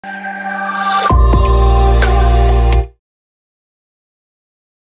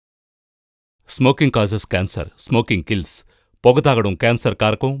Smoking causes cancer, smoking kills. పొగ తాగడం cancer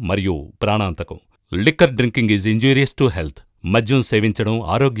కారకం మరియు ప్రాణాంతకం. Liquor drinking is injurious to health. మద్యం సేవించడం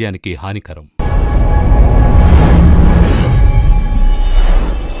ఆరోగ్యానికి హానికరం.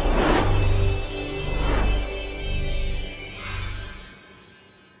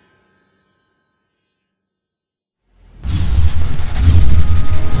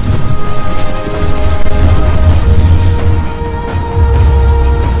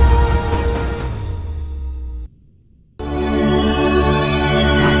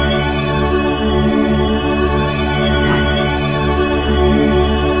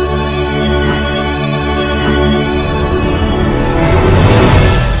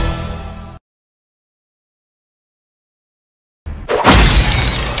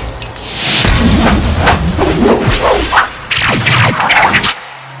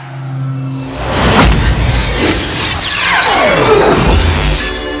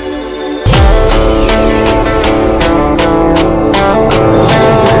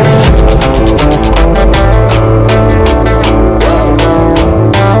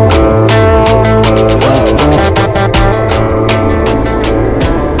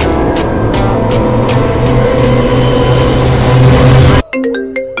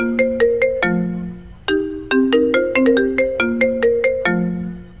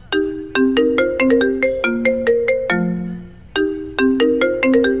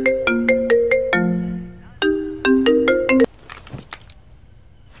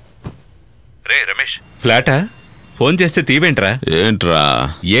 ఫ్లాటా? ఫోన్ చేస్తే తీవేంట్రా?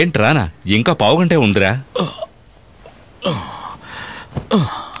 ఏంట్రానా? ఇంకా పావుగంటే ఉందిరా.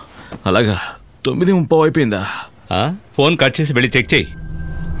 అలాగా 9:30 అయిపోయిందా? ఫోన్ కట్ చేసి వెళ్ళి చెక్ చెయ్యి.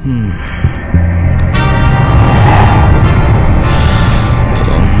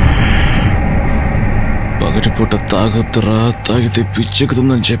 పగటిపూట తాగొద్దురా, తాగితే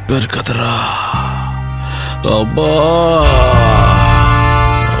పిచ్చెక్కుతుందని చెప్పారు కదరా. అబ్బా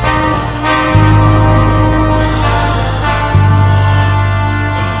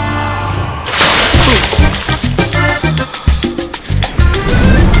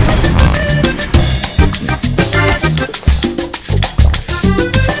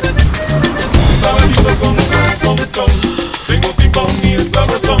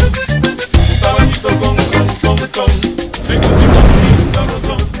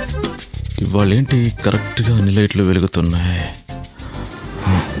ఇవాళేంటి కరెక్ట్గా అన్ని లైట్లు వెలుగుతున్నాయి?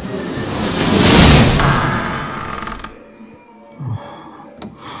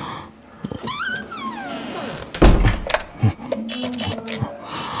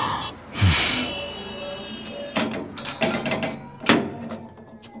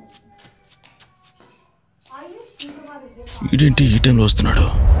 ఇదేంటి ఈ టైంలో వస్తున్నాడు?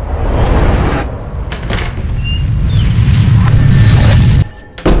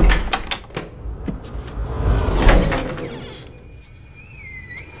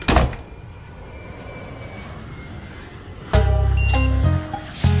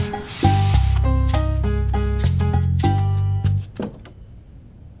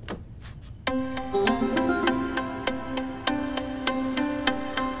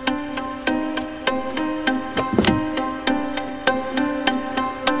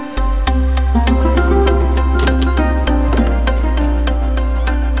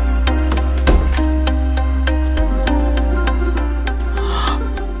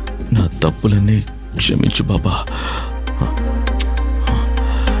 తప్పులన్నీ క్షమించు బాబా.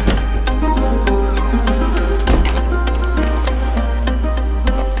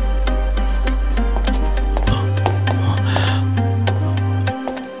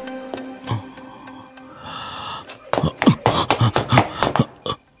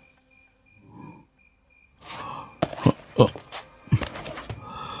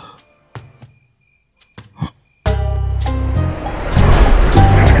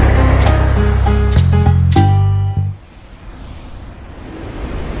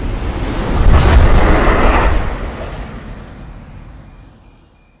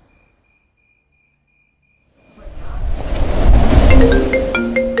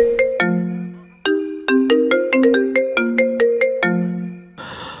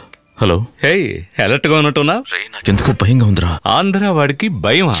 హలో. హే, అలర్ట్ గా ఉన్నట్టున్నా? నాకెందుకో భయంగా ఉందిరా. ఆంధ్ర వాడికి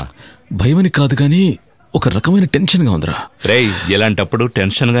భయమా? భయమని కాదు గానీ ఒక రకమైన టెన్షన్ గా ఉందిరా. రేయ్, ఇలాంటప్పుడు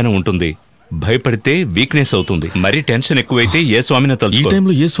టెన్షన్ గానే ఉంటుంది. భయపడితే వీక్నెస్ అవుతుంది. మరీ టెన్షన్ ఎక్కువైతే ఏ స్వామిని తలుచుకో. ఈ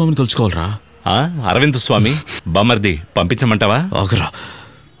టైంలో ఏ స్వామిని తలుచుకోవాలరా? అరవింద్ స్వామి, బమ్మర్ది పంపించమంటావా? ఆగరా,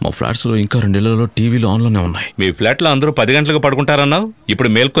 మా ఫ్లాట్స్ లో ఇంకా 2 నెలల్లో టీవీలు ఆన్లోనే ఉన్నాయి. మీ ఫ్లాట్ లో అందరూ 10 గంటలకు పడుకుంటారన్నావు,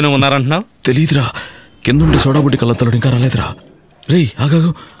 ఇప్పుడు మేల్కొని ఉన్నారంటున్నావు. తెలీదురా, కిందుండి సోడాబుడ్డి కళ్ళతోడు ఇంకా రాలేదురా. రేయ్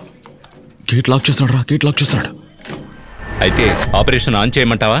ఆగాగు, గేట్ లాక్ చేస్తున్నాడు. అయితే ఆపరేషన్ ఆన్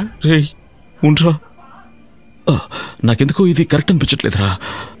చేయమంటావా? రేయ్ ఉండ్రా, నాకెందుకో ఇది కరెక్ట్ అనిపించట్లేదురా.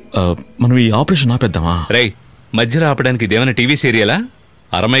 మనం ఈ ఆపరేషన్ ఆపేద్దామా? రేయ్, మధ్యలో ఆపడానికి ఇదేమైనా టీవీ సీరియలా?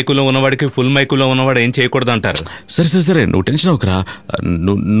 అరమైకులో ఉన్నవాడికి ఫుల్ మైకులో ఉన్నవాడు ఏం చేయకూడదు అంటారు. సరే నువ్వు టెన్షన్ అవ్వకరా.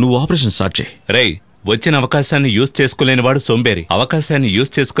 నువ్వు ఆపరేషన్ స్టార్ట్ చేయి. రేయ్, వచ్చిన అవకాశాన్ని యూజ్ చేసుకోలేని వాడు సోంబేరి, అవకాశాన్ని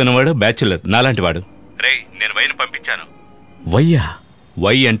యూజ్ చేసుకునేవాడు బ్యాచులర్, నాలాంటి వాడు. రేయ్, నేను వైన్ పంపించాను. వయ్యా?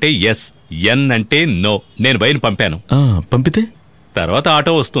 వై అంటే ఎస్, ఎన్ అంటే నో. నేను వైన్ పంపాను. పంపితే తర్వాత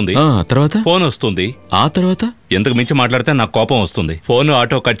ఆటో వస్తుంది, తర్వాత ఫోన్ వస్తుంది, ఆ తర్వాత ఎంతకు మించి మాట్లాడితే నాకు కోపం వస్తుంది. ఫోన్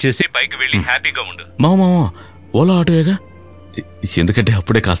ఆటో కట్ చేసి పైకి వెళ్ళి హ్యాపీగా ఉండు. మామ ఓలా ఆటోయేగా, ఎందుకంటే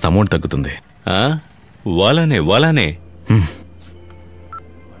అప్పుడే కాస్త అమౌంట్ తగ్గుతుంది. వాలానే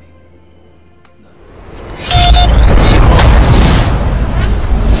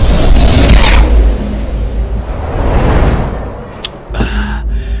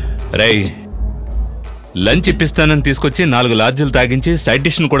రై, లంచ్ ఇప్పిస్తానని తీసుకొచ్చి 4 లార్జీలు తాగించి సైడ్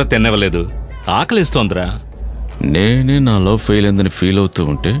డిష్ కూడా తినవలేదు. ఆకలిస్తోందిరా. నేనే నా లవ్ ఫెయిల్ అయిందని ఫీల్ అవుతూ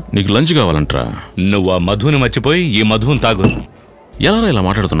ఉంటే నీకు లంచ్ కావాలంటరా? నువ్వు ఆ మధుని మర్చిపోయి ఈ మధుని తాగు. ఎలా ఇలా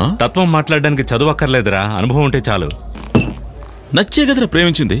మాట్లాడుతున్నా? తత్వం మాట్లాడడానికి చదువు అక్కర్లేదురా, అనుభవం ఉంటే చాలు. నచ్చే కదరా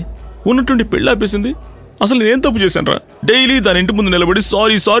ప్రేమించింది, ఉన్నట్టుండి పెళ్ళాపేసింది. అసలు నేనేం తప్పు చేశాను రా? డైలీ దాని ఇంటి ముందు నిలబడి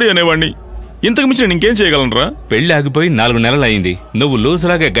సారీ అనేవాడిని. ఇంతకు మించి నేను ఇంకేం చేయగలనరా? పెళ్లి ఆగిపోయి 4 నెలలు అయింది. నువ్వు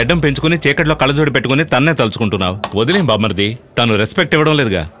లూజులాగా గడ్డం పెంచుకుని చీకట్లో కళ్ళజోడి పెట్టుకుని తన్నే తలుచుకుంటున్నావు. వదిలేం బామ్మర్ది, తను రెస్పెక్ట్ ఇవ్వడం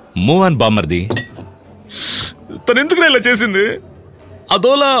లేదుగా. మూవ్ ఆన్ బామ్మర్ది. తను ఎందుకు ఇలా చేసింది?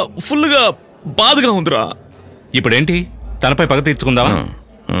 అదోలా ఫుల్గా బాధగా ఉందిరా. ఇప్పుడేంటి, తనపై పగ తీర్చుకుందావా?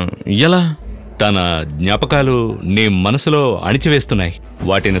 ఎలా? తన జ్ఞాపకాలు నీ మనసులో అణిచివేస్తున్నాయి.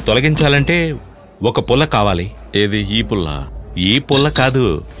 వాటిని తొలగించాలంటే ఒక పుల్ల కావాలి. ఏది? ఈ పుల్ల? ఈ పుల్ల కాదు,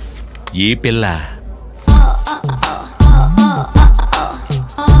 ఈ పిల్ల.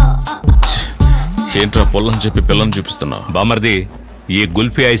 ఏంట్రా పొల్లని చెప్పి పిల్లని చూపిస్తున్నావు? బామర్ది, ఈ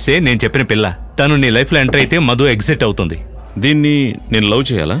గుల్ఫీ ఐసే నేను చెప్పిన పిల్ల. తను నీ లైఫ్ లో ఎంటర్ అయితే మధు ఎగ్జిట్ అవుతుంది. దీన్ని నేను లవ్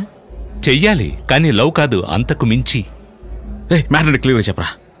చేయాలా? చెయ్యాలి, కానీ లవ్ కాదు, అంతకు మించి. మ్యాటర్ క్లియర్ చెప్పరా.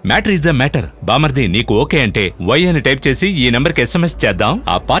 Matter is the matter. బామర్ది, నీకు ఓకే అంటే వై అని టైప్ చేసి ఈ నెంబర్కి SMS చేద్దాం.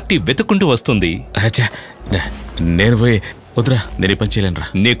 ఆ పార్టీ వెతుక్కుంటూ వస్తుంది. నేను పోయి వద్దురా, నేను పని చేయలేనురా.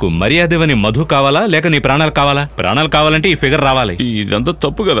 నీకు మర్యాదవని మధు కావాలా లేక నీ ప్రాణాలు కావాలా? ప్రాణాలు కావాలంటే ఈ ఫిగర్ రావాలి. ఇదంతా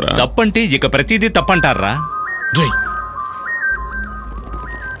తప్పు కదరా. తప్పంటే ఇక ప్రతిదీ తప్పంటారా?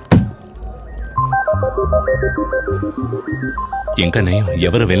 ఇంకా నయం,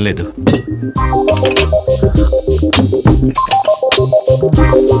 ఎవరు వెళ్ళలేదు.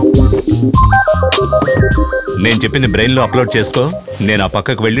 నేను చెప్పింది బ్రెయిన్ లో అప్లోడ్ చేసుకో. నేను ఆ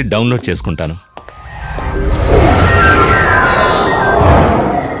పక్కకు వెళ్ళి డౌన్లోడ్ చేసుకుంటాను.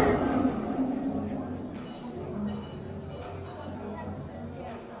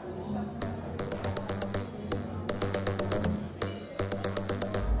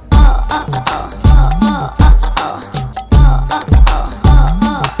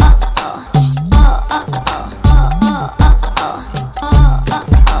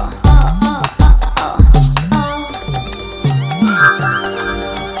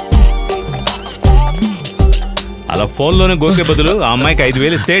 ఫోన్లోనే గోకే బదులు ఆ అమ్మాయికి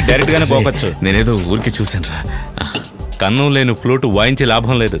 5,000 ఇస్తే డైరెక్ట్ గానే పోకొచ్చు. నేనేదో ఊరికి చూశాను రా. కన్నం లేని ఫ్లూట్ వాయించి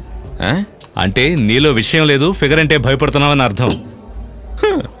లాభం లేదు. అంటే నీలో విషయం లేదు, ఫిగర్ అంటే భయపడుతున్నావని అర్థం.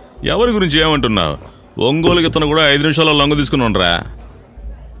 ఎవరి గురించి ఏమంటున్నావు? ఒంగోలు గిత్తను కూడా 5 నిమిషాల్లో లొంగ తీసుకున్నారా?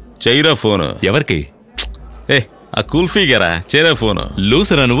 చెయ్యరా ఫోను. ఎవరికి? ఆ కూల్ఫీ గారా, చెయ్యరా ఫోను.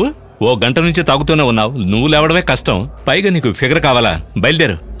 లూసరా నువ్వు? ఓ గంట నుంచి తాగుతూనే ఉన్నావు. నువ్వు లేవడమే కష్టం, పైగా నీకు ఫిగర్ కావాలా?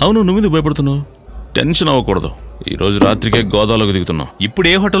 బయలుదేరు. అవును, నువ్వు భయపడుతున్నావు. టెన్షన్ అవ్వకూడదు. ఈ రోజు రాత్రికే గోదావరికి దిగుతున్నావు. ఇప్పుడు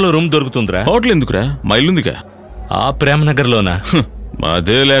ఏ హోటల్లో రూమ్ దొరుకుతుందిరా? హోటల్ ఎందుకురా, మా ఇల్లుందిగా. ఆ ప్రేమనగర్ లోనా?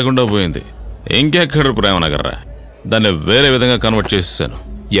 అదే లేకుండా పోయింది. ఇంకెక్కడ ప్రేమనగర్ రా, దాన్ని వేరే విధంగా కన్వర్ట్ చేసేసాను.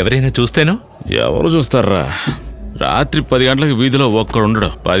 ఎవరైనా చూస్తేనో? ఎవరు చూస్తారా? రాత్రి 10 గంటలకు వీధిలో ఒక్కడుండడు.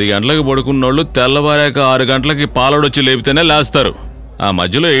 10 గంటలకు పడుకున్నోళ్ళు తెల్లవారాక 6 గంటలకి పాలడొచ్చి లేపితేనే లేస్తారు. ఆ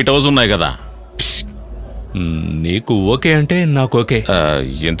మధ్యలో 8 అవర్స్ ఉన్నాయి కదా. నీకు ఓకే అంటే నాకు ఓకే.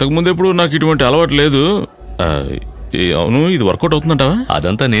 ఇంతకు ముందు ఎప్పుడు నాకు ఇటువంటి అలవాటు లేదు. అవును, ఇది వర్కౌట్ అవుతుందంటావా?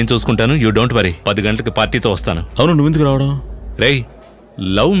 అదంతా నేను చూసుకుంటాను, యూ డోంట్ వరీ. 10 గంటలకి పార్టీతో వస్తాను. అవును, నువ్వెందుకు రావడం? రేయ్,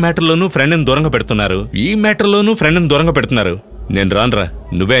 లవ్ మ్యాటర్లోనూ ఫ్రెండ్ని దూరంగా పెడుతున్నారు, ఈ మ్యాటర్లోనూ ఫ్రెండ్ని దూరంగా పెడుతున్నారు. నేను రానురా,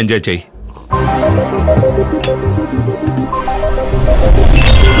 నువ్వే ఎంజాయ్ చెయ్యి.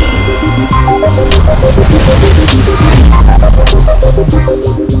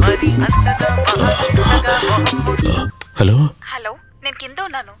 హలో హలో, నేను కింద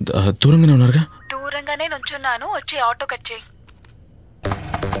ఉన్నాను. దూరంగానే ఉన్నారుగా? దూరంగానే నుంచున్నాను, వచ్చి ఆటో కట్ చేయి.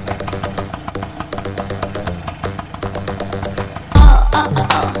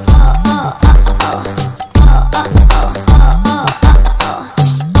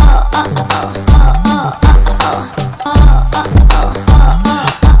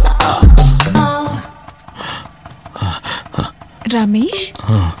 రమేష్,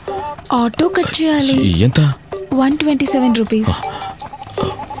 ఆటో కట్ చేయాలి. ఎంత? 127 రూపీస్.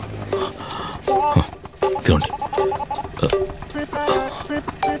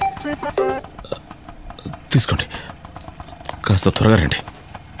 తీసుకోండి, కాస్త త్వరగా రండి.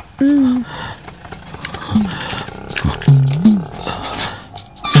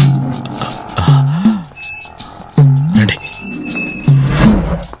 రండి.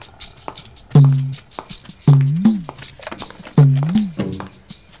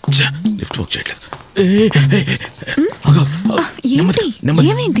 లిఫ్ట్ వర్క్ చేయట్లేదు.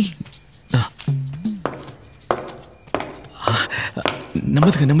 ఏమైంది?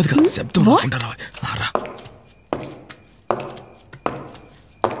 నెమ్మదిగా నెమ్మదిగా, శబ్దం రా.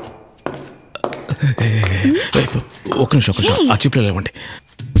 ఒక్క నిమిషం, ఆ చిప్లో లేవండి.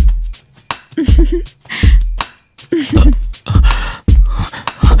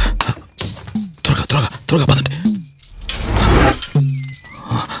 త్వరగా త్వరగా త్వరగా పదండి.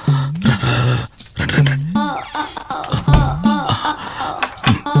 రండి రండి రండి.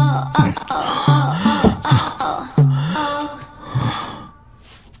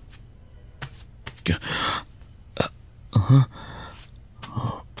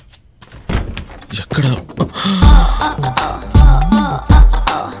 ఎక్కడ?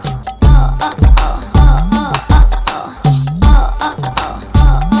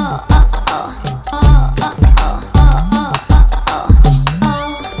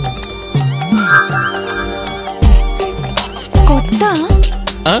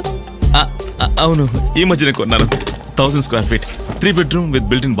 అవును, ఈ మధ్యనే కొన్నాను. 1000 square feet, 3 bedroom with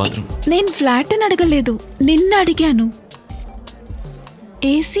built in bathroom. నేను ఫ్లాట్ అని అడగలేదు, నిన్న అడిగాను.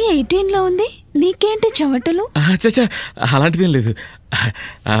 AC 18 లో ఉంది, నీకేంటి చెమటలు? చచ్చా, అలాంటిదేం లేదు.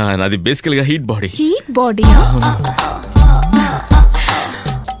 నాది బేసికల్ గా హీట్ బాడీ. హీట్ బాడీయా?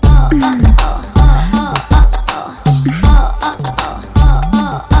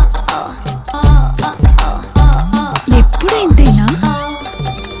 ఎప్పుడైంతేనా?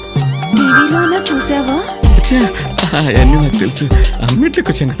 టీవీలోనా చూసావా? అన్నీ నాకు తెలుసు, అన్నిట్లోకి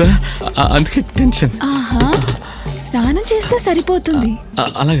వచ్చాను కదా, అందుకే టెన్షన్. ఆహా, స్నానం చేస్తే సరిపోతుంది.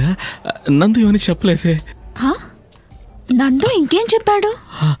 అలాగా? నందు ఏమని చెప్పలేదే. నందు ఇంకేం చెప్పాడు?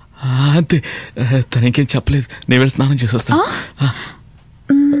 అంతే, తను ఇంకేం చెప్పలేదు. నేను వెళ్ళి స్నానం చేసి వస్తాను.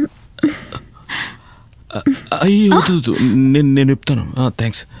 అయ్యో నేను చెప్తాను.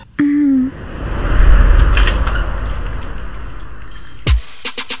 థ్యాంక్స్.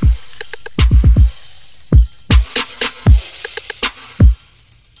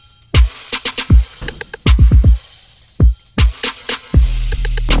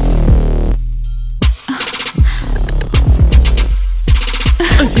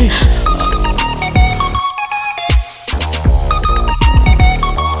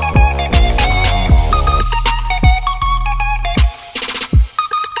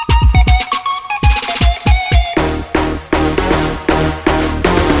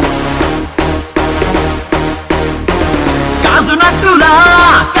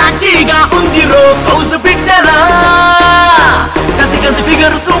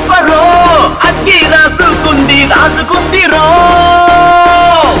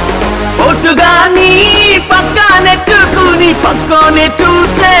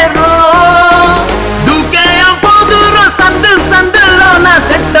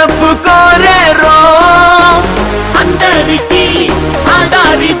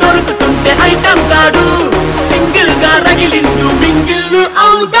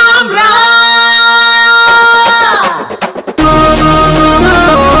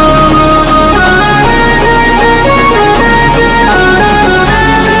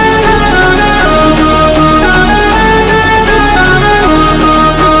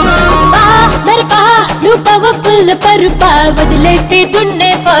 వదిలేస్తే దున్నే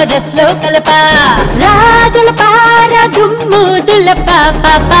ఫారెస్ట్ లో కలపా రాదులపా రాదుమ్ము దులపా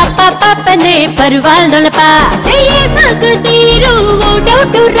పాపనే పరువాల్ నొలపా చెయ్యే సాగు తీరు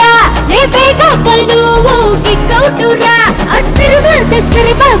ఓటౌటురా రేపేగా కలువు కిక్కౌటురా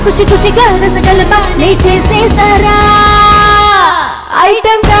అసిరిబా ఖుషి ఖుషిగా రసగలపా నే చేసేసారా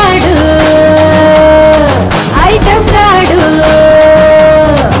ఐటం కాడు ఐటం కాడు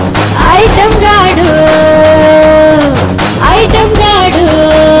ఐటం గాడు ఐటం గాడు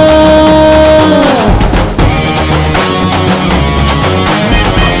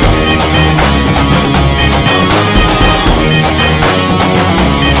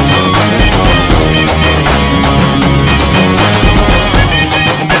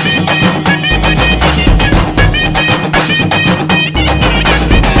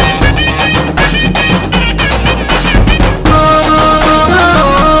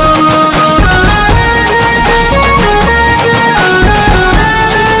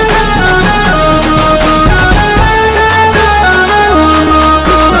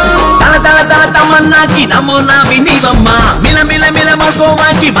మసాలాకి నమూనా వినివమ్మా మిల మిల మిల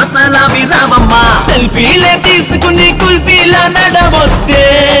మకోవాకి మసాలా విరావమ్మా సెల్ఫీలే తీసుకుని కుల్ఫీలా నడవొస్తే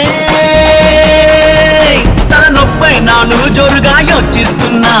తల నొప్పై నాను జోరుగా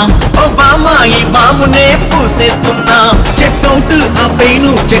యోచిస్తున్నా ఓ బామ్మ ఈ బాబునే పూసేస్తున్నా చెక్అవుట్ ఆ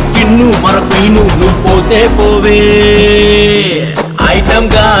పెయిను చెక్కిన్ను మరొకైను నువ్వు పోతే పోవే ఐటమ్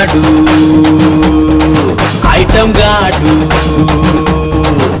గాడు ఐటమ్ గాడు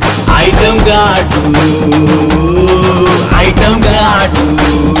ఐటమ్ గాడు ఐటమ్ గాడు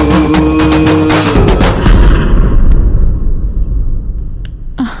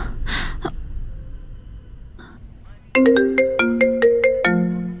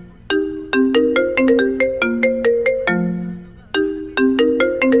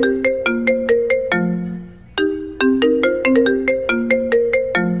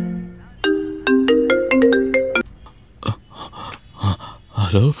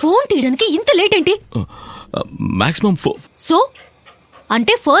హలో ఫోన్ తీయడానికి ఇంత లేట్ ఏంటి? మాక్సిమం సో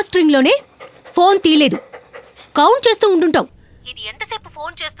అంటే ఫస్ట్ రింగ్ లోనే ఫోన్ తీయలేదు, కౌంట్ చేస్తూ ఉంటుంటావు. ఇది ఎంతసేపు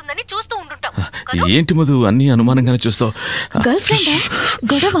ఫోన్ చేస్తుందని చూస్తూ ఉంటుంటావు. ఏంటి మధు అన్ని అనుమానంగానే చూస్తావు? గర్ల్ ఫ్రెండా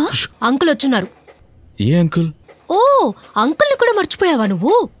గొడవ? అంకుల్ వచ్చున్నారు. ఏ అంకుల్? ఓ అంకుల్ని కూడా మర్చిపోయావా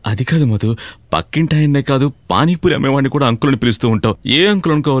నువ్వు? అది కాదు మధు, పక్కింటి ఆయన్నే కాదు పానీపూరి అమ్మేవాడిని కూడా అంకుల్ని పిలుస్తూ ఉంటావు. ఏ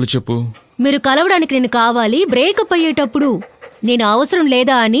అంకుల్ అనుకోవాలి చెప్పు? మీరు కలవడానికి నేను కావాలి, బ్రేకప్ అయ్యేటప్పుడు నేను అవసరం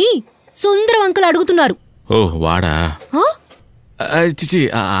లేదా అని సుందరం అంకుల్ అడుగుతున్నారు. ఓ వాడా? చిచి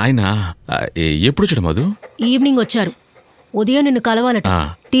ఆయన ఎప్పుడు వచ్చాడు మధు? ఈవినింగ్ వచ్చారు. ఉదయం నిన్ను కలవాలట.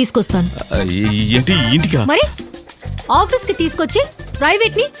 తీసుకొస్తాను. ఏంటి ఇంటికా? మరి ఆఫీస్ కి తీసుకొచ్చి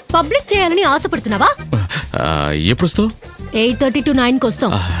ప్రైవేట్ ని పబ్లిక్ చేయాలని ఆశపడుతున్నావా? ఎప్పుడు వస్తావు? 8:30 to 9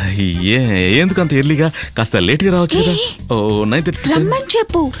 వస్తాం. ఎందుకంత ఎర్లీగా? కాస్త లేట్ గా రావచ్చు కదా. 9:30 రమ్మని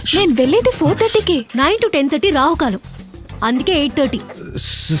చెప్పు. నేను వెళ్ళేది 4:30కి. 9 to 10:30 రావుకాలం, అందుకే 8:30.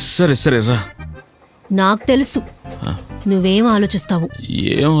 సరే సరే రా. నాకు తెలుసు నువ్వేం ఆలోచిస్తావు.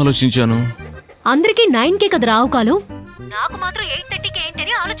 ఏం ఆలోచించాను? అందరికీ 9కే కదా రావుకాలం, నాకు మాత్రం 8:30కి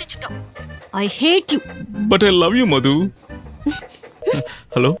ఏంటని ఆలోచించుంటావు. I hate you. But I love you Madhu.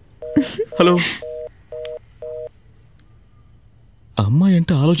 Hello hello. అమ్మాయి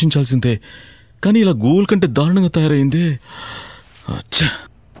అంటే ఆలోచించాల్సిందే, కానీ ఇలా గూగుల్ కంటే దారుణంగా తయారైందే. అచ్చా.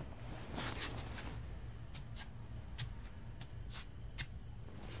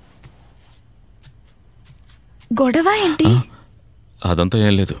 గొడవ ఏంటి? అదంతా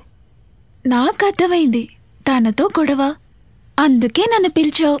ఏం లేదు. నాకు అర్థమైంది, తనతో గొడవ, అందుకే నన్ను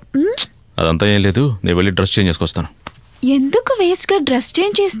పిలిచావు. అదంతా ఏం లేదు, నేను వెళ్ళి డ్రెస్ చేంజ్ చేసుకొస్తాను. ఎందుకు వేస్ట్ గా డ్రెస్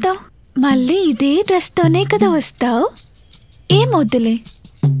చేంజ్ చేస్తావు? మళ్ళీ ఇదే డ్రెస్ తోనే కదా వస్తావు. ఏం వద్దులే.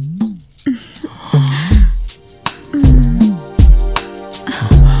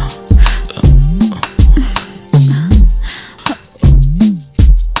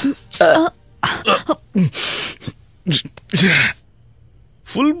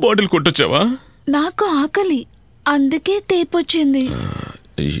 Full bottle కొట్టొచ్చావా? నాకు ఆకలి, అందుకే తేపొచ్చింది.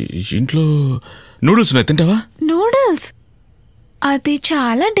 ఇంట్లో నూడిల్స్ ఉన్నాయి, తింటావా? నూడిల్స్? అది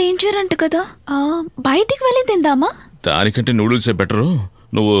చాలా డేంజర్ అంట కదా. బయటికి వెళ్ళి తిందామా? దానికంటే నూడిల్సే బెటరు.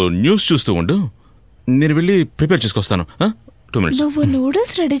 నువ్వు న్యూస్ చూస్తూ ఉండు, నేను వెళ్ళి ప్రిపేర్ చేసుకొస్తాను. 2 minutes. నువ్వు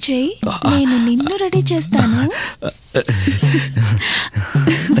నూడిల్స్ రెడీ చేయి, నేను నిన్ను రెడీ చేస్తాను.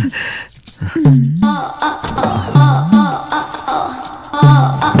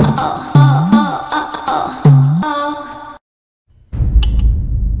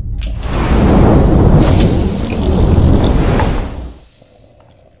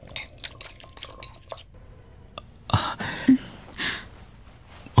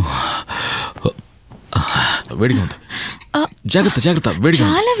 వేడిగా ఉంది, జాగ్రత్త జాగ్రత్త. వేడిగా,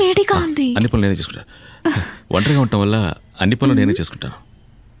 చాలా వేడిగా ఉంది. అన్ని పనులు నేనే చేసుకుంటా. ఒంటరిగా ఉండటం వల్ల అన్ని పనులు నేనే చేసుకుంటాను.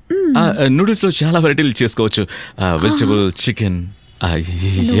 నూడిల్స్ లో చాలా వెరైటీలు చేసుకోవచ్చు. Vegetable, chicken.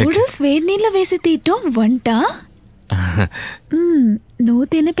 నూడిల్స్ వేడి నీళ్ళ వేసి తీయటం వంట. నువ్వు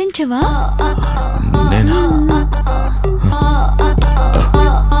తినిపించవా? నేనా?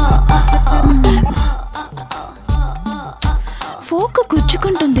 ఫోక్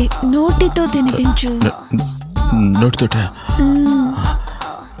గుచ్చుకుంటుంది, నోటితో తినిపించు. నోటితోట?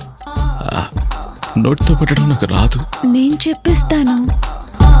 నోటితో పెట్టడం నాకు రాదు. నేను చెప్పిస్తాను.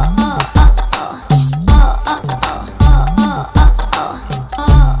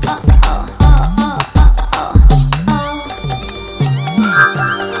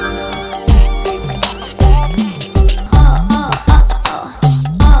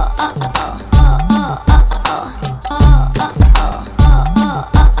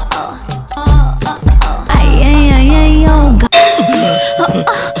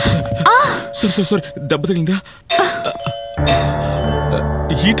 సారీ దెబ్బ తగిలిందా?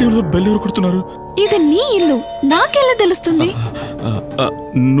 ఈ టైంలో బెల్ ఎవరు కొడుతున్నారు? ఇది నీ ఇల్లు, నాకెలా తెలుస్తుంది?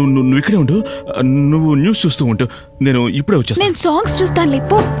 నువ్వు ఇక్కడే ఉండు, నువ్వు న్యూస్ చూస్తూ ఉంటు, నేను ఇప్పుడే వచ్చేస్తాను. నేను సాంగ్స్ చూస్తాను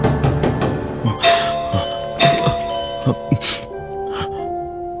లేపో.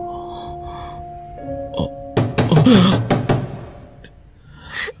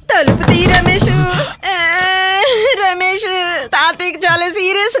 తలుపు తీ రమేష్. రమేష్, తాతయ్యకి చాలా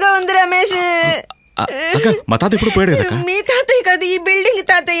సీరియస్ గా ఉంది రమేష్. మా తాత ఇప్పుడు పోయాడు కదా. మీ తాతయ్య కాదు, ఈ బిల్డింగ్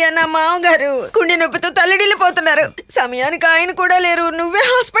తాతయ్య. నా మామగారు గుండె నొప్పితో తల్లడిల్లిపోతున్నారు. సమయానికి ఆయన కూడా లేరు. నువ్వే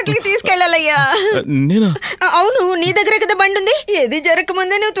హాస్పిటల్ కి తీసుకెళ్లాలయ్యా. నేనా? అవును, నీ దగ్గర కదా బండి ఉంది. ఏది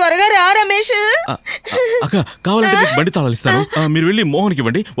జరగకముందే నువ్వు త్వరగా రా రమేష్. అక్క, కావాలంటే మీకు బండి తాళాలు ఇస్తాను, మీరు వెళ్ళి మోహన్కి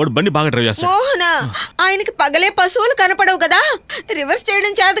ఇవ్వండి, వాడు బండి బాగా డ్రైవ్ చేస్తాడు. మోహన? ఆయనకి పగలే పశువులు కనపడవు కదా. రివర్స్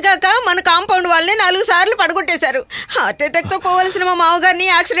చేయడం చేతగాక మన కాంపౌండ్ వాళ్ళని 4 సార్లు పడగొట్టేశారు. హార్ట్ అటాక్ తో పోవలసిన మా మామగారిని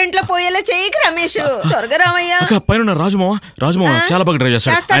యాక్సిడెంట్ లో పోయేలా చేయకు రమేష్. త్వరగా రామయ్యా. పైన రాజమావ చాలా బాగా డ్రైవ్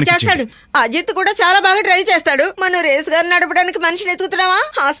చేస్తాడు. అజిత్ కూడా చాలా బాగా డ్రైవ్ చేస్తాడు. మనం రేస్ గారు నడపడానికి మనిషిని ఎత్తుకుతున్నావా?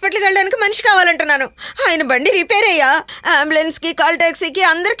 హాస్పిటల్కి వెళ్ళడానికి మనిషి కావాలంటున్నాను. ఆయన బండి రిపేర్ అయ్యా. అంబులెన్స్ కి, కాల్ టాక్సీకి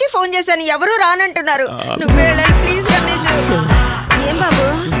అందరికీ ఫోన్ చేశాను, ఎవరూ రానంటున్నారు. నువ్వు వెళ్ళాలి ప్లీజ్ రమేష్. ఏం బాబు,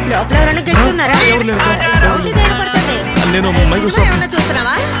 లోపల ఎవరైనా గెస్ట్ ఉన్నారా? ఏమన్నా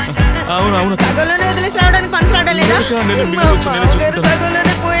చూస్తున్నావా? సగంలోనే వదిలేసి రావడానికి మనసు రావడం లేదా?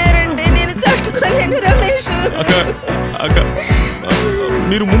 సగంలోనే పోయారంటే నేను తట్టుకోలేను రమేష్.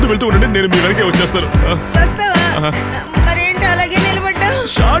 మీరు ముందు వెళ్తూ ఉండండి, నేను మీ వెనకే వచ్చేస్తాను. వస్తావా? మరేంటి అలాగే నిలబడ్డావు?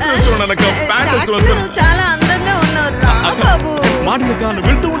 నువ్వు చాలా అందంగా ఉన్నావు రా బాబు.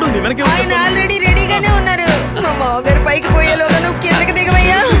 వెళ్తూ ఉండు, నీ వెనకే. ఆయన ఆల్రెడీ రెడీగానే ఉన్నారు. మా మామగారు పైకి పోయేలోగా నువ్వు కిందకి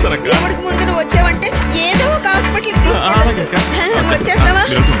దిగవయ్యా. ఇప్పటికి ముందు నువ్వు వచ్చావంటే ఏదో ఒక హాస్పిటల్కి తీసుకెళ్ళచ్చు. వచ్చేస్తావా?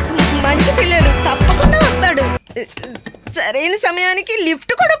 మంచి పిల్లలు, తప్పకుండా వస్తాడు. సరైన సమయానికి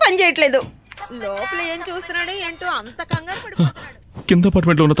లిఫ్ట్ కూడా పనిచేయట్లేదు. లోపల ఏం చూస్తున్నాడో ఏంటో అంత కంగారు పడిపోతున్నాడు. కింద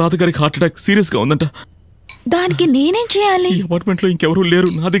అపార్ట్మెంట్ లో ఉన్న తాతగారికి హార్ట్ అటాక్ సీరియస్ గా ఉందంట. దానికి నేనేం చేయాలి? ఈ అపార్ట్మెంట్ లో ఇంకెవరూ లేరు,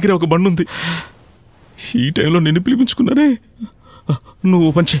 నా దగ్గర ఒక బండి ఉంది. ఈ టైంలో నిన్ను పిలిపించుకున్నారే. నువ్వు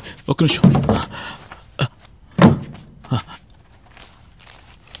పంచి ఒక్క నిమిషం.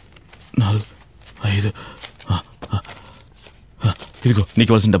 4, 5. ఇదిగో నీకు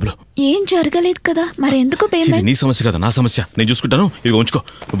ఇవ్వాల్సిన డబ్బులు. ఏం జరగలేదు కదా, మరి ఎందుకు పేమెంట్? నీ సమస్య కదా, నా సమస్య. నేను చూసుకుంటాను. ఇదిగో ఉంచుకో,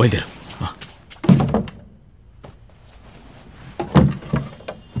 బయలుదేరు.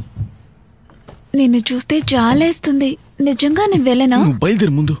 నిన్ను చూస్తే జాలేస్తుంది. నిజంగా నేను వెళ్ళనా?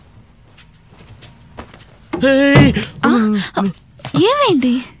 బయలుదేరు ముందు.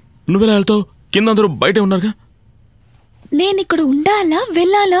 ఏమైంది? నువ్వెలా వెళ్తావు? కింద అందరూ బయటే ఉన్నారుగా. నేను ఇక్కడ ఉండాలా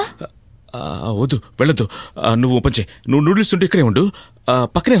వెళ్ళాలా? వద్దు, వెళ్ళొద్దు. నువ్వు ఓపెన్ చేయి. నువ్వు నూడిల్స్ ఉంటే ఇక్కడే ఉండు,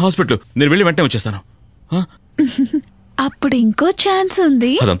 పక్కనే హాస్పిటల్. నేను వెళ్ళి వెంటనే వచ్చేస్తాను. అప్పుడు ఇంకో ఛాన్స్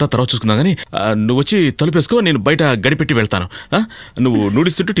ఉంది. అదంతా తర్వాత చూసుకుందాం కానీ నువ్వు వచ్చి తలుపేసుకో, నేను బయట గడిపెట్టి వెళ్తాను. నువ్వు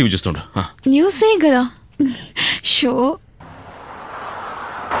నూడిల్స్ తింటూ టీవీ చూస్తుండు. న్యూసే కదా షో.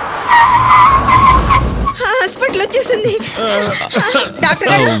 హాస్పిటల్ వచ్చేసింది.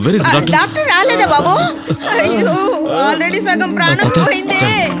 డాక్టర్ రాలేదా బాబు? అయ్యో, ఆల్రెడీ సగం ప్రాణం పోయింది.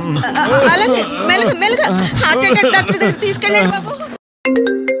 అలాగే మెల్లగా హార్ట్ అటాక్ డాక్టర్ దగ్గర తీసుకెళ్ళండి బాబు.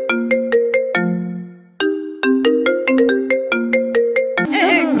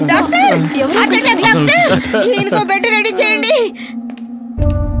 Doctor, heart attack doctor, ఈయనకో bed ready చేయండి.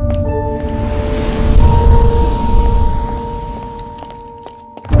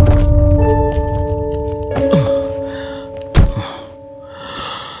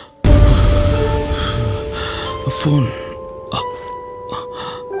 ఫోన్.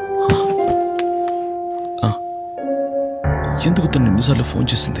 ఎందుకు తను ఎన్నిసార్లు ఫోన్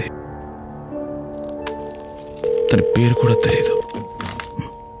చేసింది? తన పేరు కూడా తెలియదు.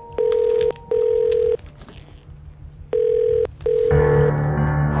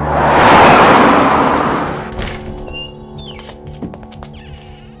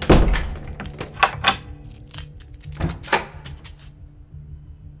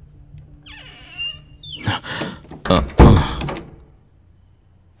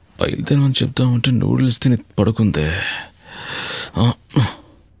 బయలుదేరమని చెప్తామంటే నూడిల్స్ తిని పడుకుందే.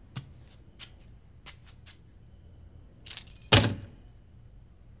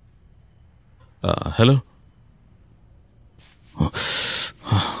 హలో,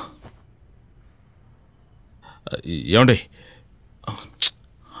 ఏమండి?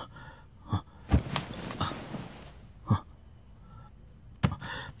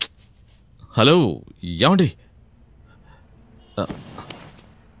 హలో, ఏమండి?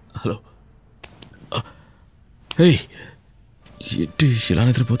 హలో, ఏంటి ఇలా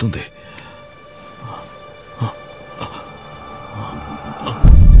నిద్రపోతుంది?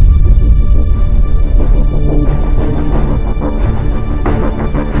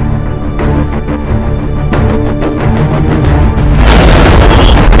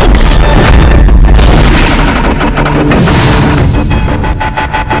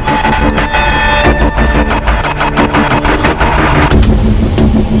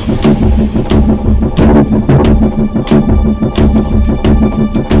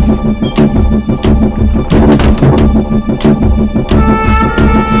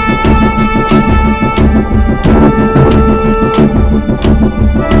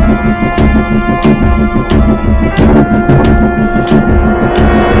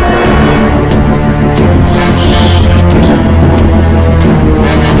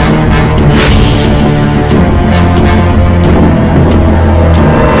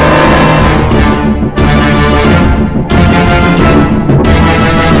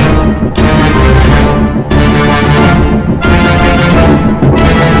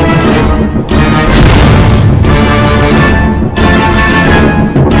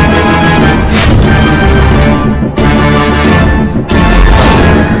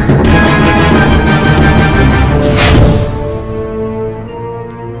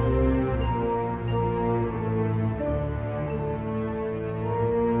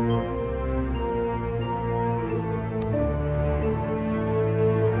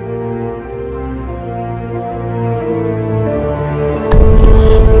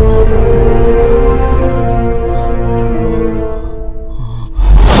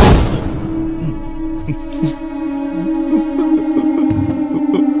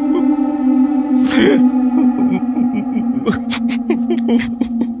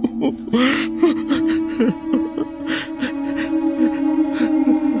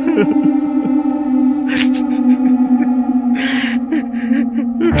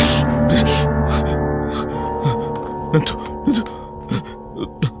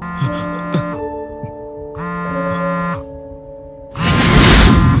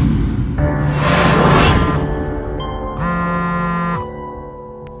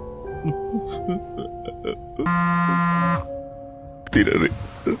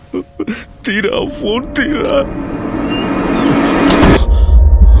 తీరా ఫోన్ తీరా.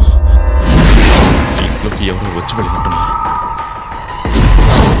 ఇంట్లోకి ఎవరో వచ్చి వెళ్ళినట్టున్నారు.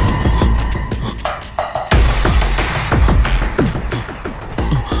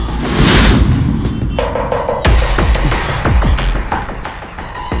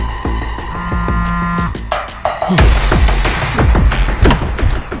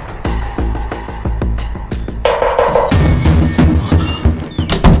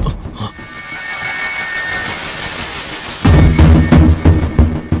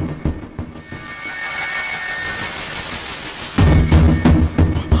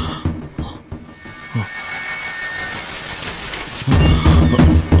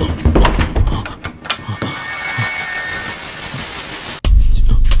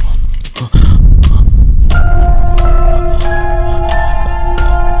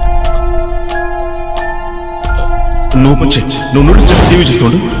 నువ్వు నోటీస్ చేసి టీవీ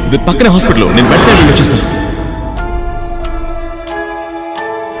చూస్తుండు. పక్కనే హాస్పిటల్. నేను వెంటనే నేను వచ్చేస్తాను.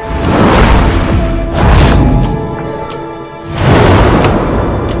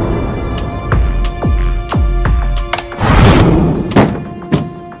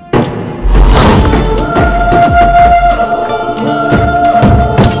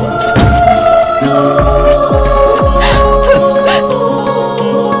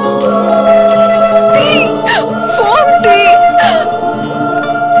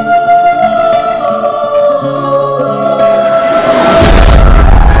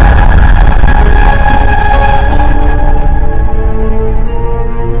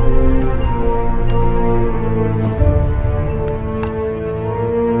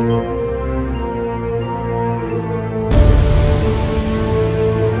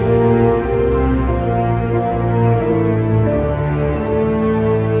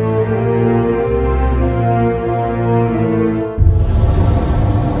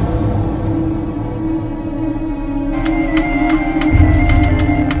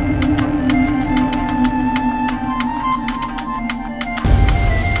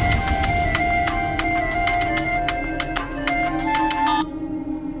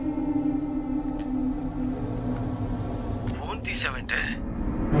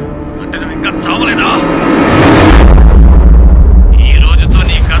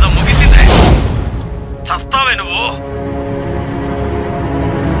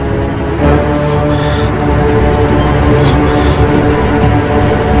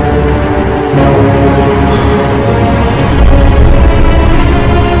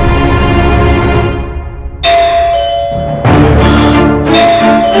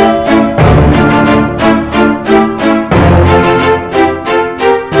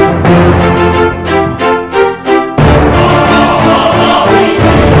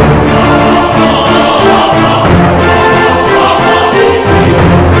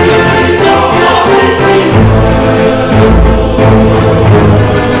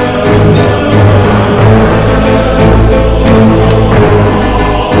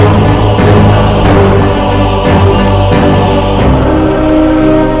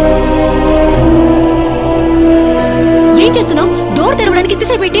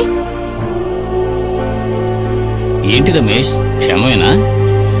 ఏంటి రమేష్, క్షమేనా?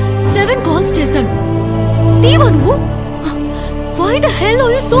 7 కాల్స్ చేశాను. తీవా నువ్వు? Why the hell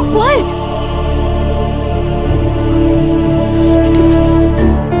are you so quiet?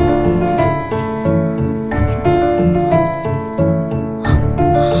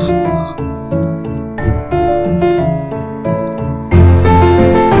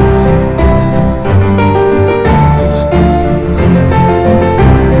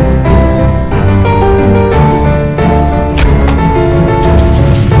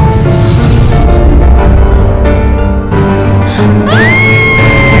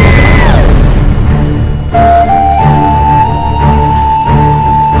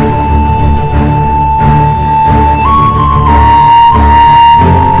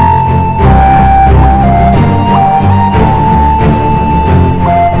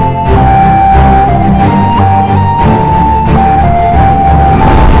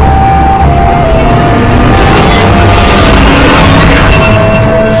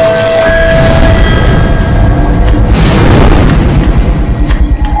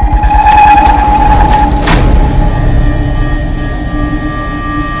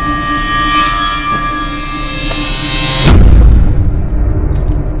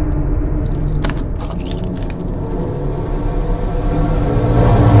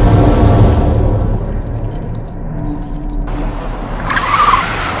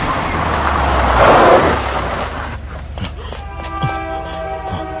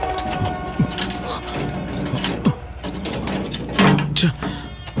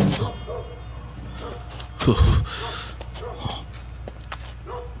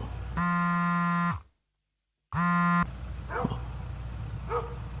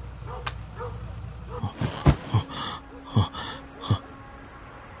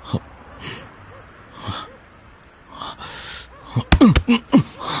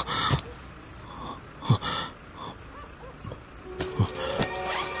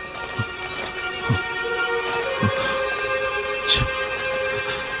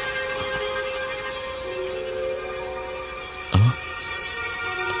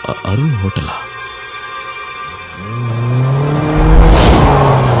 Arun హోటలా?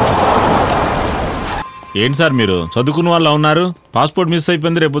 ఏంటి సార్ మీరు చదువుకున్న వాళ్ళ ఉన్నారు? పాస్పోర్ట్ మిస్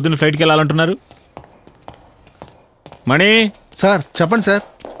అయిపోయింది, రేపు పొద్దున్న ఫ్లైట్కి వెళ్ళాలంటున్నారు. మణి సార్ చెప్పండి సార్.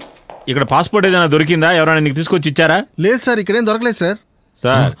 ఇక్కడ పాస్పోర్ట్ ఏదైనా దొరికిందా? ఎవరైనా నీకు తీసుకొచ్చి ఇచ్చారా? లేదు సార్, ఇక్కడేం దొరకలేదు సార్.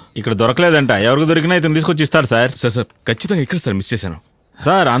 సార్ ఇక్కడ దొరకలేదంట. ఎవరికి దొరికినా ఇతను తీసుకొచ్చి ఇస్తారు సార్. సార్ సార్ ఖచ్చితంగా ఇక్కడ సార్ మిస్ చేశాను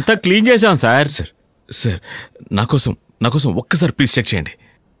సార్. అంతా క్లీన్ చేశాం సార్. సార్ సార్ నా కోసం ఒక్కసారి ప్లీజ్ చెక్ చేయండి.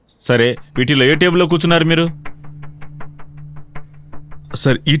 సరే, వీటిలో ఏ టేబుల్లో కూర్చున్నారు మీరు?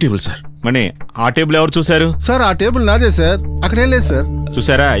 సార్ ఈ టేబుల్ సార్. మణి ఆ టేబుల్ ఎవరు చూశారు? సార్ ఆ టేబుల్ నాదే సార్, అక్కడేం లేదు సార్.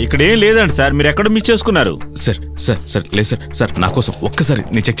 చూసారా, ఇక్కడ ఏం లేదండి సార్. మీరు ఎక్కడ మిస్ చేసుకున్నారు? సార్ సార్ సార్ లేదు సార్. సార్ నా కోసం ఒక్కసారి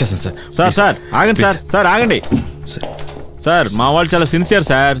నేను చెక్ చేస్తాను సార్. సార్ సార్ ఆగండి సార్. సార్ ఆగండి సార్. మా వాళ్ళు చాలా సిన్సియర్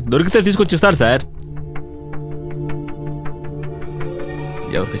సార్. దొరికితే తీసుకొచ్చి ఇస్తారు సార్.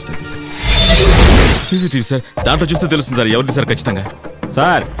 ఎవరికి సీసీటీవీ సార్, దాంట్లో చూస్తే తెలుస్తుంది సార్ ఎవరిది సార్ ఖచ్చితంగా.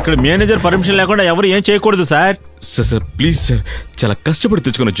 సార్ ఇక్కడ మేనేజర్ పర్మిషన్ లేకుండా ఎవరు ఏం చేయకూడదు sir. Sir sir please sir, చాలా కష్టపడి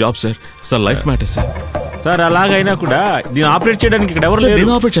తెచ్చుకున్న job sir. Sir life matter sir. Sir అలాగైనా కూడా దీన్ని ఆపరేట్ చేయడానికి ఇక్కడ ఎవరు లేరు.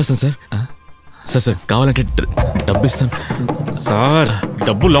 నేను ఆపరేట్ చేస్తాను సార్. సార్ సార్ కావాలంటే డబ్బు ఇస్తాను సార్.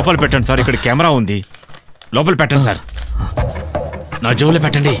 డబ్బు లోపల పెట్టండి సార్. ఇక్కడ కెమెరా ఉంది, లోపల పెట్టండి సార్. నా జోబులో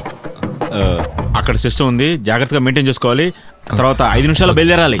పెట్టండి. అక్కడ సిస్టమ్ ఉంది, జాగ్రత్తగా మెయింటైన్ చేసుకోవాలి. తర్వాత 5 నిమిషాల్లో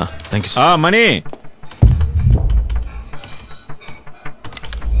బయలుదేరాలి. Thank you sir. మనీ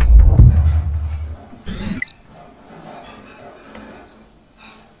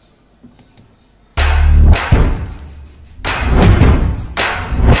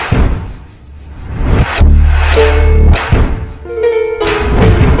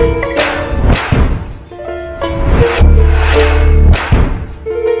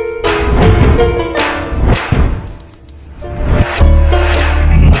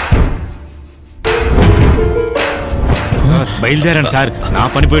బయలుదేరండి సార్. నా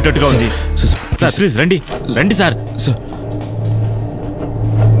పని పోయేటట్టుగా ఉంది సార్. ప్లీజ్ రండి రండి సార్. సార్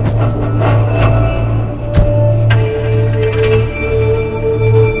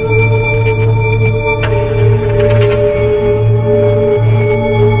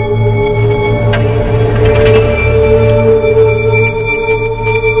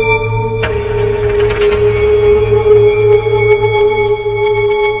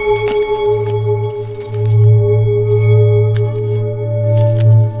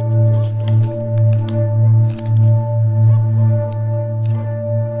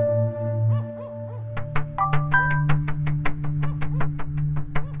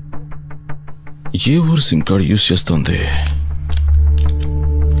ఏ ఊరు సిమ్ కార్డ్ యూజ్ చేస్తుంది?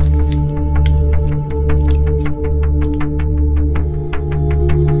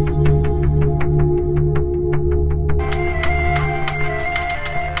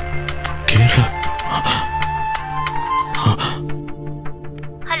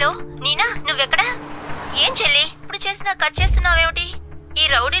 హలో నీనా, నువ్వెక్కడా? ఏం చెల్లి ఇప్పుడు చేసినా కట్ చేస్తున్నావేమిటి? ఈ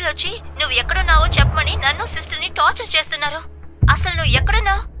రౌడీలు వచ్చి నువ్వు ఎక్కడున్నావో చెప్పమని నన్ను సిస్టర్ని టార్చర్ చేస్తున్నారు. అసలు నువ్వు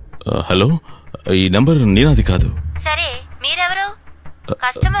ఎక్కడున్నావు? హలో, ఈ నంబర్ నేనాది కాదు. సరే మీరెవరు?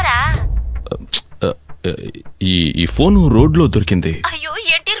 కస్టమరా? ఈ ఫోన్ రోడ్లో దొరికింది. అయ్యో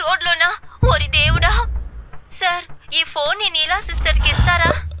ఏంటి రోడ్లోనా? ఓరి దేవుడా. సార్ ఈ ఫోన్ ని నీలా సిస్టర్ కి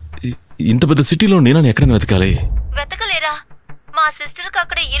ఇస్తారా? ఇంత పెద్ద సిటీలో నేనని ఎక్కడైనా వెతకాలి. వెతకలేరా? మా సిస్టర్ కి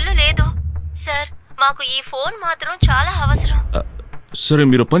అక్కడ ఇల్లు లేదు సార్. మాకు ఈ ఫోన్ మాత్రం చాలా అవసరం. సరే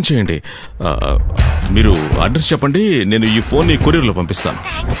మీరు పని చేయండి, మీరు అడ్రస్ చెప్పండి, నేను ఈ ఫోన్ ని కొరియర్లో పంపిస్తాను.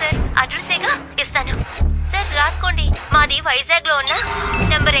 Thanks sir. అడ్రస్ ఏగా ఇస్తాను సార్, రాసుకోండి. మాది వైజాగ్ లో ఉన్న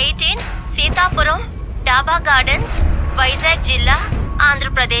నెంబర్ 18 సీతాపురం డాబా గార్డెన్స్, వైజాగ్ జిల్లా,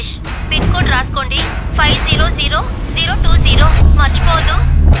 ఆంధ్రప్రదేశ్. పిన్ కోడ్ రాసుకోండి 500020. మర్చిపోవద్దు.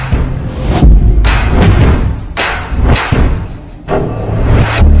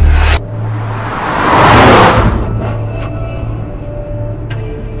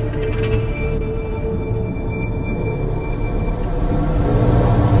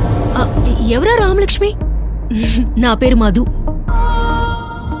 ఎవరా రామలక్ష్మి? నా పేరు మధు.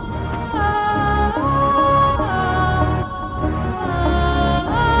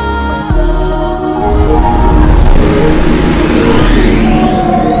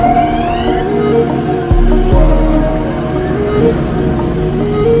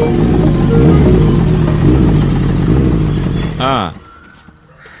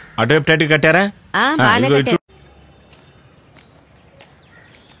 అటువైపు టైట్ కట్టారా?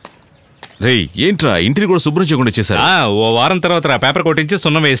 రేయ్ ఏంట్రా ఇంటిని కూడా శుభ్రం చేయకుండా చేశారు? ఓ వారం తర్వాత పేపర్ కొట్టించి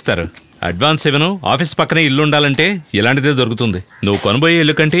సున్నం వేయిస్తారు. అడ్వాన్స్ ఇవ్వను. ఆఫీస్ పక్కనే ఇల్లు ఉండాలంటే ఇలాంటిదే దొరుకుతుంది. నువ్వు కొనబోయే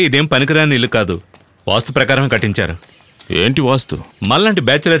ఇల్లు కంటే ఇదేం పనికిరాని ఇల్లు కాదు. వాస్తు ప్రకారమే కట్టించారు. ఏంటి వాస్తు? మళ్ళంటి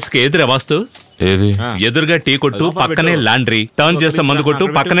బ్యాచిలర్స్ కి ఎదురా వాస్తు. ఏది? ఎదురుగా టీ కొట్టు, పక్కనే లాండ్రీ, టర్న్ చేస్తే మందు కొట్టు,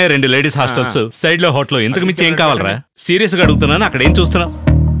 పక్కనే 2 లేడీస్ హాస్టల్స్, సైడ్ లో హోటల్. ఇంతకు మించి ఏం కావాలరా? సీరియస్ గా అడుగుతున్నాను. అక్కడ ఏం చూస్తున్నావు?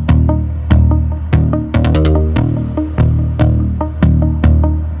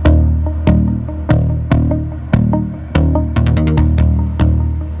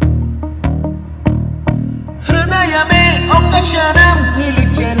 హృదయమే ఒక్క క్షణం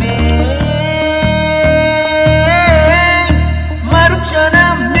నిలిచనే,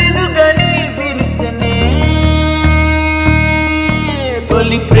 మరుక్షణం నిలుగని విరిసనే.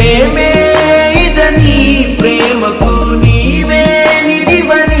 తొలి ప్రేమే ఇదని, ప్రేమకు నీవే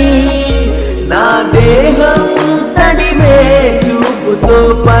నిడివని. నా దేహం తడివే, చూపుతో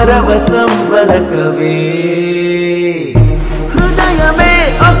పరవశం వలకవే. హృదయమే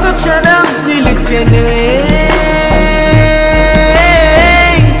ఒక్క క్షణం నిలిచెనే,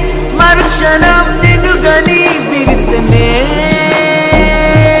 మరుక్షణం నిన్నుగని విరిసెనే.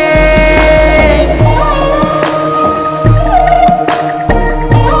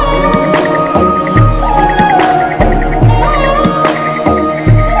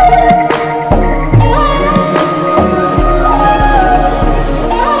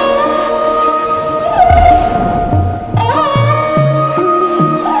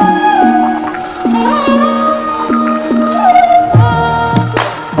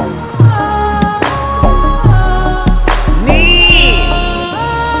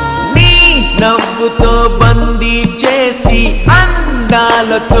 నవ్వుతో బందీ చేసి,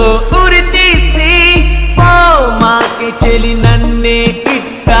 అందాలతో ఉరి తీసి, పో మాకి చెలి నన్నే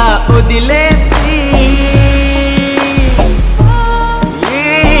ఇట్ట వదిలేసి.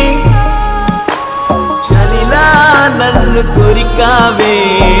 చలిలా నన్ను కొరికావే,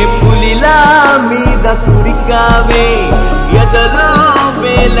 పులిలా మీద కురికావే. ఎదలో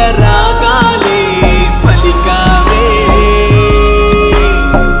వేల రాగాలే పలికావే.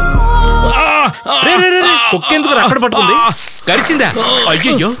 కుక్కెందుకు అక్కడ పట్టుకుంది? కరిచిందా?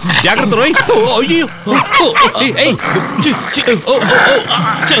 అయ్యో జాగ్రత్త రోయ్. అయ్యో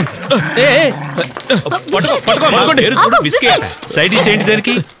సైడ్ డిష్ ఏంటి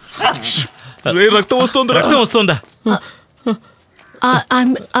దానికి? రక్తం వస్తుంది. రక్తం వస్తుందా?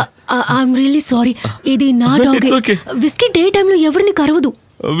 I'm really sorry. ఇది నా డాగ్. విస్కీ డే టైంలో ఎవరిని కరవదు.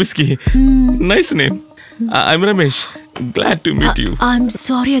 Whisky nice name. I'm Ramesh. Glad to meet you. I'm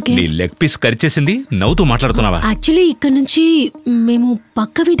sorry again. నీ లెగ్ పీస్ కరిచేసింది. నవ్వుతూ మాట్లాడుతున్నావా? యాక్చువల్లీ ఇక్కడ నుంచి మేము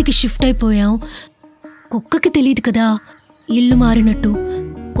పక్క వీధికి షిఫ్ట్ అయిపోయాం. కుక్కకి తెలియదు కదా ఇల్లు మారినట్టు.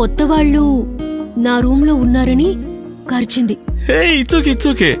 కొత్త వాళ్ళు నా రూమ్ లో ఉన్నారని కరిచింది. Hey it's okay, it's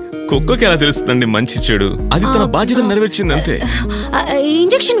okay. కుక్కకి ఎలా తెలుస్తుందండి మంచి చెడు? అది తన బాధ్యత నెరవేర్చింది అంతే.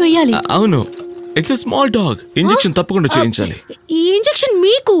 ఇంజెక్షన్ వేయాలి. అవును, it's a small dog. Injection తప్పకుండా చేయించాలి. ఈ ఇంజెక్షన్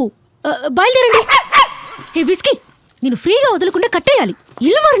మీకు. బయలుదేరండి. హే విస్కీ, నేను ఫ్రీగా వదలకుండా కట్టేయాలి.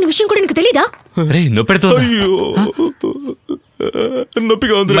 ఇల్లు మారిన విషయం కూడా నీకు తెలీదా?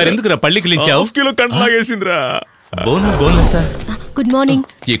 నొప్పిగా ఉంది. మరెందుకురా పళ్ళికి లించావు? కిలో కంట లాగేసిందిరా. Good morning.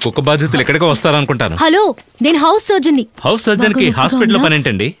 ఈ కుక్క బాధితులు ఎక్కడికో వస్తారనుకుంటాను. హలో, నేను హౌస్ సర్జన్ ని. హౌస్ సర్జన్ కి హాస్పిటల్ లో పని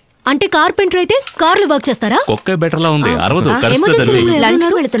ఏంటండి? అంటే కార్పెంటర్ అయితే కార్లు వర్క్ చేస్తారా? కుక్క బెటర్ లా ఉంది. అరవదు.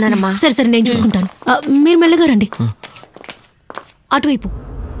 సరే సరే నేను చూసుకుంటాను. మీరు మెల్లగా రండి. అటువైపు.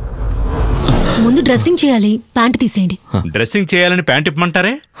 ముందు డ్రెస్సింగ్ చేయాలి. ప్యాంట్ తీసేయండి. డ్రెస్సింగ్ చేయాలని ప్యాంట్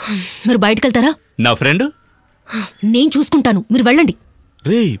ఇప్పమంటారే? మీరు బయటకు వెళ్తారా? నా ఫ్రెండ్. నేను చూసుకుంటాను, మీరు వెళ్ళండి.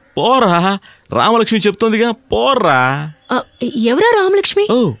 రే పోరా, రామలక్ష్మి చెప్తోందిగా, పోరా. ఎవరా రామలక్ష్మి?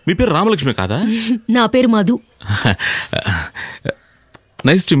 ఓ మీ పేరు రామలక్ష్మి కాదా? నా పేరు Madhu.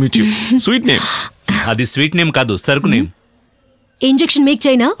 Nice to meet you. Sweet name. అది స్వీట్ నేమ్ కాదు, సరుకు నేమ్. ఇంజెక్షన్ మేక్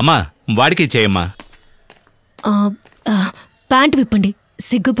చేయనా? అమ్మా వాడికి చేయమ్మా. ప్యాంట్ విప్పండి,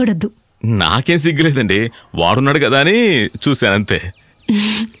 సిగ్గుపడొద్దు. నాకేం సిగ్గులేదండి, వాడున్నాడు కదా అని చూశానంతే.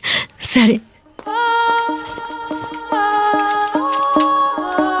 సరే.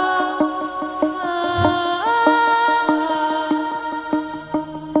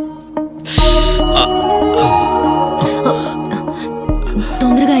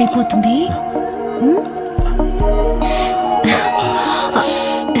 తొందరగా అయిపోతుంది.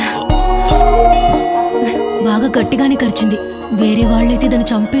 బాగా గట్టిగానే కరిచింది. వేరే వాళ్ళైతే దాన్ని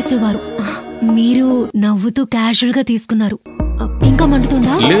చంపేసేవారు. మీరు నవ్వుతూ క్యాజువల్ గా తీసుకున్నారు. ఇంకా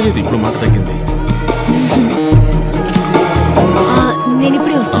మండుతుందా? లేదు, ఇప్పుడు మాట తగ్గింది. నేను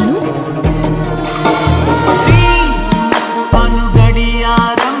ఇప్పుడే వస్తాను.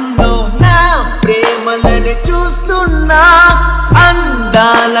 నిన్నే చూస్తున్నా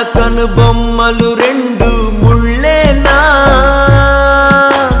అందాల కనుబొమ్మలు రెండు ముళ్ళేనా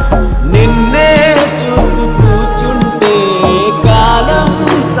నిన్నే చూస్తూ కూర్చుంటే కాలం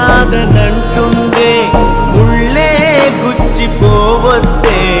సాగనంటుండే ముళ్ళే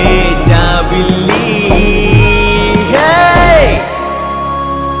గుచ్చిపోవద్దే జాబిల్లి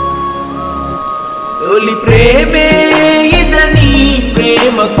తొలి ప్రేమే ఇదని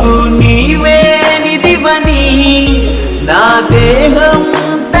ప్రేమకు నీవే నిదివని నా దేహం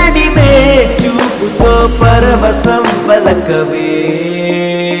తడిమే చూపుతో పరవశం పలకవే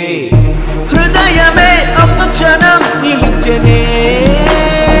హృదయమే ఒక్క క్షణం నిలిచెనే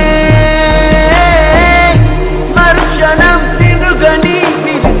మరుక్షణం తిరుగని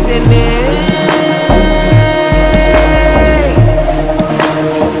పిలిచెనే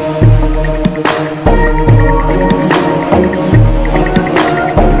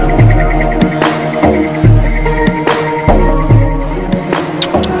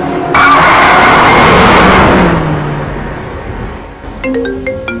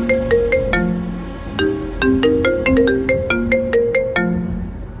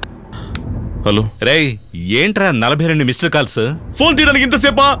హలో రేయ్ ఏంట్రా 42 మిస్డ్ కాల్స్? ఫోన్ తీయడానికి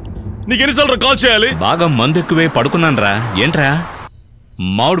ఇంతసేపా? నీకు ఎన్నిసార్లు కాల్ చేయాలి? బాగా మందు ఎక్కువే పడుకున్నాన్రా. ఏంట్రా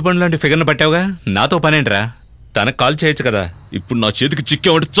మామిడి పండు లాంటి ఫిగర్ను పట్టావుగా, నాతో పనేంట్రా? తనకు కాల్ చేయొచ్చు కదా. ఇప్పుడు నా చేతికి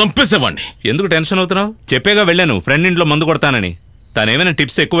చిక్కేవాడి చంపేసేవాడిని. ఎందుకు టెన్షన్ అవుతున్నావు? చెప్పేగా వెళ్ళాను ఫ్రెండ్ ఇంట్లో మందు కొడతానని. తనేమైనా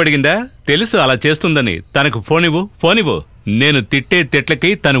టిప్స్ ఎక్కువ అడిగిందా? తెలుసు అలా చేస్తుందని. తనకు ఫోన్ ఇవ్వు. నేను తిట్టే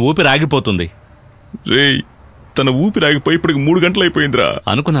తిట్లకి తన ఊపిరి ఆగిపోతుంది. రేయ్, తన ఊపిరి ఆగిపోయి ఇప్పటికి 3 గంటలు అయిపోయిందిరా.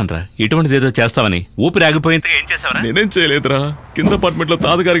 అనుకున్నాన్రా ఇటువంటిదేదో చేస్తావని. ఊపిరి ఆగిపోయింది ఏం చేసావరా? నేనేం చేయలేదురా. కింద అపార్ట్మెంట్ లో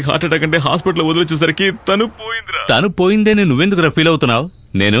తాతగారికి హార్ట్ అటాక్ అంటే హాస్పిటల్ వదిలించేసరికి తను పోయిందిరా. తను పోయిందేని నువ్వెందుకురా ఫీల్ అవుతున్నావు?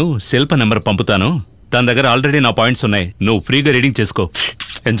 నేను శిల్ప నెంబర్ పంపుతాను. తన దగ్గర ఆల్రెడీ నా పాయింట్స్ ఉన్నాయి. నువ్వు ఫ్రీగా రీడింగ్ చేసుకో.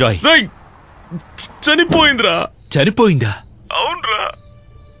 ఎంజాయ్. చనిపోయిందిరా. చనిపోయిందా? అవునరా.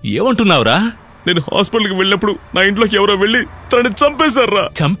 ఏమంటున్నావురా? నేను హాస్పిటల్కి వెళ్ళినప్పుడు నా ఇంట్లోకి ఎవరో వెళ్ళి తనని చంపేశారా.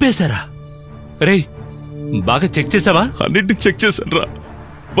 చంపేశారా? రే బాగా చెక్ చేసావా? అన్నింటినీ చెక్ చేశాను రా.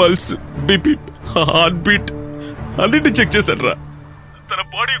 పల్స్, బీపీ, హార్ట్ బీట్ అన్నింటినీ చెక్ చేశాను రా. తన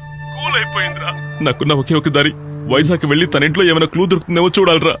బాడీ కూల్ అయిపోయిందిరా. నాకున్న ఒకే ఒక దారి వైజాగ్ వెళ్ళి తన ఇంట్లో ఏమైనా క్లూ దొరుకుతుందేమో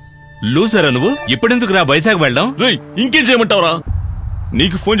చూడాలరా. లూజరా నువ్వు? ఇప్పుడెందుకు రా వైజాగ్ వెళ్దాం? రేయ్, ఇంకేం చేయమంటావురా?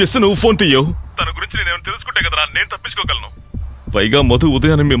 నీకు ఫోన్ చేస్తే నువ్వు ఫోన్ తీయవు. తన గురించి నేనేమైనా తెలుసుకుంటే కదరా నేను తప్పించుకోగలను. పైగా మధు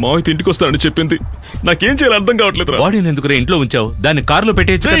ఉదయాన్నే మీ మావయ్య ఇంటికి వస్తానని చెప్పింది. నాకేం చేయాలి అర్థం కావట్లేదు. బాడీని ఎందుకు ఇంట్లో ఉంచావు? దాన్ని కారులో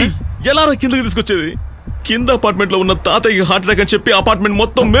పెట్టేయచ్చు. ఎలా రా కిందకి తీసుకొచ్చేది? కింద అపార్ట్మెంట్ లో ఉన్న తాతయ్య హార్ట్ అటాక్ అని చెప్పి అపార్ట్మెంట్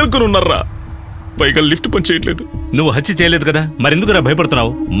మొత్తం మేల్కొని ఉన్నారా. పైగా లిఫ్ట్ పని చేయట్లేదు. నువ్వు హత్య చేయలేదు కదా, మరెందుకురా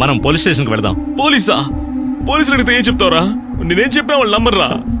భయపడుతున్నావు? మనం పోలీస్ స్టేషన్ కి వెళదాం. పోలీసా? పోలీసులు అడిగితే ఏం చెప్తావురా? నేనేం చెప్పినా వాళ్ళు నమ్మర్రా.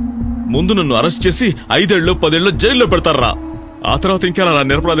 ముందు నన్ను అరెస్ట్ చేసి 5 ఏళ్ళు 10 ఏళ్ళు జైల్లో పెడతారా. ఆ తర్వాత ఇంకా నా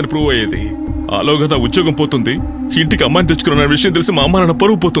నిరపరాధిని ప్రూవ్ అయ్యేది. ఆలోగా నా ఉద్యోగం పోతుంది. ఇంటికి అమ్మాయిని తెచ్చుకున్న విషయం తెలిసి మా అమ్మ నాన్న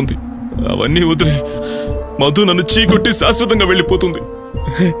పరువు పోతుంది. అవన్నీ వదిలి మధు నన్ను చీకొట్టి శాశ్వతంగా వెళ్లిపోతుంది.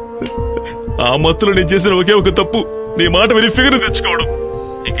 ఆ మత్తులో నేను చేసిన ఒకే ఒక తప్పు నీ మాట విని ఫిగర్ తెచ్చుకోవడం.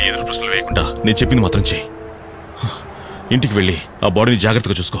 ఇంకా ఎదురు ప్రశ్నలు వేయకుండా నేను చెప్పింది మాత్రం చేయి. ఇంటికి వెళ్ళి ఆ బాడీని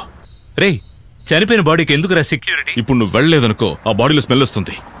జాగ్రత్తగా చూసుకో. రేయ్, చనిపోయిన బాడీకి ఎందుకురా సెక్యూరిటీ? ఇప్పుడు నువ్వు వెళ్ళలేదనుకో ఆ బాడీలో స్మెల్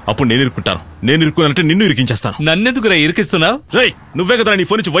వస్తుంది. అప్పుడు నేను ఇరుక్కుంటాను. నేను ఇరుక్కున్నానంటే నిన్ను ఇరికించేస్తాను. నన్నెందుకురా ఇరికిస్తున్నావు? రేయ్, నువ్వే కదా నీ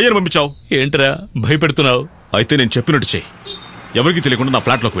ఫోన్ నుంచి వైర్ పంపించావు. ఏంట్రా భయపెడుతున్నావు? అయితే నేను చెప్పినట్టు చెయ్యి. ఎవరికి తెలియకుండా నా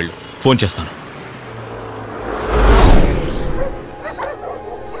ఫ్లాట్ లోకి వెళ్ళు. ఫోన్ చేస్తాను.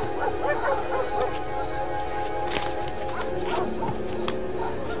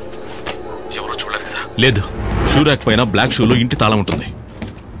 ఎవరో చూడలేదు కదా? లేదు. షూ ర్యాక్ పైన బ్లాక్ షూలో ఇంటి తాళం ఉంటుంది.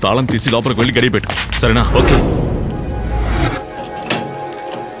 తాళం తీసి లోపలికి వెళ్ళి గడియ పెట్టు. సరేనా? ఓకే.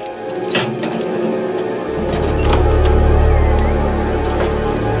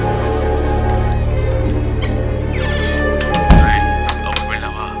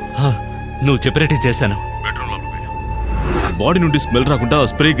 నువ్వు చెప్పినట్టు చేశాను. బాడీ నుండి స్మెల్ రాకుండా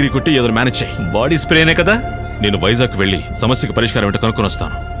స్ప్రే గిరి కొట్టి ఏదో మేనేజ్ చేయి. బాడీ స్ప్రేనే కదా. నేను వైజాగ్ వెళ్లి సమస్యకి పరిష్కారం ఏంటో కనుక్కొని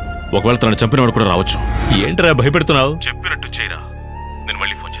వస్తాను. ఒకవేళ తనని చంపినవాడు కూడా రావచ్చు. ఏంట్రా భయపెడుతున్నావు? చెప్పినట్టు చేయరా. నేను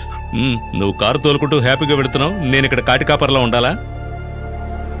మళ్ళీ ఫోన్ చేస్తాను. నువ్వు కారు తోలుకుంటూ హ్యాపీగా వెళుతున్నావు. నేను ఇక్కడ కాటి కాపర్లో ఉండాలా?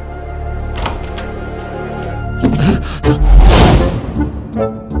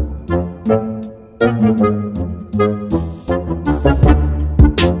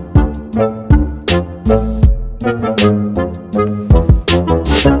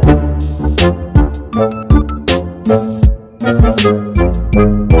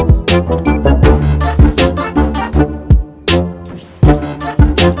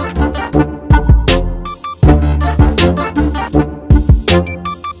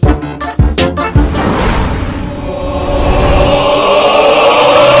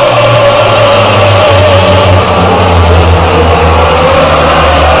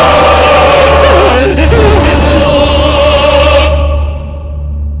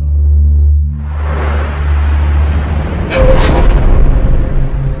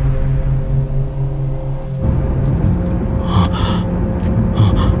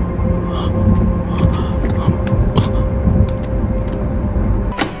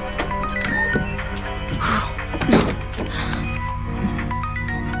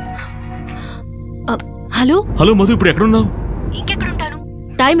 హలో హలో మధు, ఇప్పుడు ఎక్కడున్నావు? ఇంకెక్కడుంటాను?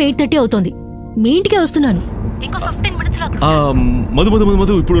 టైం 8:30 అవుతోంది. మీ ఇంటికే వస్తున్నాను. ఇంకో 15 minutes లో మధు మధు మధు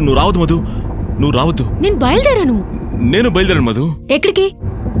మధు ఇప్పుడు నువ్వు రావద్దు మధు, నువ్వు రావద్దు. నేను బయలుదేరాను. నేను బయలుదేరాను మధు. ఎక్కడికి?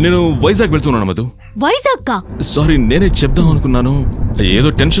 నేను వైజాగ్ వెళ్తున్నాను మధు. వైజాగ్ కా? సారీ, నేనే చెప్దాం అనుకున్నాను,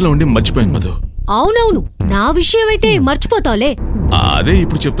 ఏదో టెన్షన్ లో ఉండి మర్చిపోయాను మధు. అవునవును, నా విషయం అయితే మర్చిపోతావులే. అదే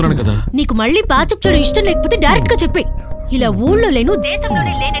ఇప్పుడు చెప్తున్నాను కదా. నీకు మళ్ళీ ప్యాచప్ చేయడం ఇష్టం లేకపోతే డైరెక్ట్ గా చెప్పే. ఇలా ఊళ్ళో లేను,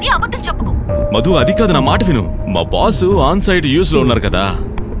 దేశంలోనే లేనని అబద్ధం చెప్పుకో. మధు అది కాదు, నా మాట విను. మా బాస్ ఆన్ సైట్ యూస్ లో ఉన్నారు కదా,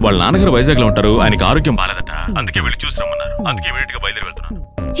 వాళ్ళ నాన్నగారు వైజాగ్ లో ఉంటారు, ఆయనకి ఆరోగ్యం బాలేదట, అందుకే వెళ్ళి చూసి రమ్మన్నారు, అందుకే ఇమీడియట్ గా బయలుదేరి వెళ్తున్నాను.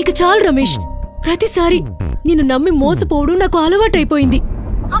 ఇక చాలు రమేష్, ప్రతిసారి నిన్ను నమ్మి మోసపోవడం నాకు అలవాటైపోయింది.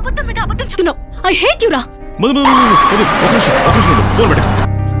 అబద్ధం మీద అబద్ధం చెప్తున్నావు. ఐ హేట్ యు రా. మధు మధు మధు ఒక నిమిషం ఫోన్ పెట్టు.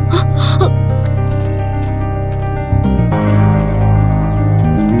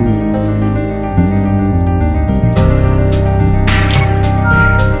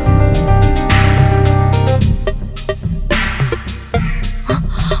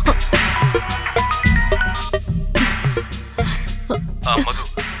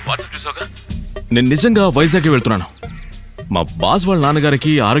 నేను నిజంగా వైజాగ్ వెళ్తున్నాను. మా బాస్ వాళ్ళ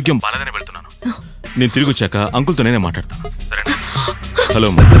నాన్నగారికి ఆరోగ్యం బాలేదని వెళ్తున్నాను. నేను తిరిగి వచ్చాక అంకుల్తో నేనే మాట్లాడతాను, సరేనా? హలో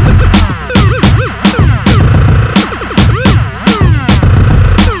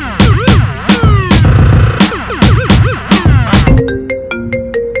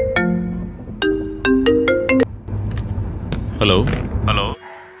హలో హలో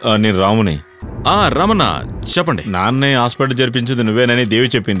నేను రాముని. రామన్న చెప్పండి. నాన్నే హాస్పిటల్ జరిపించింది నువ్వేనని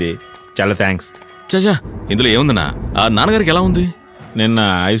దేవి చెప్పింది. చాలా థ్యాంక్స్. చచా, ఇందులో ఏముందన్నా? ఆ నాన్నగారికి ఎలా ఉంది? నిన్న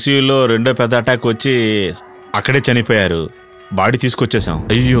ఐసీయూలో రెండో పెద్ద అటాక్ వచ్చి అక్కడే చనిపోయారు. బాడీ తీసుకొచ్చేసాం.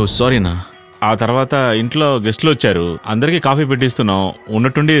 అయ్యో సారీనా. ఆ తర్వాత ఇంట్లో గెస్ట్లు వచ్చారు, అందరికీ కాఫీ పెట్టిస్తున్నాం.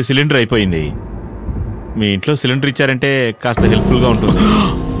 ఉన్నట్టుండి సిలిండర్ అయిపోయింది. మీ ఇంట్లో సిలిండర్ ఇచ్చారంటే కాస్త హెల్ప్ఫుల్ గా ఉంటుంది.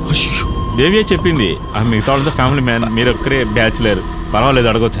 దేవియే చెప్పింది. మిగతా వాళ్ళతో ఫ్యామిలీ మ్యాన్, మీరు ఒక్కరే బ్యాచులర్, పర్వాలేదు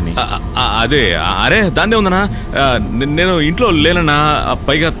అడగొచ్చని. అదే అరే దాన్నే ఉందనా, నేను ఇంట్లో లేనన్నా,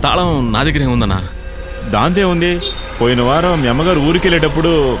 పైగా తాళం నా దగ్గరే ఉందన్నా. దాంతే ఉంది. పోయిన వారం మీ అమ్మగారు ఊరికి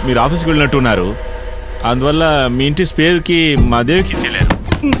వెళ్ళేటప్పుడు మీరు ఆఫీస్కి వెళ్ళినట్టున్నారు. అందువల్ల మీ ఇంటి స్పేర్ కి మా దేవికి ఇచ్చేలేరు.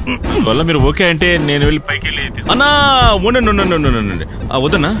 అందువల్ల మీరు ఓకే అంటే నేను వెళ్ళి పైకి వెళ్ళి అన్నా ఉండండి.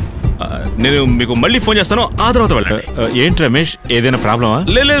 వద్దన్నా, నేను మీకు మళ్ళీ ఫోన్ చేస్తాను, ఆ తర్వాత వెళ్ళండి. ఏంటి రమేష్, ఏదైనా ప్రాబ్లమా?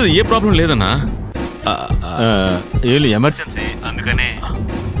 లేదు, ఏ ప్రాబ్లం లేదన్నా. ఎమర్జెన్సీ, అందుకనే.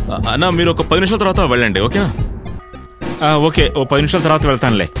 అన్నా మీరు ఒక 10 నిమిషాల తర్వాత వెళ్ళండి, ఓకేనా? ఓకే, ఓ 10 నిమిషాల తర్వాత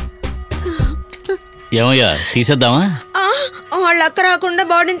వెళ్తానులే. ఏమయ్యా, తీసేద్దామా? వాళ్ళ అక్క రాకుండా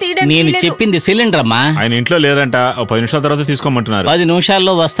బాడీని తీయడానికి నేను చెప్పింది సిలిండర్ అమ్మా. ఆయన ఇంట్లో లేరంట, ఓ 10 నిమిషాల తర్వాత తీసుకోమంటున్నారు. 10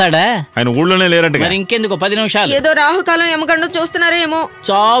 నిమిషాల్లో వస్తాడా? ఆయన ఊళ్ళోనే లేరంట. మరి ఇంకెందుకు 10 నిమిషాలు? ఏదో రాహుకాలం ఎమకండు చూస్తున్నారేమో.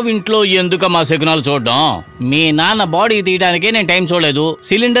 చావు ఇంట్లో ఎందుకు మా సిగ్నల్ చూడడం? మీ నాన్న బాడీ తీయడానికే నేను టైం చూడలేదు,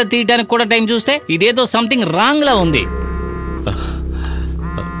 సిలిండర్ తీయడానికి కూడా టైం చూస్తే ఇదేదో సంథింగ్ రాంగ్ లా ఉంది.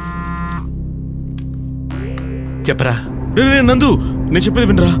 చెప్పరా నందు, నేను చెప్పేది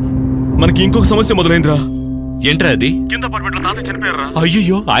వినరా. మనకి ఇంకొక సమస్య మొదలైందిరా. ఏంట్రా అది? కింద అపార్ట్మెంట్ లో తాతయ్య చనిపోయారా?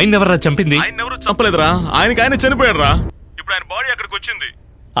 అయ్యో, ఆయన ఎవరా చంపింది? ఆయన ఎవరు చంపలేదురా, ఆయన చనిపోయారా. ఇప్పుడు ఆయన బాడీ అక్కడికి వచ్చింది.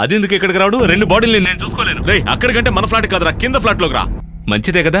 అది ఎందుకు ఇక్కడికి రావడు? 2 బాడీలు నేను చూసుకోలేను. రే, అక్కడికంటే మన ఫ్లాట్ కాదురా, కింద ఫ్లాట్ లోకి రా.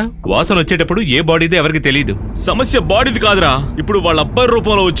 మంచిదే కదా, వాసన వచ్చేటప్పుడు ఏ బాడీది ఎవరికి తెలియదు. సమస్య బాడీది కాదురా, ఇప్పుడు వాళ్ళ అబ్బాయి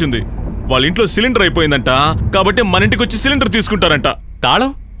రూపంలో వచ్చింది. వాళ్ళ ఇంట్లో సిలిండర్ అయిపోయిందంట, కాబట్టి మన ఇంటికి వచ్చి సిలిండర్ తీసుకుంటారంట.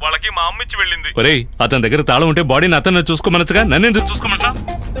 తాళం వాళ్ళకి మా అమ్మ ఇచ్చి వెళ్ళింది. ఒరేయ్, అతని దగ్గర తాళం ఉంటే బాడీని అతను చూసుకోమనచ్చుగా, నన్నెందుకు చూసుకోమంటా?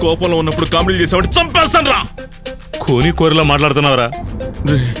 కోపంలో ఉన్నప్పుడు కామెడీ చేసామంటే చంపేస్తాను రా. కోని కూరలో మాట్లాడుతున్నావురా.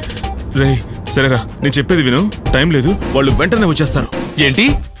 రే సరేరా, నేను చెప్పేది విను, టైం లేదు, వాళ్ళు వెంటనే వచ్చేస్తారు. ఏంటి?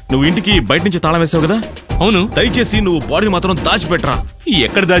 నువ్వు ఇంటికి బయట నుంచి తాళం వేసావు కదా? అవును. దయచేసి నువ్వు బాడీని మాత్రం దాచిపెట్టరా.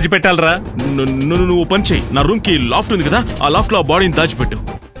 ఎక్కడ దాచిపెట్టాలరా? నువ్వు పని చెయ్యి, నా రూమ్ కి లాఫ్ట్ ఉంది కదా, ఆ లాఫ్ట్ లో ఆ బాడీని దాచిపెట్టు.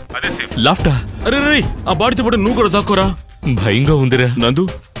 లాఫ్టా? అరే ఆ బాడీతో పాటు నువ్వు కూడా దాక్కోరా. భయంగా ఉందిరా. నందు,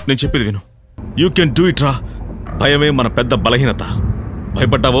 నేను చెప్పేది విను, యూ కెన్ డూ ఇట్ రా. భయమే మన పెద్ద బలహీనత.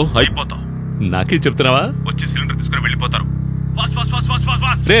 భయపడ్డావో అయిపోతావు. నాకే చెప్తున్నావా? వచ్చి సిలిండర్ తీసుకుని వెళ్ళిపోతారు.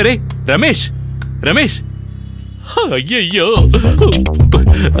 రే రమేష్, అయ్యయ్యో.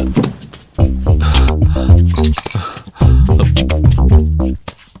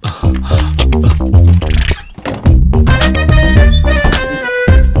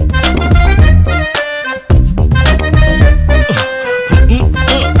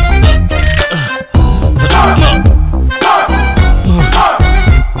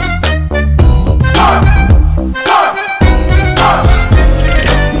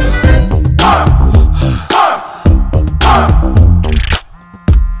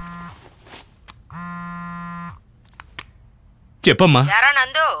 చెప్పమ్మా.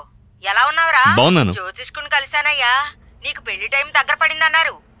 నందు, ఎలా ఉన్నావురా? బాగున్నాను. జ్యోతిష్కుని కలిశానయ్యా. నీకు పెళ్లి టైం దగ్గర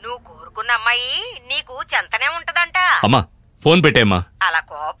పడిందన్నారు. నువ్వు కొడుకున్న అమ్మాయి నీకు చెంతనే ఉంటదంట. అమ్మా ఫోన్ పెట్టేమ్మా. అలా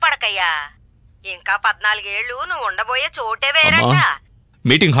కోప్పడకయ్యా. ఇంకా 14 ఏళ్ళు నువ్వు ఉండబోయే చోటే వేరంట.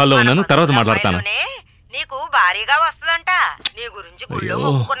 మీటింగ్ హాల్లో ఉన్నాను, తర్వాత మాట్లాడతాను. నీకు భారీగా వస్తదంట. నీ గురించి గుళ్ళో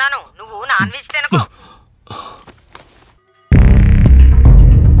మొక్కుకున్నాను, నువ్వు నాన్ వెజ్ తినకు.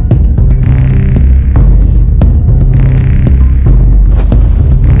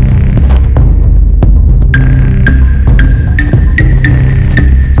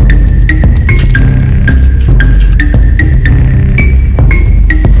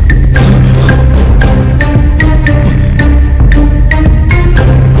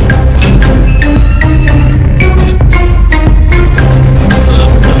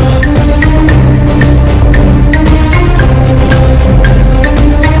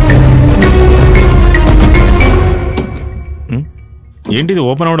 ఏంటిది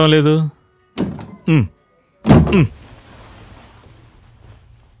ఓపెన్ అవడం లేదు?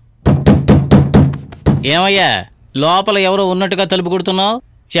 ఏమయ్యా లోపల ఎవరో ఉన్నట్టుగా తలుపు కొడుతున్నావు?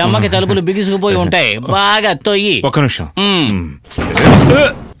 చెమ్మకి తలుపులు బిగుసుకుపోయి ఉంటాయి, బాగా తొయ్యి. ఒక్క నిమిషం.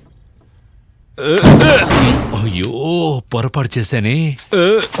 అయ్యో పొరపాటు చేశానే.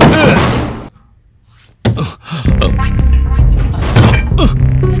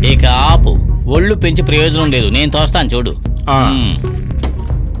 ఇక ఆపు, ఒళ్ళు పెంచి ప్రయోజనం లేదు, నేను తోస్తాను చూడు.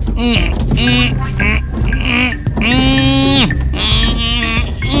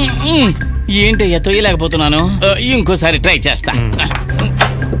 ఏంటయ్యా తొయ్యలేకపోతున్నాను, ఇంకోసారి ట్రై చేస్తా.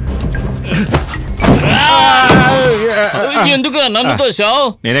 ఎందుకు నన్ను తోసావు?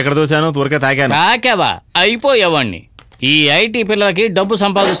 నేను ఎక్కడ తోసాను? త్వరగా తాకాను. తాకావా? అయిపోయేవాణ్ణి. ఈ ఐటీ పిల్లలకి డబ్బు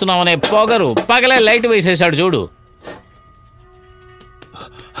సంపాదిస్తున్నామనే పొగరు పగలే లైట్ వేసేసాడు చూడు.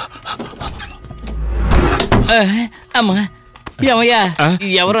 అమ్మా ఏమయ్యా,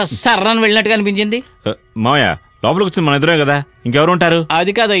 ఎవరో సర్రాన్ని వెళ్ళినట్టుగా అనిపించింది. మావయ్య లోపలికి వచ్చింది మన ఇద్దరే కదా, ఇంకెవరు ఉంటారు?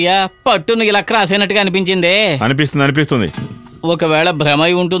 అది కాదయ్యా, పట్టును ఇలా క్రాస్ అయినట్టుగా అనిపించిందే. అనిపిస్తుంది. ఒకవేళ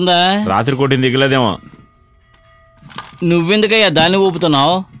భ్రమై ఉంటుందా? రాత్రి కొట్టింది దిగలేదేమో. నువ్వెందుకయ్యా దాన్ని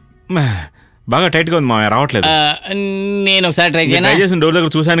ఊపుతున్నావు? బాగా టైట్ గా ఉంది మావయ్య, రావట్లేదు. నేను ఒకసారి ట్రై చేసిన డోర్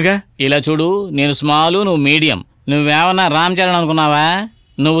దగ్గర చూశానుగా. ఇలా చూడు, నేను స్మాల్, నువ్వు మీడియం. నువ్వేమన్నా రామ్ చరణ్ అనుకున్నావా?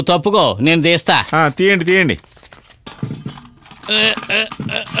 నువ్వు తప్పుకో, నేను తీస్తా. తీయండి.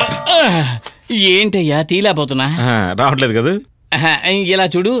 ఏంటయ్యా తీలేకపోతున్నా? రావట్లేదు కదా. ఇలా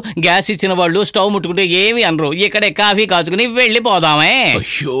చూడు, గ్యాస్ ఇచ్చిన వాళ్ళు స్టవ్ ముట్టుకుంటే ఏమి అనరు. ఇక్కడే కాఫీ కాచుకుని వెళ్ళిపోదామే.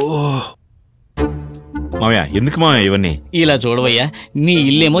 మావయ్య ఎందుకు మావయ్య ఇవన్నీ? ఇలా చూడవయ్యా, నీ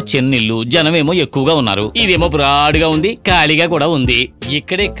ఇల్లేమో చిన్నిల్లు, జనమేమో ఎక్కువగా ఉన్నారు. ఇదేమో బ్రాడ్గా ఉంది, ఖాళీగా కూడా ఉంది.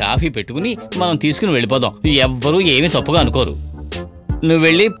 ఇక్కడే కాఫీ పెట్టుకుని మనం తీసుకుని వెళ్ళిపోదాం. ఎవ్వరూ ఏమి తప్పుగా అనుకోరు. నువ్వు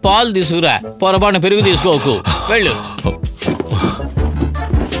వెళ్ళి పాలు తీసుకురా, పొరపాటున పెరుగు తీసుకోకు. వెళ్ళు.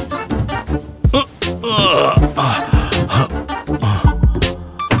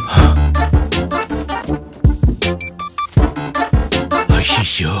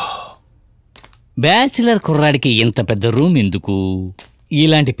 బ్యాచిలర్ కుర్రాడికి ఇంత పెద్ద రూమ్ ఎందుకు?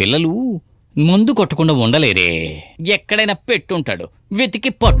 ఇలాంటి పిల్లలు మందు కొట్టకుండా ఉండలేరే. ఎక్కడైనా పెట్టుంటాడు,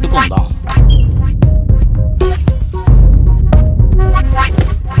 వెతికి పట్టుకుందాం.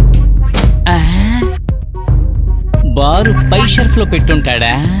 బారు పై షెల్ఫ్ లో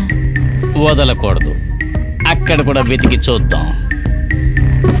పెట్టుంటాడా? వదలకూడదు, అక్కడ కూడా వెతికి చూద్దాం.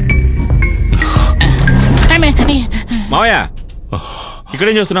 మావయ్య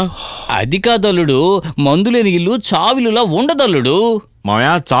ఇక్కడేం చేస్తున్నావు? అది కాదల్లుడు, మందులేని ఇల్లు చావిలులా ఉండదల్లుడు. మావయ్య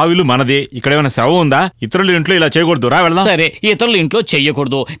చావిలు మనది, ఇక్కడ ఏమైనా శవం ఉందా? ఇతరుల ఇంట్లో ఇలా చేయకూడదు, రా వెళ్దాం. సరే, ఇతరుల ఇంట్లో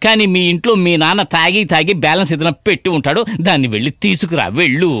చెయ్యకూడదు, కానీ మీ ఇంట్లో మీ నాన్న తాగి బ్యాలెన్స్ ఏదైనా పెట్టి ఉంటాడు, దాన్ని వెళ్ళి తీసుకురా.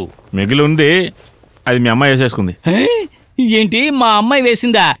 వెళ్ళు. మిగిలి ఉంది, అది మీ అమ్మాయి వేసేసుకుంది. ఏంటి మా అమ్మాయి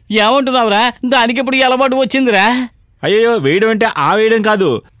వేసిందా? ఏమంటున్నావురా? దానికి ఇప్పుడు అలవాటు వచ్చిందిరా. అయ్యో, వేయడం అంటే ఆ వేయడం కాదు,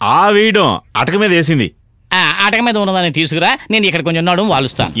 ఆ వేయడం అటక మీద వేసింది. అటక మీద ఉన్నదాన్ని తీసుకురా, నేను ఇక్కడ కొంచెం నడుము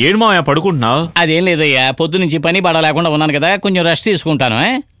వాలుస్తాను. ఏడు మావయ్య పడుకుంటున్నావు? అదేం లేదయ్యా, పొద్దు నుంచి పని బడ లేకుండా ఉన్నాను కదా, కొంచెం రెస్ట్ తీసుకుంటాను.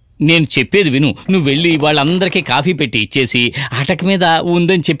 నేను చెప్పేది విను. నువ్వు వెళ్ళి వాళ్ళందరికీ కాఫీ పెట్టి ఇచ్చేసి, అటక మీద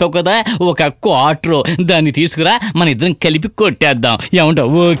ఉందని చెప్పావు కదా ఒక క్వార్టర్, దాన్ని తీసుకురా, మన ఇద్దరం కలిపి కొట్టేద్దాం.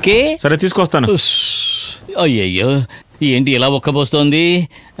 ఏమంటావు? ఓకే సరే, తీసుకొస్తాను. అయ్యయ్యో, ఏంటి ఇలా ఒక్కబోస్తోంది?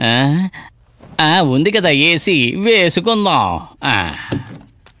 ఉంది కదా ఏసీ, వేసుకుందాం.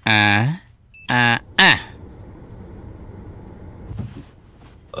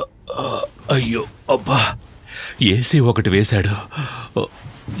 అయ్యో అబ్బా, ఏసీ ఒకటి వేశాడు.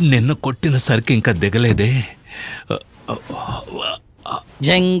 నిన్న కొట్టిన సరికి ఇంకా దిగలేదే.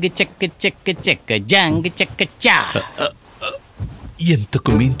 జంగ్ చెక్క చెక్క చెక్క జంగ్ చెక్క చా.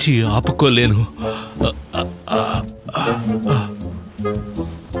 ఎంతకు మించి ఆపుకోలేను.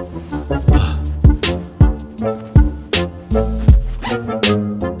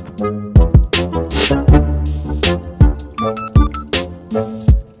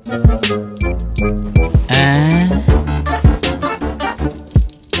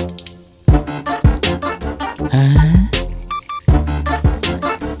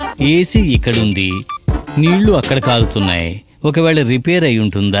 ఏసీ ఇక్కడుంది, నీళ్లు అక్కడ కారుతున్నాయి. ఒకవేళ రిపేర్ అయి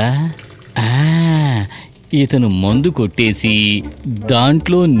ఉంటుందా? ఇతను మందు కొట్టేసి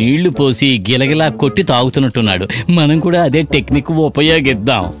దాంట్లో నీళ్లు పోసి గిలగిలా కొట్టి తాగుతున్నట్టున్నాడు. మనం కూడా అదే టెక్నిక్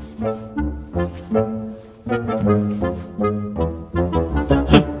ఉపయోగిద్దాం.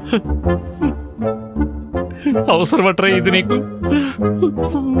 అవసరమట్రా ఇది నీకు?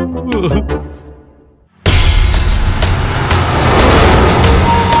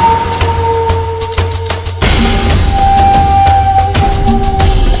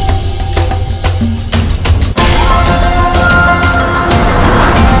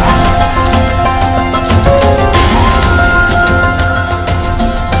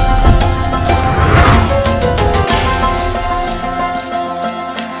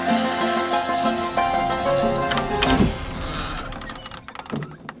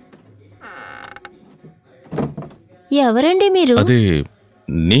 ఎవరండి మీరు? అదే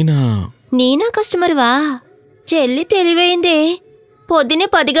నీనా కస్టమర్వా? చెల్లి తెలివైందే, పొద్దునే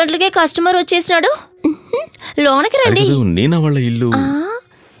 10 గంటలకే కస్టమర్ వచ్చేసినాడు. లోనకి రండి. నీనా వాళ్ళ ఇల్లు.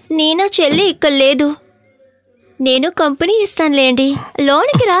 నీనా చెల్లి ఇక్కడ లేదు. నేను కంపెనీ ఇస్తానులేండి,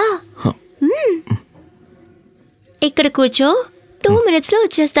 లోనికి రా. ఇక్కడ కూర్చో, 2 minutesలో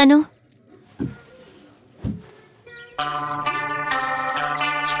వచ్చేస్తాను.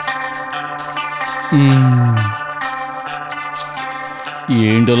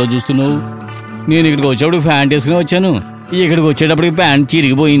 ఏంటోలా చూస్తున్నావు? నేను ఇక్కడికి వచ్చేప్పుడు ప్యాంట్ వేసుకుని వచ్చాను, ఇక్కడికి వచ్చేటప్పటికి ప్యాంట్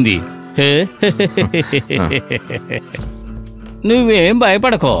చిరిగిపోయింది. నువ్వేం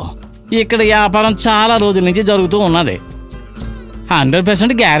భయపడకో, ఇక్కడ వ్యాపారం చాలా రోజుల నుంచి జరుగుతూ ఉన్నది.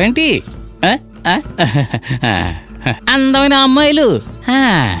 100% గ్యారంటీ. అందమైన అమ్మాయిలు.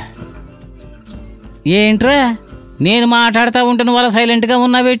 ఏంట్రా నేను మాట్లాడుతూ ఉంటున్న వాళ్ళ సైలెంట్గా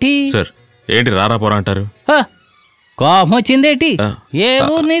ఉన్నావేటి? సార్ ఏంటి రారా పోరా అంటారు? కోపం వచ్చిందేటి? ఏ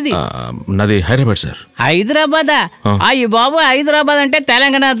ఊరు నీది? నాది హైదరాబాద్ సార్. హైదరాబాదా? అయ్యి బాబు, హైదరాబాద్ అంటే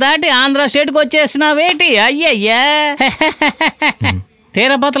తెలంగాణ దాటి ఆంధ్ర స్టేట్కి వచ్చేసినావేటి? అయ్యయ్యా,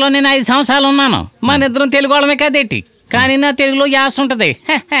 తిరుపతిలో నేను 5 సంవత్సరాలు ఉన్నాను. మన ఇద్దరం తెలుగు వాళ్ళమే కదేటి, కానీ నా తెలుగులో యాస ఉంటది.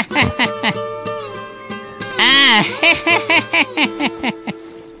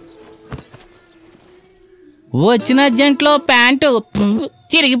 వచ్చిన అర్జెంట్లో ప్యాంటు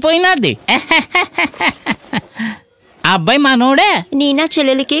చిరిగిపోయినది. అబ్బాయి మనోడే. నీనా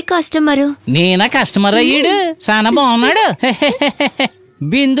చెల్లెలికి కస్టమరు. నేనా కస్టమర్ అయ్యాడు, చాలా బాగున్నాడు.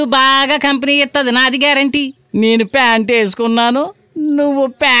 బిందు బాగా కంపెనీ ఇస్తుంది, నాది గ్యారంటీ. నేను ప్యాంట్ వేసుకున్నాను, నువ్వు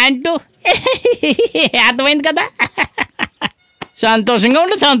ప్యాంటు. అర్థమైంది కదా? సంతోషంగా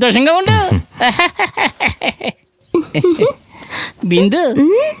ఉండు, సంతోషంగా ఉండు. బిందు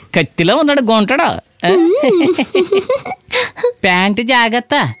కత్తిలో ఉన్నాడు గొంటడు. ప్యాంటు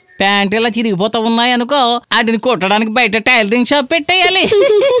జాగ్రత్త, ప్యాంటు ఇలా చిరిగిపోతా ఉన్నాయనుకో, వాటిని కుట్టడానికి బయట టైలరింగ్ షాప్ పెట్టేయాలి.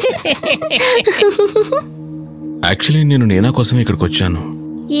 యాక్చువల్లీ నేను నీనా కోసమే ఇక్కడికి వచ్చాను.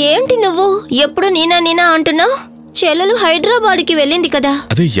 ఏంటి నువ్వు ఎప్పుడు నీనా నీనా అంటున్నావు? చెల్లెలు హైదరాబాద్కి వెళ్ళింది కదా?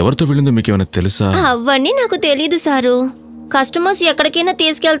 అదే ఎవరితో వెళ్ళిందో మీకు ఏమైనా తెలుసా? అవన్నీ నాకు తెలీదు సారు. కస్టమర్స్ ఎక్కడికైనా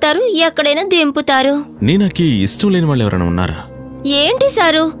తీసుకెళ్తారు, ఎక్కడైనా దింపుతారు. నీనాకి ఇష్టం లేని వాళ్ళు ఎవరైనా ఉన్నారా? ఏంటి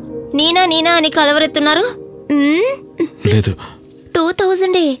సారు నీనా నీనా అని కలవరెత్తున్నారు? లేదు.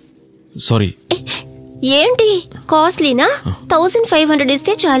 2000. సారీ. ఏంటి కాస్ట్లీనా? 1500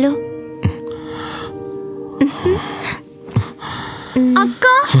 ఇస్తే చాలు. అక్క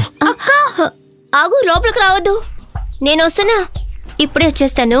అక్క ఆగు, లోపలికి రావద్దు. నేను వస్తానా? ఇప్పుడే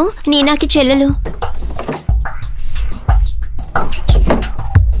వచ్చేస్తాను. నీనాకి చెల్లెలు.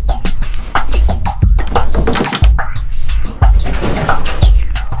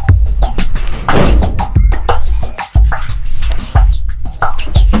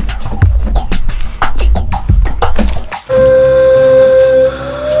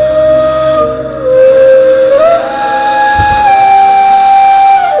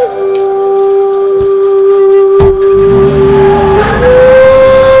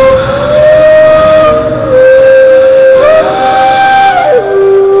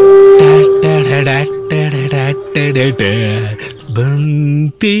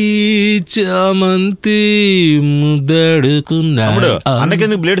 బంతి చామంతి ముద్దడుకున్నా.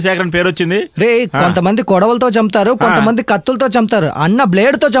 అన్నకెందుకు బ్లేడ్ సేకరణ పేరు వచ్చింది? రే, కొంతమంది కొడవలతో చంపుతారు, కొంతమంది కత్తులతో చంపుతారు. అన్న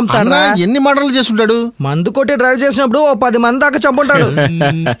బ్లేడ్ తో చంపుతాడు. ఎన్ని మర్డర్లు చేస్తుంటాడు? మందు కొట్టి డ్రైవ్ చేసినప్పుడు 10 మంది దాకా చంపుంటాడు.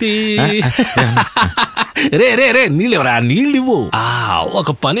 రే రే రే నీళ్ళెవరా? నీళ్ళివ్వు.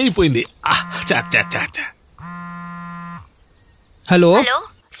 ఒక పని అయిపోయింది. హలో,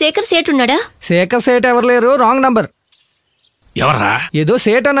 శేఖర్ సేట్ ఉన్నాడా? శేఖర్ సేట్ ఎవరు లేరు, రాంగ్ నంబర్. ఎవర్రా? ఏదో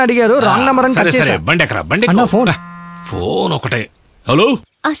సేట్ అని అడిగారు, రాంగ్ నంబర్ అని కట్ చేశా. బండి ఎక్కరా? బండి ఫోన్ ఒకటే. హలో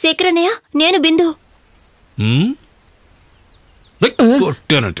శేఖర్ అన్నయ్య, నేను బిందు.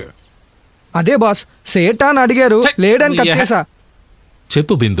 కొట్టానంటే అదే బాస్ సేటా అని అడిగారు లేడని కట్టేసా.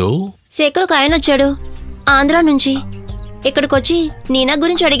 చెప్పు బిందు. శేఖర్ ఒక ఆయన వచ్చాడు ఆంధ్ర నుంచి. ఇక్కడికొచ్చి నీనా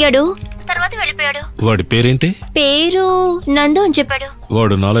గురించి అడిగాడు, తర్వాత వెళ్ళిపోయాడు. వాడి పేరేంటి? పేరు నందు అని చెప్పాడు.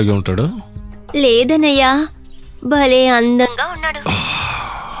 వాడు నాలాగే ఉంటాడు? లేదనయ్యా, భలే అందంగా ఉన్నాడు.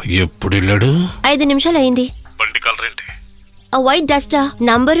 ఎప్పుడు వెళ్ళాడు? 5 నిమిషాలు అయింది. బండి కలర్ ఏంటి? White Duster,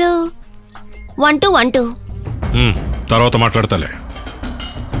 number 1212. తర్వాత మాట్లాడతాలే.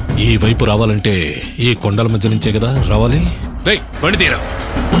 ఈ వైపు రావాలంటే ఈ కొండల మధ్య నుంచే కదా రావాలి. రేయ్ బండి తీరా.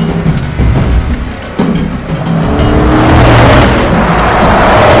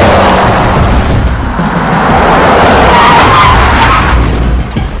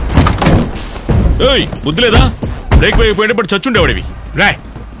 బుద్ధి లేదా? బ్రేక్ వేయకపోయినప్పుడు చచ్చుండేవాడివి. రాయ్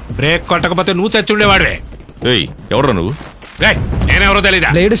బ్రేక్ కొట్టకపోతే నువ్వు చచ్చుండేవాడివే. ఎవరు నువ్వు? నేనెవరో తెలీదా?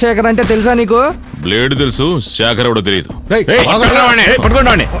 బ్లేడ్ శేఖర్ అంటే తెలుసా నీకు? బ్లేడ్ తెలుసు, శేఖర్ ఎవడో తెలియదు.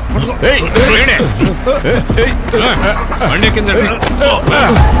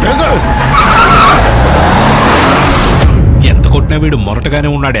 ఎంత కొట్టినా వీడు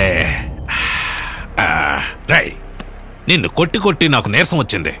మొరటగానే ఉన్నాడే. రై నిన్ను కొట్టి కొట్టి నాకు నీరసం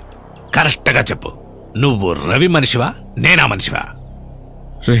వచ్చింది. కరెక్ట్ గా చెప్పు, నువ్వు రవి మనిషివా నేనా మనిషివా?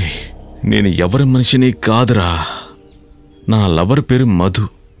 రే నేను ఎవరి మనిషిని కాదురా. నా లవర్ పేరు మధు.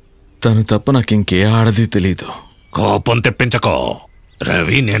 తను తప్ప నాకింకే ఆడది తెలీదు. కోపం తెప్పించకో.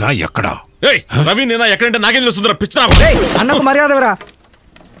 రవి నేనా ఎక్కడా? రవి నేనా ఎక్కడంటే నాకేం తెలుస్తుందిరా పిచ్చినా. అన్నకు మర్యాదవరా.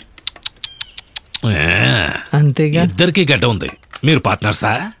 అంతేగా, ఇద్దరికి గడ్డ ఉంది. మీరు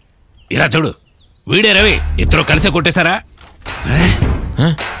పార్ట్నర్సా? ఇలా చూడు, వీడే రవి. ఇద్దరు కలిసే కొట్టేశారా?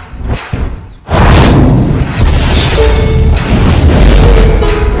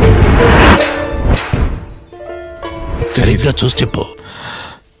 సరిగ్గా చూసి చెప్పు.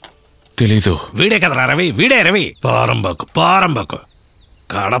 తెలీదు. వీడే కదరా రవి, వీడే రవి. పారంబకు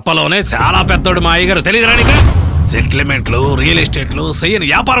కడపలోనే చాలా పెద్దోడు మా అయ్యగారు. తెలియదురా నీకు? సెటిల్మెంట్లు, రియల్ ఎస్టేట్లు చెయ్యని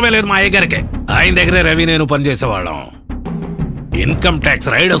వ్యాపారమే లేదు మా అయ్యగారికి. ఆయన దగ్గరే రవి నేను పనిచేసేవాళ్ళం. ఇన్కమ్ ట్యాక్స్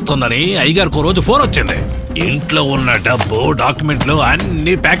రైడ్ వస్తుందని అయ్యగారికి రోజు ఫోన్ వచ్చింది. ఇంట్లో ఉన్న డబ్బు, డాక్యుమెంట్లు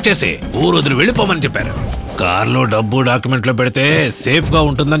అన్ని ప్యాక్ చేసి ఊరు వదిలి వెళ్ళిపోమని చెప్పారు. కార్లో డబ్బు డాక్యుమెంట్లు పెడితే సేఫ్ గా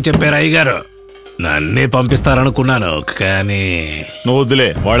ఉంటుందని చెప్పారు అయ్యగారు. నన్నే పంపిస్తారనుకున్నాను, కానీ నువ్వు వద్దులే,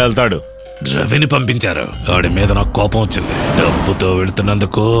 వాడు వెళ్తాడు. రవిని పంపించారు. వాడి మీద నాకు కోపం వచ్చింది. డబ్బుతో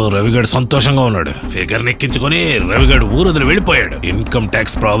వెళుతున్నందుకు రవిగాడు సంతోషంగా ఉన్నాడు. ఫిగర్ నెక్కించుకుని రవిగాడు ఊరొదిలి వెళ్ళిపోయాడు. ఇన్కమ్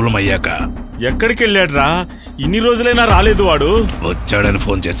ట్యాక్స్ ప్రాబ్లం అయ్యాక. ఎక్కడికి వెళ్ళాడ్రా? ఇన్ని రోజులైనా రాలేదు వాడు. వచ్చాడని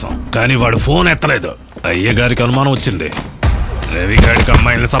ఫోన్ చేశాం, కానీ వాడు ఫోన్ ఎత్తలేదు. అయ్యగారికి అనుమానం వచ్చింది. రవిగాడికి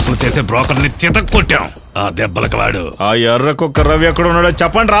అమ్మాయిని సప్లై చేసే బ్రోకర్ని చితక్ కొట్టాం. ఆ దెబ్బలకు వాడు. ఆ ఎర్రకొక్క రవి ఎక్కడ ఉన్నాడో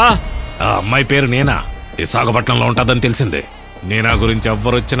చెప్పండి రా. ఆ అమ్మాయి పేరు నేనా, విశాఖపట్నంలో ఉంటుందని తెలిసింది. నేనా గురించి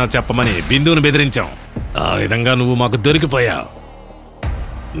ఎవ్వరొచ్చినా చెప్పమని బిందువుని బెదిరించాం. ఆ విధంగా నువ్వు మాకు దొరికిపోయావు.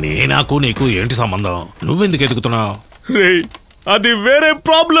 నేనాకు నీకు ఏంటి సంబంధం? నువ్వెందుకు ఎదుగుతున్నావు? అది వేరే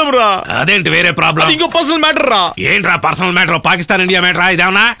ప్రాబ్లం రా. అదేంటి వేరే ప్రాబ్లం? ఇంకో పర్సనల్ మ్యాటర్ రా. ఏంట్రా పర్సనల్ మ్యాటర్? పాకిస్తాన్ ఇండియా మ్యాటరా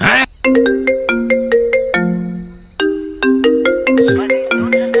ఇదేమన్నా?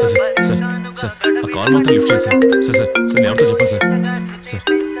 కాల్ మాత్రం లిఫ్ట్ చేయండి సార్. సార్ నేను ఎవరితో చెప్పాను సార్.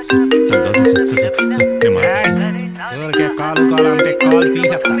 ఎవరికే కాలు అంటే కాల్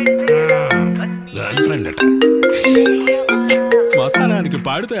తీసేస్తా. గర్ల్ ఫ్రెండ్ అట. శ్మశానానికి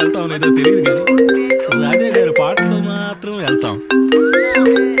పాడుతూ వెళ్తాం లేదో తెలియదు, కానీ రాజా గారి పాటతో మాత్రం వెళ్తాం.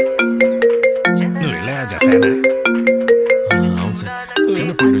 నువ్వు వెళ్ళా రాజా ఫ్యానా? అవును సార్,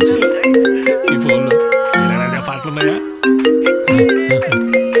 చిన్నప్పటి నుంచి. ఈ ఫోన్లో ఇళయరాజా పాటలున్నాయా?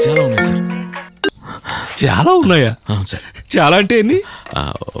 చాలా ఉన్నాయి సార్. చాలా ఉన్నాయా? అవును సార్. చాలా అంటే ఎన్ని?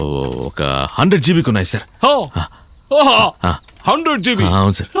 ఒక 100 GB ఉన్నాయి సార్. 100 GB?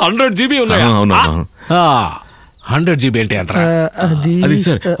 అవును సార్. 100 GB ఉన్నాయా? అవును. 100 GB అంటే ఎంత? అది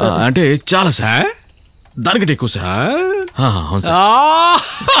సార్ అంటే చాలా సార్, దానికంటే ఎక్కువ సార్. అవును సార్.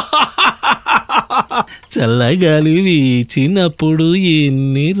 చల్లగాలి వీచినప్పుడు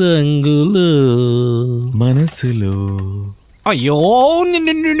ఎన్ని రంగులు మనసులో. అయ్యో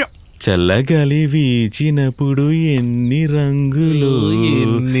చల్లగాలి వీచినప్పుడు ఎన్ని రంగులు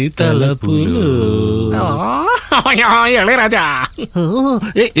ఎన్ని తలపులు. రాజా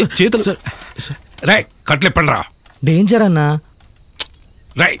చేతులు రై కట్లిప్పండి రా. డేంజర్ అన్నా.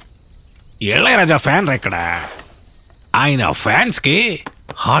 రై ఇళయరాజా ఫ్యాన్ రా ఇక్కడ. ఆయన ఫ్యాన్స్ కి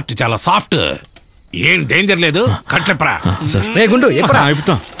హార్ట్ చాలా సాఫ్ట్. ఏం డేంజర్ లేదు, కట్లిప్పరా. గుండు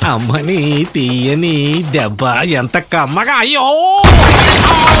అమ్మని తీయని దెబ్బ ఎంత కమ్మగా. అయ్యో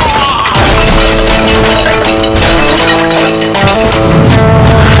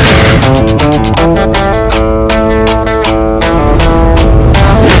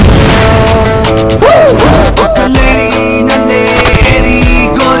ఒక లేడీ నన్నే ఏరి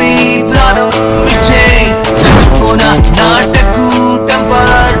గోరి ప్రాణం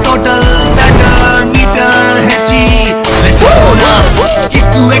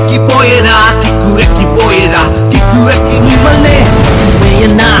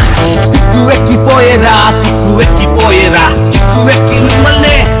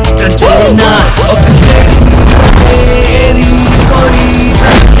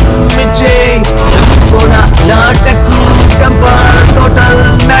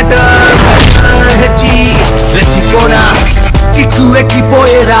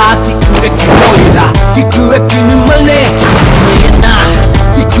కిక్కు ఎక్కి మిమ్మల్ని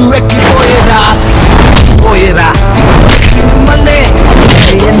కిక్కు ఎక్కిపోయేరా పోయేరా మిమ్మల్ని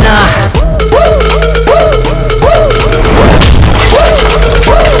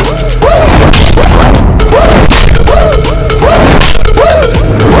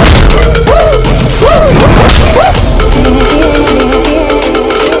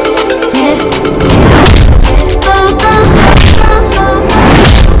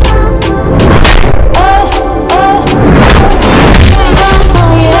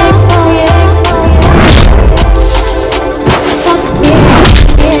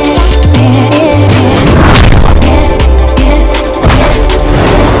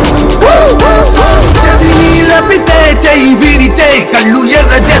కళ్ళు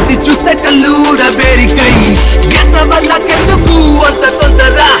ఎర్ర చేసి చూస్తే కళ్ళూడ బేరికై ఎర్ర వల్ల కెందుకు అంత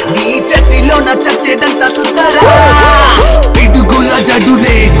తొందర నీ చేతిలో నా చచ్చేదంత సుందరా పిడుగుల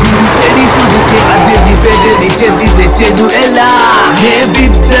జడులే గురిసెని సుడికే అదిరి బెదిరి చెదిరే చెడు ఎలా ఏ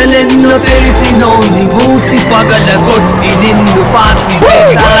బిడ్డలెన్నో తెలిసినో నీ మూతి పగల కొట్టి నిన్ను పాతి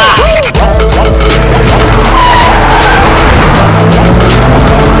వేస్తారా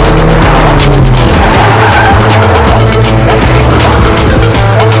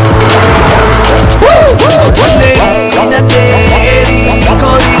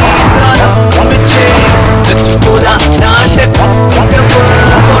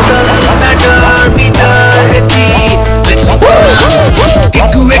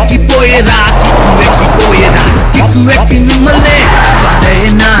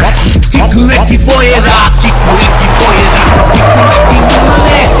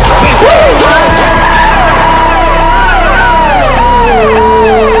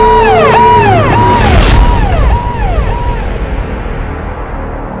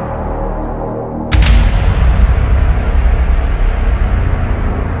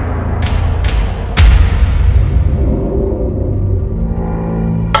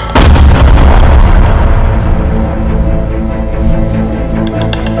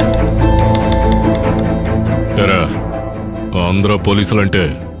ఆంధ్ర పోలీసులంటే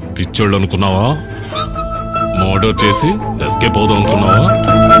పిచ్చోళ్ళు అనుకున్నావా? మర్డర్ చేసి ఎస్కేప్ అవుదాం అనుకున్నావా?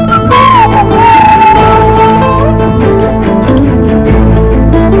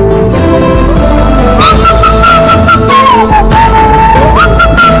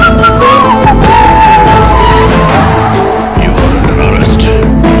 You are under arrest.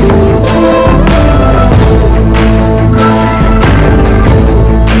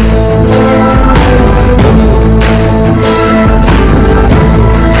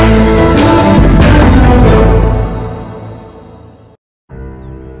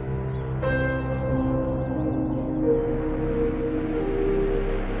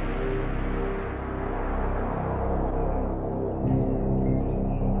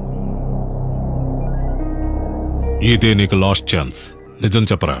 ఇదే నీకు లాస్ట్ ఛాన్స్, నిజం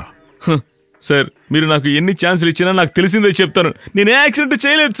చెప్పరా? సార్ మీరు నాకు ఎన్ని ఛాన్సులు ఇచ్చినా నాకు తెలిసిందే చెప్తాను. నేనే యాక్సిడెంట్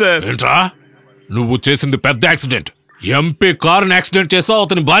చేయలేదు సార్. ఏంట్రా నువ్వు చేసింది పెద్ద యాక్సిడెంట్. ఎంపీ కారుని యాక్సిడెంట్ చేసావు,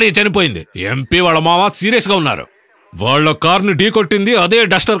 అతని భార్య చనిపోయింది. ఎంపీ వాళ్ళ మామ సీరియస్ గా ఉన్నారు. వాళ్ళ కారుని ఢీ కొట్టింది అదే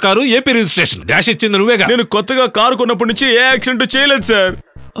Duster car, AP registration. Dash ఇచ్చింది నువ్వేగా. నేను కొత్తగా కారు కొన్నప్పటి నుంచి ఏ యాక్సిడెంట్ చేయలేదు సార్.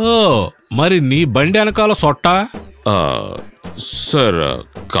 ఓ మరి నీ బండి వెనకాల సొట్టా? సార్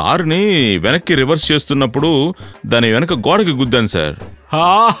కారుని వెనక్కి రివర్స్ చేస్తున్నప్పుడు దాని వెనక గోడకి గుద్దాను సార్.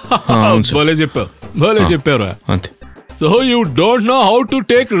 భలే చెప్పావు, భలే చెప్పారా. అంతే. So you don't know how to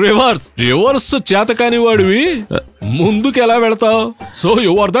take reverse. Reverse చేత కాని వాడివి ముందుకు ఎలా వెళతావు? So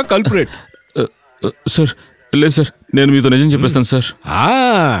you are the culprit. Sir లేదు సార్, నేను మీతో నిజం చెప్పేస్తాను sir.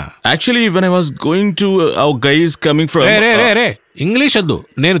 Actually when I was going to our guys coming from English వద్దు,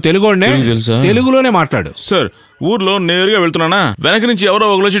 నేను తెలుగోనే, తెలుగులోనే మాట్లాడు. సార్ ఊర్లో నేరుగా వెళ్తున్నానా, వెనక నుంచి ఎవరో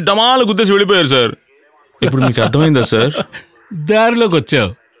ఒకరు వచ్చి డమాలు గుద్దేసి వెళ్ళిపోయారు సార్. ఇప్పుడు మీకు అర్థమైందా సార్? దారిలోకి వచ్చావు,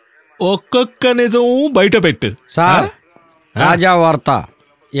 ఒక్కొక్క నిజం బయట పెట్టు. సార్ రాజా వార్త,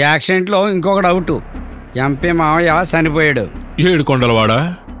 ఈ యాక్సిడెంట్ లో ఇంకొకటి అవుట్. ఎంపీ మావయ్య చనిపోయాడు. ఏడు కొండలవాడా?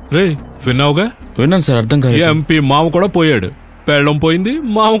 రే విన్నావుగా? విన్నాను సార్, అర్థం కాదు. ఎంపీ మామ కూడా పోయాడు, పెళ్ళం పోయింది,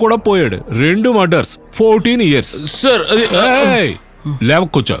 మామ కూడా పోయాడు. 2 మర్డర్స్, 14 years. సార్ లేవ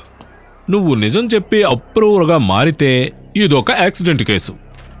కూర్చో. నువ్వు నిజం చెప్పి అప్రూవర్ గా మారితే ఇదొక యాక్సిడెంట్ కేసు.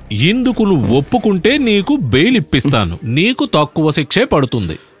 ఇందుకు నువ్వు ఒప్పుకుంటే నీకు బెయిల్ ఇప్పిస్తాను, నీకు తక్కువ శిక్షే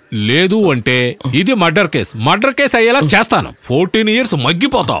పడుతుంది. లేదు అంటే ఇది మర్డర్ కేసు. మర్డర్ కేసు అయ్యేలా చేస్తాను. 14 years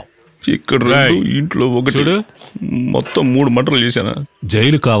మగ్గిపోతావు. ఇక్కడ ఇంట్లో ఒకటి మొత్తం 3 మర్డర్లు చేశానా?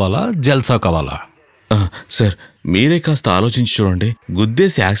 జైలు కావాలా, జల్సా కావాలా? సార్ మీరే కాస్త ఆలోచించి చూడండి.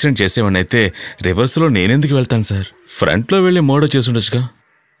 గుద్దేసి యాక్సిడెంట్ చేసేవాడిని అయితే రివర్స్ లో నేనెందుకు వెళ్తాను సార్? ఫ్రంట్ లో వెళ్లి మర్డర్ చేసుండొచ్చుగా.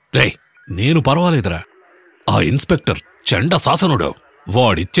 రే నేను పర్వాలేదురా, ఆ ఇన్స్పెక్టర్ చండ శాసనుడు.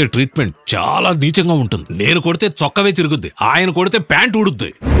 వాడిచ్చే ట్రీట్మెంట్ చాలా నీచంగా ఉంటుంది. నేను కొడితే చొక్కవే తిరుగుద్ది, ఆయన కొడితే ప్యాంట్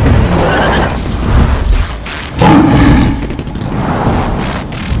ఊడుద్ది.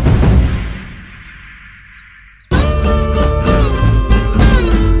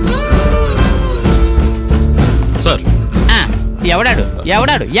 సార్ ఎవడాడు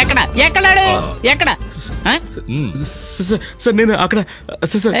ఎవడాడు ఎక్కడ ఎక్కడాడు ఎక్కడ సార్ నేను అక్కడ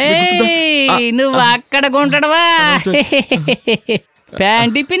నువ్వు అక్కడ కొంటాడవా?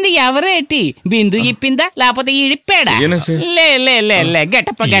 ప్యాంట్ ఇప్పింది ఎవరేటి? బిందు ఇప్పిందా లేకపోతే ఈడిప్పాడా? లే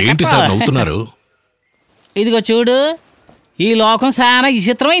గెటప్ప నవ్వుతున్నారు. ఇదిగో చూడు, ఈ లోకం చాలా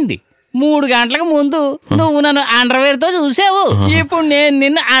విచిత్రమైంది. 3 గంటలకు ముందు నువ్వు నన్ను అండర్వేర్ తో చూసావు, ఇప్పుడు నేను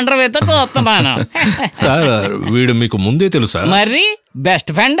నిన్ను అండర్వేర్ తో చూస్తున్నాను. సార్ వీడు మీకు ముందే తెలుసా? మరి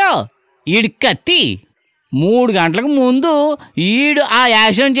బెస్ట్ ఫ్రెండ్ ఈడి కత్తి. 3 గంటలకు ముందు ఈడు ఆ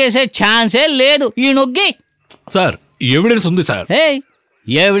యాక్సిడెంట్ చేసే ఛాన్సే లేదు. ఈ నొగ్గి సార్ ఎవిడెన్స్ ఉంది సార్.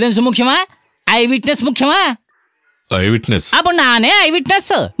 ఎవిడెన్స్ ముఖ్యమా ఐ విట్నెస్ ముఖ్యమా? I witness. అప్పుడు నానే ఐ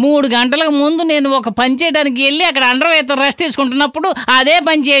విట్నెస్. 3 గంటలకు ముందు నేను ఒక పని చేయడానికి వెళ్ళి అక్కడ అండర్వేర్ రెస్ట్ తీసుకుంటున్నప్పుడు అదే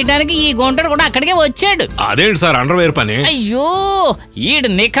పని చేయడానికి ఈ గుంటడు కూడా అక్కడికే వచ్చాడు. అదేంటి సార్ అండర్వేర్ పని? అయ్యో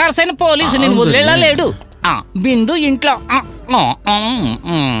ఈడు నిఖార్సైన పోలీసు, నేను వదిలేలేడు. బిందు ఇంట్లో.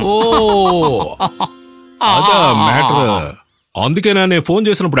 అందుకేనా నేను ఫోన్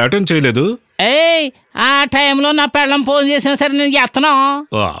చేసినప్పుడు అటెండ్ చేయలేదు? ఆ టైంలో నా పెళ్ళం ఫోన్ చేసినా సరే నేను చేస్తాను.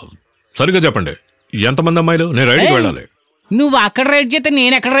 సరిగ్గా చెప్పండి, ఎంతమంది అమ్మాయిలు? నేను రైడ్కి వెళ్ళాలి. నువ్వు అక్కడ రైడ్ చేస్తే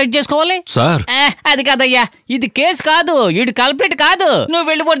నేను ఎక్కడ రైడ్ చేసుకోవాలి సార్? అది కాదయ్యా, ఇది కేసు కాదు, ఈడు కల్పిట్ కాదు. నువ్వు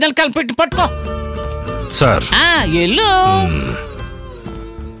వెళ్ళి ఒరిజినల్ కల్పిట్ పట్టుకో సార్. ఎల్లు.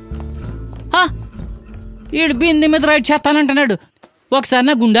 ఈడు బింది మీద రైడ్ చేస్తానంటున్నాడు. ఒకసారి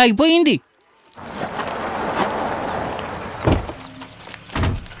నా గుండె ఆగిపోయింది.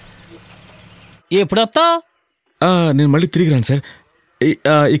 ఎప్పుడొస్తావు? నేను మళ్ళీ తిరిగి రాను సార్.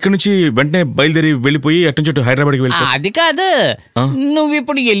 ఇక్కడ నుంచి వెంటనే బయలుదేరి వెళ్ళిపోయి అటు నుంచి హైదరాబాద్కి వెళ్ళి. అది కాదు, నువ్వు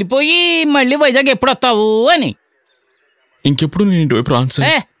ఇప్పుడు వెళ్ళిపోయి మళ్ళీ వైజాగ్ ఎప్పుడు వస్తావు అని. ఇంకెప్పుడు నేను ఇటువైపు రాను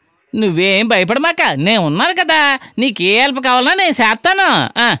సార్. నువ్వేం భయపడమాక, నేను ఉన్నాను కదా, నీకే హెల్ప్ కావాలన్నా నేను చేస్తాను.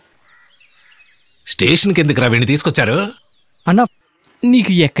 స్టేషన్ కిందకి రావిని తీసుకొచ్చారు అన్న.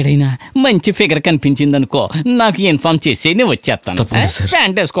 నీకు ఎక్కడైనా మంచి ఫిగర్ కనిపించిందనుకో నాకు ఇన్ఫార్మ్ చేసి నేను వచ్చేస్తాను.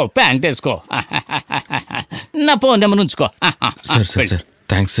 ప్యాంట్ వేసుకో, ప్యాంట్ వేసుకో. నా ఫోన్ నెంబర్ ఉంచుకో.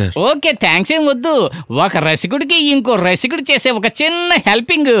 ఓకే, థ్యాంక్స్ ఏం వద్దు. ఒక రసికుడికి ఇంకో రసికుడు చేసే ఒక చిన్న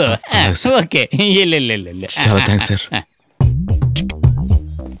హెల్పింగ్. ఓకే,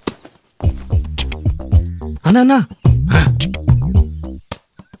 అన్నా.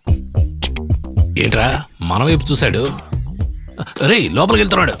 ఏంట్రా మన వైపు చూశాడు? రే లోపలికి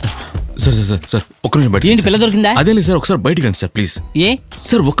వెళ్తున్నాడు. సార్ ఒక్క నిమిషం బయట. ఏంటి పిల్ల దొరికిందా? అదే లేదు సార్, ఒకసారి బయటికి రండి సార్ ప్లీజ్.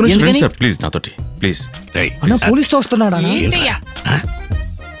 సార్ ఒక్క నిమిషం రండి సార్ ప్లీజ్, నాతోటి ప్లీజ్. పోలీస్తో వస్తున్నాడా?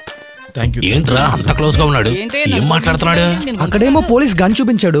 ఏంట్రా అంత క్లోజ్ గా ఉన్నాడు? ఏం మాట్లాడుతున్నాడు? అక్కడేమో పోలీస్ గన్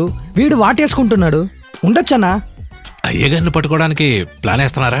చూపించాడు, వీడు వాటేసుకుంటున్నాడు. ఉండొచ్చన్నా? అయ్యగారిని పట్టుకోవడానికి ప్లాన్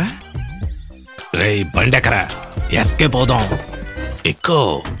వేస్తున్నారా? రే బండెక్కరా, ఎస్కేప్ అవుదాం. ఎక్కువ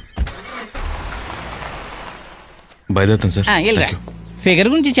బయలుదేరుతాను సార్. ఫిగర్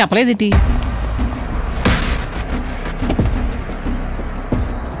గురించి చెప్పలేదేటి?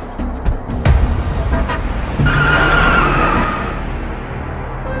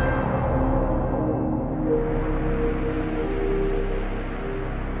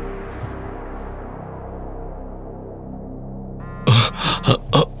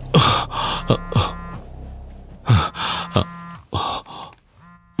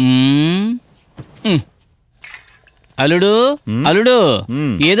 అల్లుడు అల్లుడు,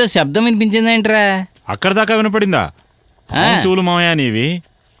 ఏదో శబ్దం వినిపించిందేంట్రా? అక్కడ దాకా వినపడిందా? చూలు మావయ్య నీవి.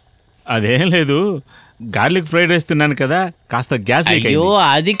 అదేం లేదు, గార్లిక్ ఫ్రైడ్ రైస్ తిన్నాను కదా, కాస్త గ్యాస్ లీక్ అయ్యింది. అయ్యో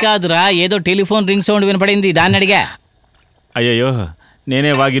అది కాదురా, ఏదో టెలిఫోన్ రింగ్ సౌండ్ వినపడింది, దాన్ని అడిగా. అయ్యయ్యో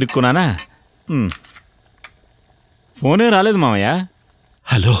నేనే వాగిరుక్కున్నానా? ఫోనే రాలేదు మావయ్య.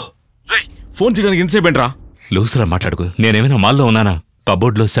 హలో, ఫోన్ చేయడానికి ఎంతసేపు ఏంట్రా? లూసురా మాట్లాడుకు. నేనేమైనా మాల్లో ఉన్నానా?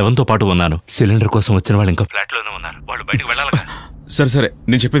 కబోర్డ్లో 7తో పాటు ఉన్నాను. సిలిండర్ కోసం వచ్చిన వాళ్ళు ఇంకా ఫ్లాట్లోనే ఉన్నారు, వాళ్ళు బయటకు వెళ్ళాలి. సరే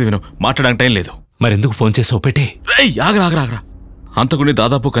నేను చెప్పేది విను, మాట్లాడడానికి టైం లేదు. మరెందుకు ఫోన్ చేసావు? పెట్టి. ఆగరా అంతకుని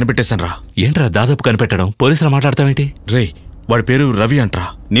దాదాపు కనిపెట్టేశాను రా. ఏంట్రా దాదాపు కనిపెట్టడం? పోలీసులు మాట్లాడతావేంటి? రే వాడి పేరు రవి అంట్రా.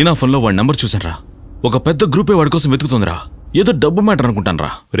 నేనా ఫోన్లో వాడి నంబర్ చూసాను. ఒక పెద్ద గ్రూపే వాడి కోసం వెతుకుతుందిరా. ఏదో డబ్బు మ్యాటర్ అనుకుంటాను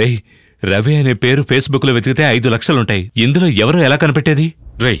రా. రే రవి అనే పేరు ఫేస్బుక్ లో వెతికితే 5 లక్షలుంటాయి. ఇందులో ఎవరో ఎలా కనిపెట్టేది?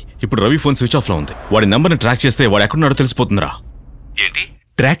 రే ఇప్పుడు రవి ఫోన్ స్విచ్ ఆఫ్ లో ఉంది. వాడి నంబర్ని ట్రాక్ చేస్తే వాడు ఎక్కడున్నాడో తెలిసిపోతుందిరా. ఏంటి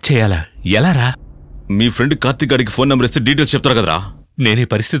ట్రాక్ చేయాలా? ఎలా రా? మీ ఫ్రెండ్ కార్తిక్ గారికి ఫోన్ నెంబర్ ఇస్తే డీటెయిల్స్ చెప్తారు కదరా. నేను ఈ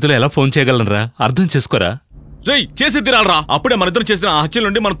పరిస్థితిలో ఎలా ఫోన్ చేయగలనరా? అర్థం చేసుకోరా. రే చేసి తిరాలరా, అప్పుడే మనిద్దరం చేసిన ఆ హత్యల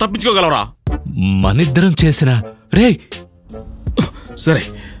నుండి మనం తప్పించుకోగలరా. మనిద్దరం చేసిన? రే సరే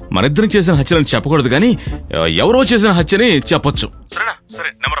మనిద్దరం చేసిన హత్యలని చెప్పకూడదు కానీ ఎవరో చేసిన హత్యని చెప్పొచ్చు.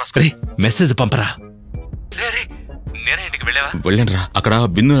 మెసేజ్ పంపరా. వెళ్ళండిరా, అక్కడ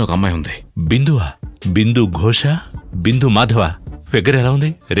బిందు ఒక అమ్మాయి ఉంది. బిందువా? బిందు ఘోష, బిందు మాధవ. ఫిగర్ ఎలా ఉంది?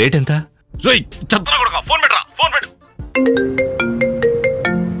 రేట్ ఎంత? ఫోన్ పెట్టరా, ఫోన్ పెట్టు.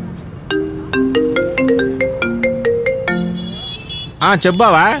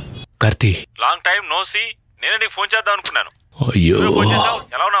 చెప్పావా? Karthi, long time no see. నేనే నీకు ఫోన్ చేద్దాం అనుకున్నాను. అయ్యో,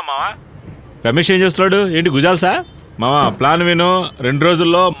 ఎలా ఉన్నా మావా? రమేష్ ఏం చేస్తున్నాడు? ఏంటి గుజాల్సా? మావా ప్లాన్ విను. 2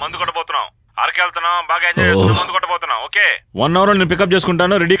 రోజుల్లో మందు కొట్టబోతున్నాం. అరకెళ్తున్నాం, బాగా ఎంజాయ్ చేస్తున్నాం, మందు కొట్టబోతున్నాం. ఓకే, 1 అవర్ నేను పికప్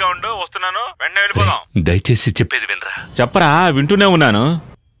చేసుకుంటాను. రెడీగా ఉండు, వస్తున్నాను, వెంటనే వెళ్ళిపోదాం. దయచేసి చెప్పేది వినరా. చెప్పరా, వింటూనే ఉన్నాను.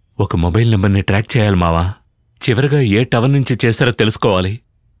 ఒక మొబైల్ నెంబర్ని ట్రాక్ చేయాలి మావా. చివరిగా ఏ టవర్ నుంచి చేస్తారో తెలుసుకోవాలి.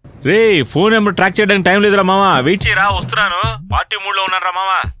 రే, ఫోన్ నెంబర్ ట్రాక్ చేయడానికి టైం లేదురా మావా. వెయిట్ చేయరా, వస్తున్నాను. పార్టీ మూడ్ లో ఉన్నారా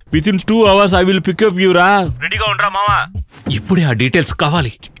మావా. With in 2 hours I will pick up you రా. రెడీగా ఉండరా మావా. ఇప్పుడే ఆ డీటెయిల్స్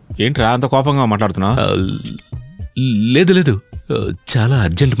కావాలి. ఏంట్రా అంత కోపంగా మాట్లాడుతున్నా? లేదు లేదు, చాలా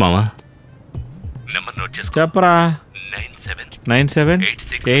అర్జెంట్ మావా. నెంబర్ నోట్ చేసుకో. చెప్పరా.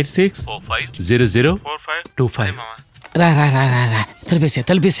 9786004525. తలిపేసే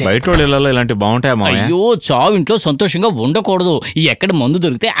బయట వాళ్ళు ఇలాంటి బాగుంటాయా మావయ్య? అయ్యో, చావు ఇంట్లో సంతోషంగా ఉండకూడదు. ఎక్కడ మందు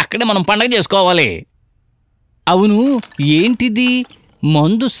దొరికితే అక్కడే మనం పండగ చేసుకోవాలి. అవును, ఏంటిది?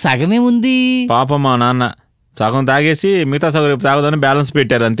 మందు సగమే ఉంది. పాప మా నాన్న సగం తాగేసి మిగతా సగం తాగదని బ్యాలెన్స్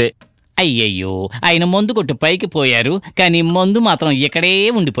పెట్టారు అంతే. అయ్యయ్యో, ఆయన మందు కొట్టు పైకి పోయారు, కానీ మందు మాత్రం ఇక్కడే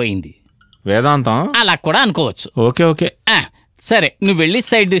ఉండిపోయింది. వేదాంతం అలా కూడా అనుకోవచ్చు. ఓకే ఓకే, సరే, నువ్వు వెళ్ళి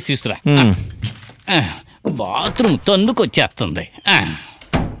సైడ్ డిష్ తీసుకురా. బాత్రూమ్ తొందుకొచ్చేస్తుంది.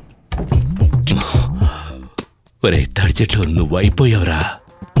 ఒరే తాడి చెట్లు, నువ్వు అయిపోయావురా.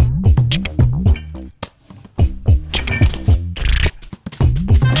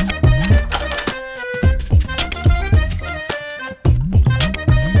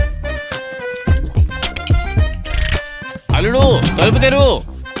 అల్లుడు, తలుపు తెరు,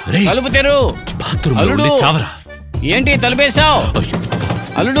 తలుపు తెరు. అల్లుడు, ఏంటి తలుపేశావు?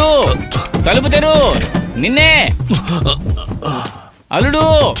 అల్లుడు, తలుపు తెరు. నిన్నే. అల్లుడు,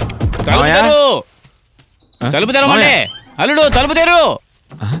 తలుపు తెరు. తలుపు తెరమంటే. అల్లుడు, తలుపు తెరు.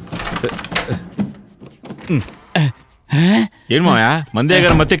 ఏం మాయా, మందే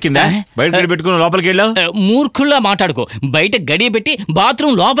గారు మత్తెక్కిందా? బయట పెట్టుకుని లోపలికి వెళ్ళావు? మూర్ఖుల్లా మాట్లాడుకో. బయట గడియ పెట్టి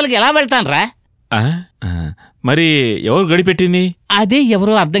బాత్రూమ్ లోపలికి ఎలా వెళ్తాను రా? మరి ఎవరు గడిపెట్టింది? అదే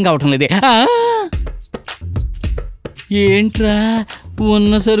ఎవరో అర్థం కావటం లేదే. ఏంట్రా,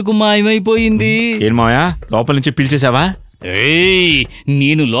 ఉన్న సరుకు మాయమైపోయింది. ఏం మాయా, లోపల నుంచి పిలిచేసావా?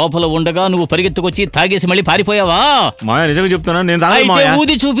 నేను లోపల ఉండగా నువ్వు పరిగెత్తుకొచ్చి తాగేసి మళ్ళీ పారిపోయావా? మాయా, నిజంగా చెప్తున్నా, నేను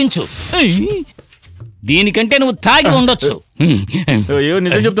ఊది చూపించు. దీనికంటే నువ్వు తాగి ఉండొచ్చు.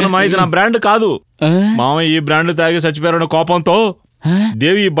 నిజం చెప్తున్నా మా, ఇది నా బ్రాండ్ కాదు. మామ ఈ బ్రాండ్ తాగి చచ్చిపోయారన్న కోపంతో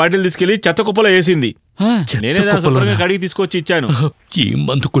దేవి ఈ బాటిల్ తీసుకెళ్లి చెత్త కుప్పలో వేసింది. నేనే శుభ్రంగా కడిగి తీసుకొచ్చి ఇచ్చాను. ఈ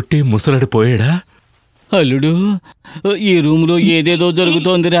మందు కొట్టే ముసలాడిపోయాడా? అల్లుడు, ఈ రూమ్ లో ఏదేదో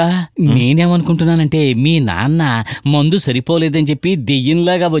జరుగుతోందిరా. నేనేమనుకుంటున్నానంటే మీ నాన్న మందు సరిపోలేదని చెప్పి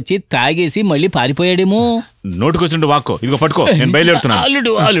దెయ్యంలాగా వచ్చి తాగేసి మళ్ళీ పారిపోయాడేమో. నోటుకొచ్చిండు వాక్కో, ఇదిగో పట్టుకో, నేను బయలుదేరుతున్నా.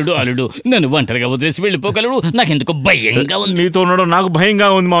 అల్లుడు అల్లుడు అల్లుడు, నన్ను ఒంటరిగా వదిలేసి వెళ్ళిపోగలడు. నాకెందుకు భయంగా ఉంది. నీతో ఉండడం నాకు భయంగా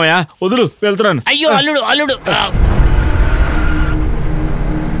ఉంది మావయ్య, వదులు, వెళ్తున్నాను. అయ్యో అల్లుడు అల్లుడు.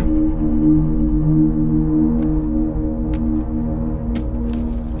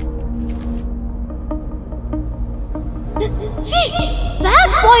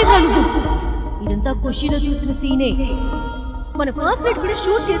 ఇదంతా ఖుషీలో చూసిన సీనే. మన ఫస్ట్ నైట్ కూడా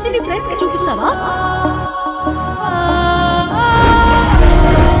షూట్ చేసి నీ ఫ్రెండ్స్ కి చూపిస్తావా?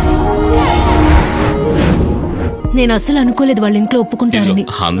 నేను అసలు అనుకోలేదు వాళ్ళ ఇంట్లో ఒప్పుకుంటారని.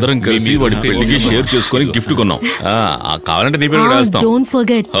 అందరం కలిసి వాడి పెళ్లికి షేర్ చేసుకొని గిఫ్ట్ కొన్నాం. కావాలంటే నీ పేరు కూడా వేస్తాం. Don't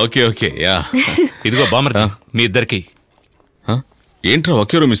forget. Okay okay, yeah. ఇదిగో బామర్దా, మీ ఇద్దరికి. ఏంట్రా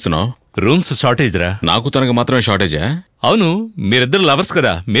ఒకే రూమ్ ఇస్తున్నావు? రూమ్స్ షార్టేజ్ రా. నాకు తనకు మాత్రమే షార్టేజా? అవును, మీరిద్దరు లవర్స్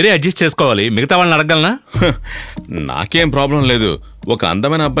కదా, మీరే అడ్జస్ట్ చేసుకోవాలి. మిగతా వాళ్ళని అడగలనా? నాకేం ప్రాబ్లం లేదు. ఒక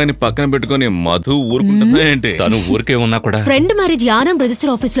అందమైన అబ్బాయిని పక్కన పెట్టుకుని మధు ఊరుకుంటుందా ఏంటి? తను ఊరికే ఉన్నా కూడా. Friend marriage Yanam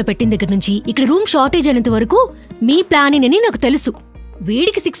register office లో పెట్టిన దగ్గర నుంచి ఇక్కడ రూమ్ షార్టేజ్ అయినంత వరకు మీ ప్లానింగ్ అని నాకు తెలుసు.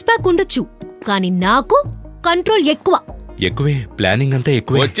 వీడికి 6 ప్యాక్ ఉండొచ్చు, కానీ నాకు కంట్రోల్ ఎక్కువ. ఎక్కువే, ప్లానింగ్ అంతా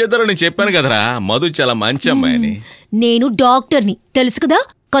ఎక్కువ. వచ్చేద్దరు నేను చెప్పాను కదరా, మధు చాలా మంచి అమ్మాయిని. నేను డాక్టర్ని, తెలుసు కదా,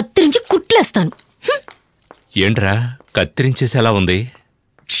 కత్తిరించి కుట్లేస్తాను. ఏంట్రా కత్తిరించేసేలా ఉంది?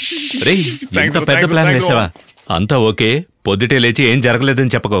 ఇంత పెద్ద ప్లాన్ వేసావా? అంతా ఓకే, పొద్దుటే లేచి ఏం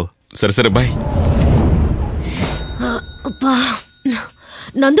జరగలేదని చెప్పకో. సరే సరే బాయ్.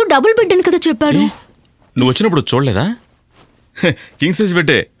 నందు డబుల్ బెడ్ అని కదా చెప్పాడు. నువ్వు వచ్చినప్పుడు చూడలేదా? కింగ్ సైజ్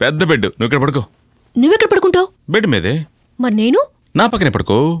బెడ్డే, పెద్ద బెడ్. నువ్వు ఇక్కడ పడుకో. నువ్వెక్కడ పడుకుంటావు? బెడ్ మీదే. మరి నేను నా పక్కనే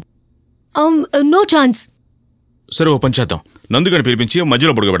పడుకో. No chance. సరే ఓ పని చేద్దాం, నందుగని పిలిపించి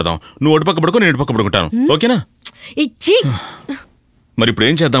మధ్యలో పడుకోబెడదాం. నువ్వు ఒటి పక్క పడుకో, నేను ఇటు పక్క పడుకుంటాను. ఓకేనా? ఇచ్చి మరి ఇప్పుడు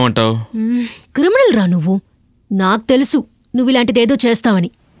ఏం చేద్దామంటావు? క్రిమినల్ రా నువ్వు. నాకు తెలుసు నువ్వు ఇలాంటిదేదో చేస్తావని.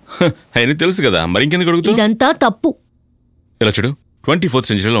 అయినా తెలుసు కదా, మరి ఇంకెందుకు అడుగుతావు? ఇదంతా తప్పు. ఇలా చూడు, 24th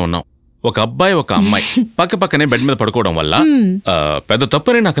సెంచరీలో ఉన్నాం. ఒక అబ్బాయి ఒక అమ్మాయి పక్క పక్కనే బెడ్ మీద పడుకోవడం వల్ల పెద్ద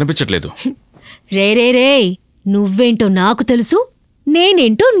తప్పని నాకు అనిపించట్లేదు. రే నువ్వేంటో నాకు తెలుసు,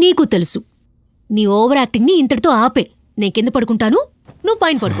 నేనేంటో నీకు తెలుసు. నీ ఓవర్ యాక్టింగ్ ని ఇంతటితో ఆపే. నేను కింద పడుకుంటాను, నువ్వు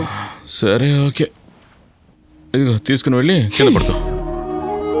పైన పడుకో. సరే ఓకే, ఇదిగో తీసుకుని వెళ్ళి కింద పడుకో.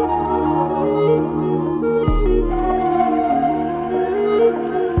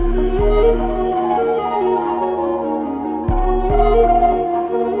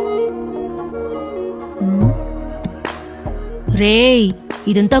 రేయ్,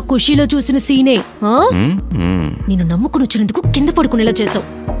 ఇదంతా ఖుషీలో చూసిన సీనే. నేను నమ్ముకుని వచ్చినందుకు కింద పడుకునేలా చేసావు.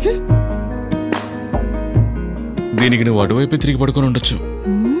 దీనికి నువ్వు అటువైపు తిరిగి పడుకొని ఉండొచ్చు.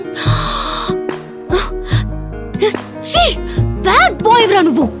 బ్యాడ్ బాయ్ రా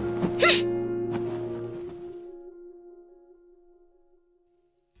నువ్వు.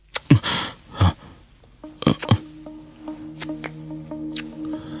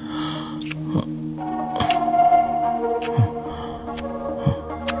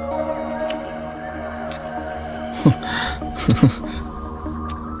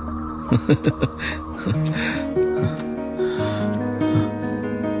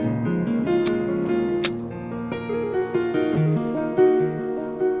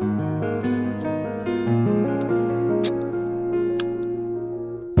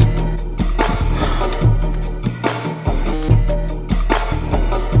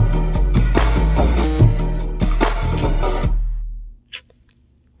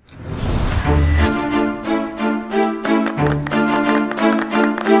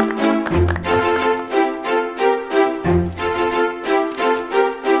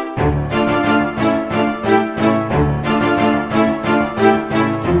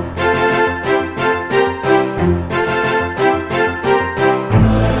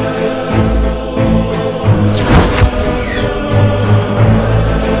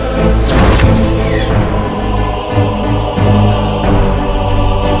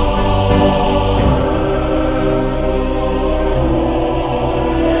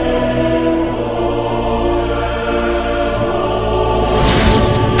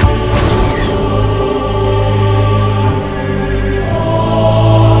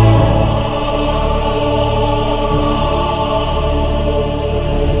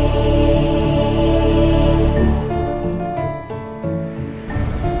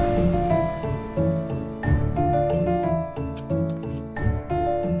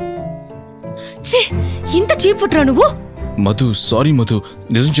 ఇంత చీప్ ఫుట్రా నువ్వు. మధు, సారీ మధు,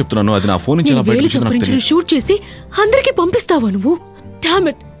 నిజం చెప్తున్నాను. అది నా ఫోన్ నుంచి అలా బయటకు వచ్చింది, నాకు తెలియదు. షూట్ చేసి అందరికీ పంపిస్తావా నువ్వు? Damn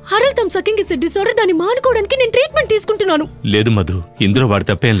it. హరల్ తమ్ సకింగ్ ఇస్ ఎ డిసార్డర్. దాన్ని మానుకోవడానికి నేను ట్రీట్మెంట్ తీసుకుంటున్నాను. లేదు మధు, ఇందులో వాడి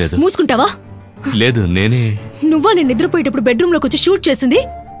తప్పేం లేదు. మూసుకుంటావా? లేదు, నేనే. నువ్వా నేను నిద్రపోయేటప్పుడు బెడ్రూమ్ లోకి వచ్చి షూట్ చేసింది?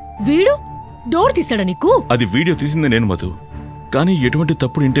 వీడు డోర్ తీసాడా నీకు? అది వీడియో తీసింది నేను మధు, కానీ ఎటువంటి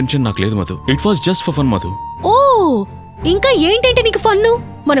తప్పుడు ఇంటెన్షన్ నాకు లేదు Madhu. It was just for fun Madhu. ఓ, ఇంకా ఏంటంటే నీకు ఫన్ను?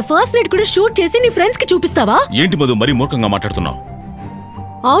 మన ఫస్ట్ నైట్ కూడా షూట్ చేసి నీ ఫ్రెండ్స్ కి చూపిస్తావా? ఏంటి మధు మరీ మూర్ఖంగా మాట్లాడుతున్నావు?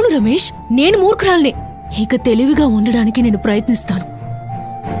 అవును రమేష్, నేను మూర్ఖురాల్నే. ఇక తెలివిగా ఉండడానికి నేను ప్రయత్నిస్తాను.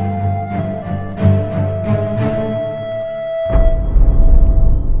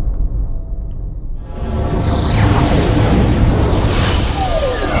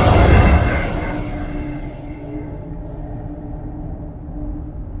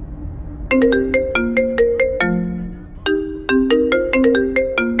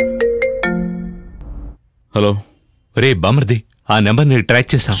 హలో రే బామర్ది, ఆ నెంబర్ ని ట్రాక్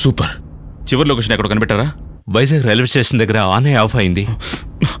చేశాం. సూపర్. చివరి లొకేషన్ ఎక్కడ కనిపెట్టారా? వైజాగ్ రైల్వే స్టేషన్ దగ్గర ఆన్ ఆఫ్ అయింది.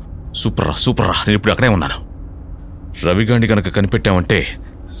 సూపర్ రా, సూపర్ రా. నేను ఇప్పుడు అక్కడే ఉన్నాను. రవిగాండి కనుక కనిపెట్టామంటే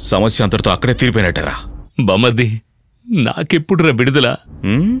సమస్య అంతటితో అక్కడే తీరిపోయినట్టరా. బామర్ది, నాకెప్పుడు రా విడుదల?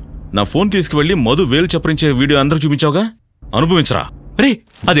 నా ఫోన్ తీసుకువెళ్ళి మధు వేలు చప్పరించే వీడియో అందరూ చూపించావుగా, అనుభవించరా. రే,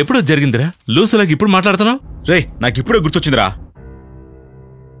 అది ఎప్పుడో జరిగిందిరా. లూసులాగా ఇప్పుడు మాట్లాడుతున్నావు? రే, నాకు ఇప్పుడే గుర్తొచ్చిందిరా.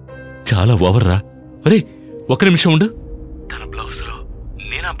 చాలా ఓవర్ రా. రే, ఒక్క నిమిషం ఉండు. తన బ్లౌజ్ లో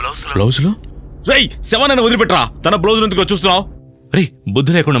నేనా బ్లౌజ్ లో? రేయ్, శవాన్ని వదిలిపెట్టరా. తన బ్లౌజ్ ఎందుకు చూస్తున్నావు? రే,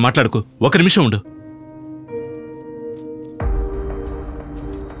 బుద్ధి లేకుండా మాట్లాడుకో. ఒక నిమిషం ఉండు.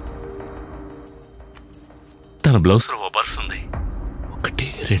 తన బ్లౌజ్ లో ఓ పర్స్ ఉంది. 1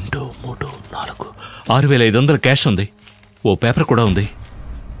 2 3 4 6,500 క్యాష్ ఉంది. ఓ పేపర్ కూడా ఉంది.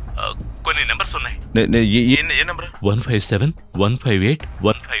 కొన్ని నెంబర్స్ ఉన్నాయి. 157 158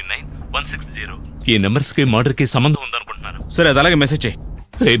 159 160. ఈ నెంబర్స్ కి మర్డర్ కి సంబంధం ఉందనుకుంటున్నాను. సరే అది అలాగే మెసేజ్ చేయి.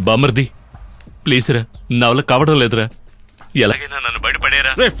 రే బామర్ది ప్లీజ్ రా, నా వల్ల కావడం లేదురా, ఎలాగైనా నన్ను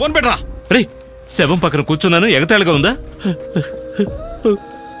బయటపడేరా. రే ఫోన్ పెట్టరా. రే శవం పక్కన కూర్చున్నాను, ఎగతాళిగా ఉందా?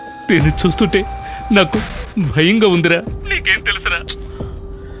 దీన్ని చూస్తుంటే నాకు భయంగా ఉందిరా. నీకేం తెలుసురా?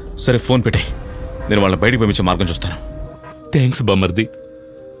 సరే ఫోన్ పెట్టే, నేను వాళ్ళని బయటికి పంపించే మార్గం చూస్తాను. థ్యాంక్స్ బామర్ది.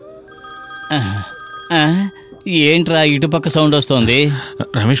 ఏంట్రా ఇటుపక్క సౌండ్ వస్తోంది?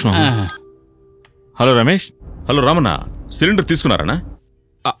 రమేష్ మామ. Hello Ramesh. Hello Ramanna, cylinder తీసుకున్నారనా?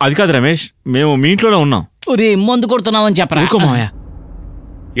 అది కాదు రమేష్, మేము మీ ఇంట్లోనే ఉన్నాం. మందు కొడుతున్నామని చెప్పరా?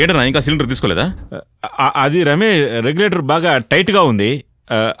 ఏంటన్నా ఇంకా సిలిండర్ తీసుకోలేదా? అది రమేష్, రెగ్యులేటర్ బాగా టైట్ గా ఉంది,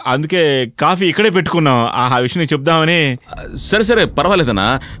 అందుకే కాఫీ ఇక్కడే పెట్టుకున్నాం. ఆ విషయం చెప్దామని. సరే సరే పర్వాలేదన్నా,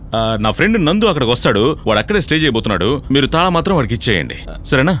 నా ఫ్రెండ్ నందు అక్కడికి వస్తాడు, వాడు అక్కడే స్టే చేయబోతున్నాడు. మీరు తాళ మాత్రం వాడికి ఇచ్చేయండి,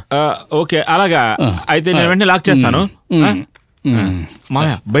 సరేనా? ఓకే అలాగా, అయితే నేను వెంటనే లాక్ చేస్తాను.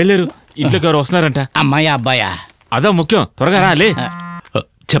 మాయా బయలుదేరు, ఇంట్లోకి ఎవరు వస్తున్నారంట. అమ్మాయా అబ్బాయా? అదా ముఖ్యం, త్వరగా రాలే.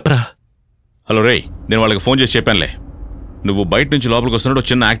 చెప్పరా. హలో రే, నేను వాళ్ళకి ఫోన్ చేసి చెప్పానులే, నువ్వు బయట నుంచి లోపలికి వస్తున్నాడు,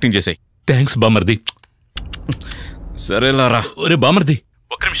 చిన్న యాక్టింగ్ చేసాయి. థ్యాంక్స్ బామర్ది. సరేలారా. ఒరే బామర్ది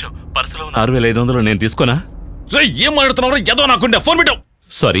ఒక్క నిమిషం, పర్సులో 6500 నేను తీసుకోనా? రే ఏం మాట్లాడుతున్నావు? ఏదో నాకుండే, ఫోన్ పెట్టావు.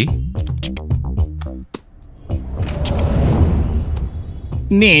 సారీ.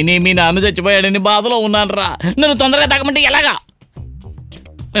 నేనే మీ నాన్న చచ్చిపోయాడని బాధలో ఉన్నాను రా, నన్ను తొందరగా తాగమంటే ఎలాగా?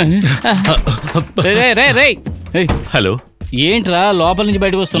 హలో, ఏంట్రా లోపల నుంచి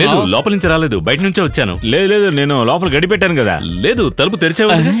బయటకు వస్తున్నావు? లేదు లోపల నుంచి రాలేదు, బయట నుంచే వచ్చాను. లేదు లేదు, నేను లోపల గడి పెట్టాను కదా. లేదు తలుపు తెరిచే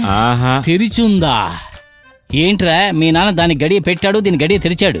ఉంది. తెరిచుందా? ఏంట్రా మీ నాన్న దాని గడియ పెట్టాడు, దీని గడియ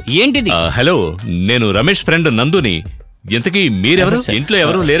తెరిచాడు, ఏంటిది? హలో, నేను రమేష్ ఫ్రెండ్ నందుని. ఇంతకీ మీరెవరు? ఇంట్లో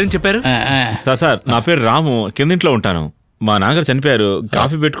ఎవరు లేరని చెప్పారు. సార్ నా పేరు రాము, కిందింట్లో ఉంటాను. మా నాన్నగారు చనిపోయారు,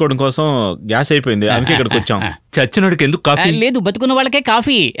 కాఫీ పెట్టుకోవడం కోసం గ్యాస్ అయిపోయింది, అందుకే ఇక్కడికి వచ్చాం. చచ్చినోడికి ఎందుకు కాఫీ? లేదు బతుకున్న వాళ్ళకే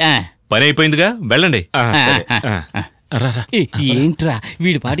కాఫీ. పని అయిపోయిందిగా, వెళ్ళండి. ఏంట్రా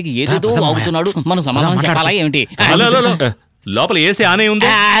వీడి పాటికి ఏదేదో వాగుతున్నాడు, మనం సమాధానం చెప్పాలా ఏమిటి? లోపల ఏసీ ఆనే ఉంది.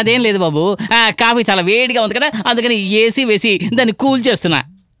 అదేం లేదు బాబు, కాఫీ చాలా వేడిగా ఉంది కదా, అందుకని ఏసీ వేసి దాన్ని కూల్ చేస్తున్నా.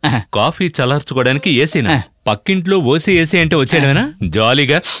 కాఫీ చల్లార్చుకోవడానికి ఏసీనా? పక్కింట్లో ఓసీ ఏసీ అంటే వచ్చాడేనా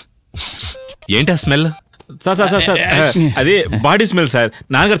జాలీగా? ఏంటి ఆ స్మెల్? సార్ అది బాడీ స్మెల్ సార్,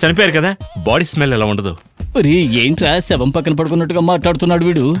 నాన్నగారు చనిపోయారు కదా. బాడీ స్మెల్ ఎలా ఉండదు? ఏంట్రా శవం పక్కన పడుకున్నట్టుగా మాట్లాడుతున్నాడు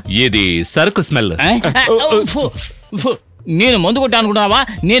వీడు. ఏది సరుకు స్మెల్? నేను మందు కొట్టా అనుకున్నావా?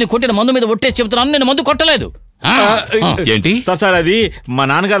 నేను కొట్టిన మందు మీద ఒట్టేసి చెబుతున్నాను, నేను మందు కొట్టలేదు. ఏంటి సార్ అది మా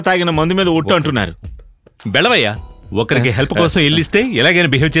నాన్నగారు తాగిన మందు మీద ఒట్టు అంటున్నారు. బెళవయ్యా, ఒకరికి హెల్ప్ కోసం ఇల్లిస్తే ఎలాగైనా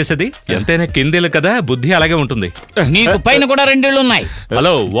బిహేవ్ చేసేది? ఎంతైనా కిందేలు కదా, బుద్ధి అలాగే ఉంటుంది. నీకు పైన కూడా 2 ఇళ్ళు ఉన్నాయి.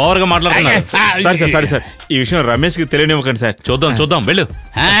 హలో, ఓవర్ గా మాట్లాడుతున్నారు. సార్ ఈ విషయం రమేష్ కి తెలియనివ్వకండి సార్. చూద్దాం వెళ్ళు.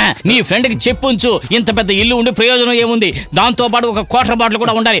 నీ ఫ్రెండ్ కి చెప్పుంచు, ఇంత పెద్ద ఇల్లు ఉండి ప్రయోజనం ఏముంది? దాంతో పాటు ఒక క్వార్టర్ బాటిల్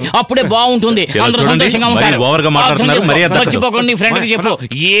కూడా ఉండాలి, అప్పుడే బాగుంటుంది, అందరూ సంతోషంగా ఉంటారు. ఓవర్ గా మాట్లాడుతున్నారు, మర్చిపోకుండా నీ ఫ్రెండ్ కి చెప్పు.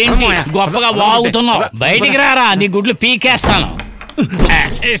 ఏంటి గొప్పగా వాగుతున్నావు? బయటికి రారా, నీ గుడ్లు పీకేస్తాను.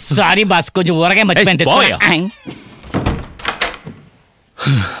 సారీ బాస్, కొంచెం ఊరగా మర్చిపోయింది.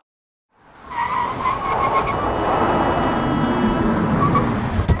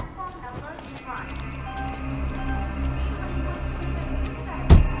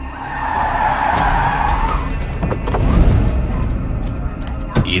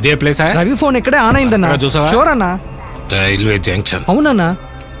 ఇదే ప్లేసా? రవి ఫోన్ ఇక్కడే ఆన్ అయిందన్నా. చూసావా? షూర్ అన్నా. Railway junction. అవునన్నా.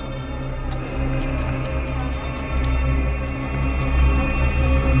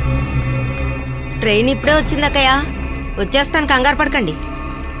 ట్రైన్ ఇప్పుడే వచ్చిందక్కయ్యా, వచ్చేస్తాను, కంగారు పడకండి.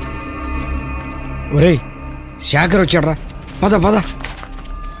 ఒరేయ్ శాఖర్ వచ్చాడ్రా, పద పద.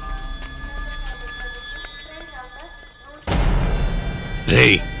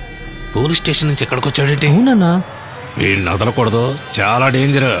 రేయ్, పోలీస్ స్టేషన్ నుంచి ఎక్కడికి వచ్చాడేంటి? అవునన్నా. వీళ్ళని వదలకూడదు, చాలా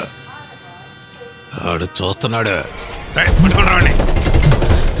డేంజర్. ఆడు చూస్తున్నాడు. పట్టుకోండి.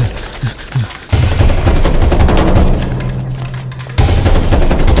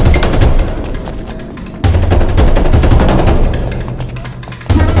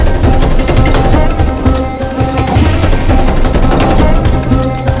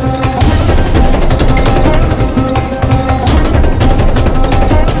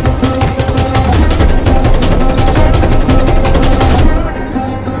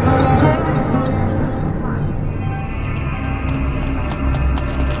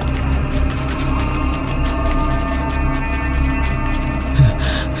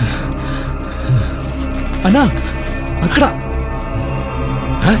 అన్నా అక్కడ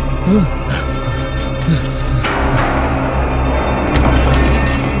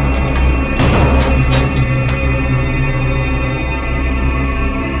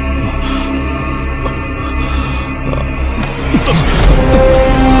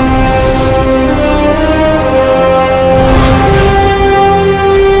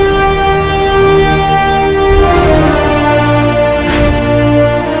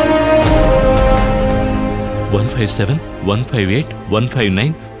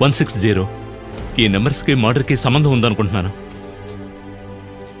 057-158-159-160. ఈ నెంబర్స్కి మర్డర్కి సంబంధం ఉందనుకుంటున్నాను.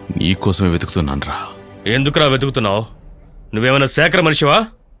 నీకోసమే వెతుకుతున్నాను రా. ఎందుకురా వెతుకుతున్నావు? నువ్వేమైనా శేఖర్ మనిషివా?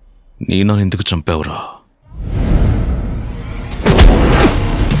 నేను ఎందుకు చంపావురా?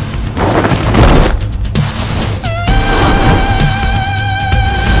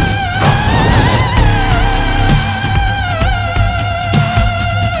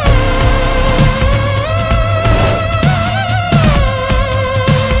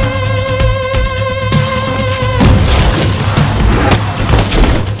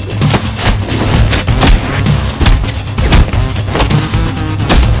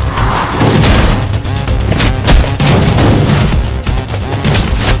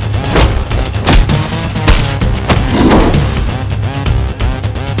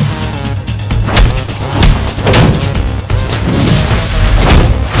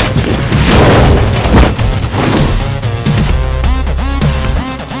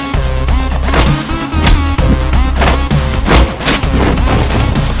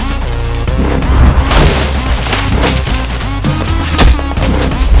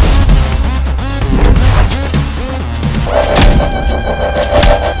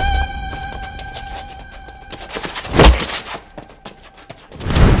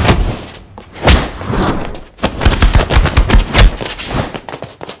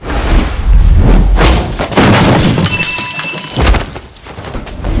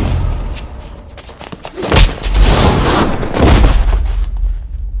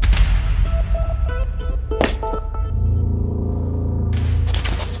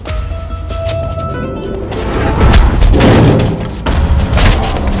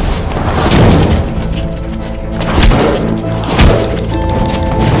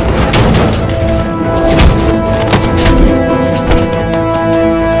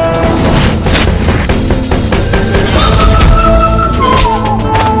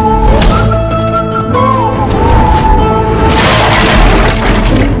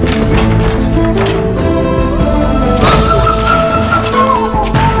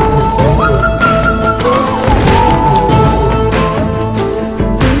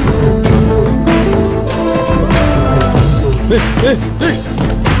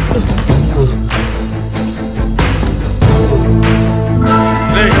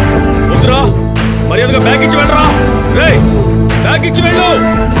 వద్దురా, మర్యాదగా బ్యాగ్ ఇచ్చి వెళ్ళరా. బ్యాగ్ ఇచ్చి వెళ్ళు.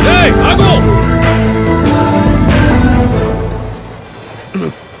 ఆగు.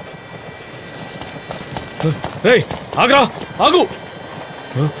 ఆగరా, ఆగు.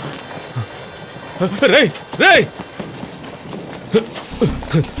 రే రే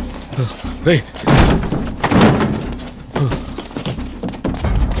రే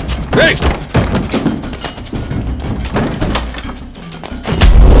రే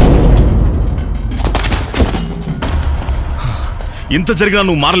ఇంత జరిగినా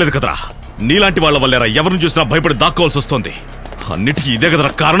నువ్వు మారలేదు కదరా. నీలాంటి వాళ్ళ వల్లేరా ఎవరిని చూసినా భయపడి దాక్కోవాల్సి వస్తుంది. అన్నిటికీ ఇదే కదరా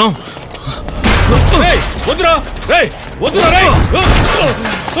కారణం. వద్దురా, వద్దురా.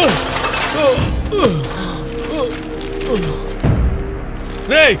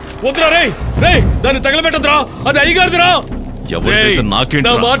 వద్దురా, దాన్ని తగలబెట్టద్దురా. అది అయ్యగారిదిరా. ఎవరైతే నాకేంటి,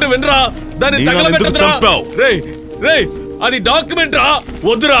 నా మాట వినరా. దాన్ని తగలబెట్టద్దురా. అది డాక్యుమెంట్ రా.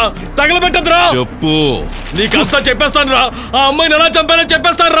 వద్దురా, తగలబెట్టద్దురా. చెప్పు. నీకంతా చెప్పేస్తాను రా. ఆ అమ్మాయిని ఎలా చంపానో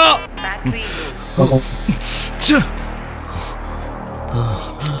చెప్పేస్తాను రా.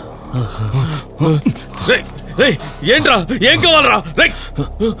 ఏంట్రా, ఏం కావాలరా?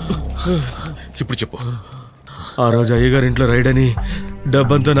 ఇప్పుడు చెప్పు. ఆ రోజు అయ్యగారి ఇంట్లో రైడ్ అని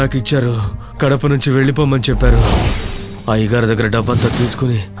డబ్బంతా నాకు ఇచ్చారు. కడప నుంచి వెళ్ళిపోమని చెప్పారు. అయ్యగారి దగ్గర డబ్బంతా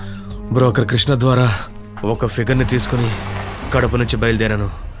తీసుకుని బ్రోకర్ కృష్ణ ద్వారా ఒక ఫిగర్ని తీసుకుని కడప నుంచి బయలుదేరాను.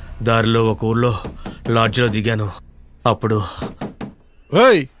 దారిలో ఒక ఊర్లో లాడ్జ్లో దిగాను. అప్పుడు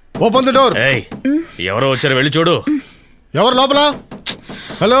ఓపెన్ ది డోర్. ఎవరో వచ్చారు, వెళ్ళి చూడు. ఎవరు లోపల?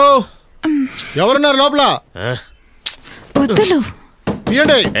 హలో, ఎవరున్నారు లోపల? వద్దులు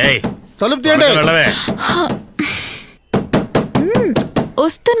తీయండి, తలుపు తీయండి.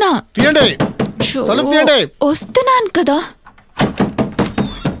 వస్తున్నా. తీయండి, తలుపు తీయండి. వస్తున్నాను కదా.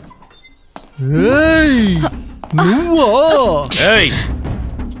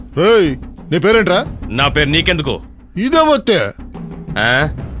 నీ పేరేంట్రా? నా పేరు నీకెందుకు? ఇదే వస్తే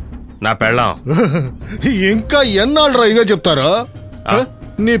నా పెళ్ళాం. ఇంకా ఎన్నాళ్ళరా ఇదే చెప్తారు?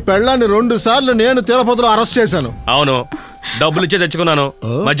 నీ పెళ్ళాన్ని 2 సార్లు నేను తిరుపతిలో అరెస్ట్ చేశాను. అవును, డబ్బులు ఇచ్చే తెచ్చుకున్నాను.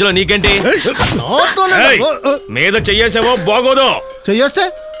 మధ్యలో నీకేంటి? మీద చెయ్యేసావో బాగోదు. చెయ్యేస్తే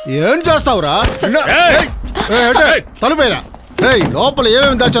ఏం చేస్తావురా? తలుపేరా. లోపల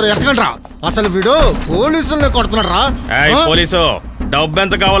ఏమేమి దాచారో ఎత్తకండ్రా. అసలు వీడు పోలీసుల్ని కొడుతున్నారా? పోలీసు డబ్బు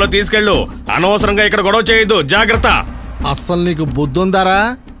ఎంత కావాలో తీసుకెళ్ళు. అనవసరంగా ఇక్కడ గొడవ చేయొద్దు. జాగ్రత్త. అస్సలు నీకు బుద్ధుందారా?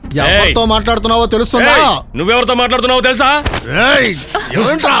 ఎవరితో మాట్లాడుతున్నావో తెలుస్తుందా? నువ్వెవరితో మాట్లాడుతున్నావో తెలుసా?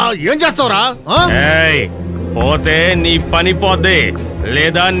 ఏం చేస్తావురా? పోతే నీ పని పోద్ది,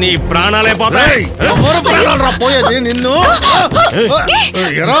 లేదా నీ ప్రాణాలే పోతాయి. పోయేది నిన్ను.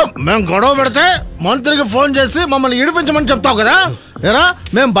 మేము గొడవ పెడితే మంత్రికి ఫోన్ చేసి మమ్మల్ని ఇడిపించమని చెప్తావు కదా? ఎరా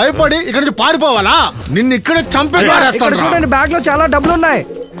మేము భయపడి ఇక్కడి నుంచి పారిపోవాలా? నిన్ను ఇక్కడే చంపి పారేస్తాను. బ్యాగ్ లో చాలా డబ్బులు ఉన్నాయి.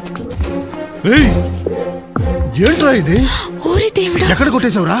 ఏంట్రా ఇది? ఎక్కడ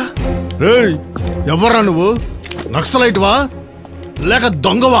కొట్టేశావురా? ఎవర్రా నువ్వు? నక్సలైట్ వా లేక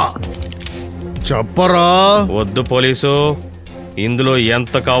దొంగవా? చెప్పరా. వద్దు పోలీసు, ఇందులో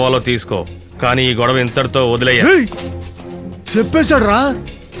ఎంత కావాలో తీసుకో, కానీ ఈ గొడవ ఇంతటితో వదిలేయ. చెప్పేశాడు రా.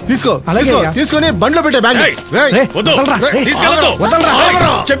 తీసుకో తీసుకొని బండ్లో పెట్టే బ్యాగ్.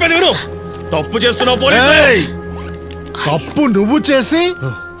 చెప్పేది విను. తప్పు చేస్తున్నావు పోలీసు. తప్పు నువ్వు చేసి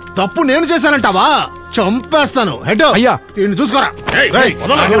తప్పు నేను చేశానంటావా? చంపేస్తాను. హెడ్ అయ్యా చూసుకోరా.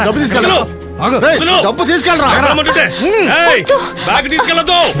 డబ్బు తీసుకెళ్ళా. డబ్బు తీసుకెళ్ళరా. బ్యాగ్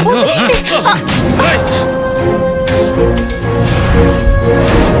తీసుకెళ్ళదు.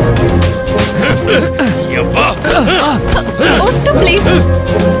 ప్లీజ్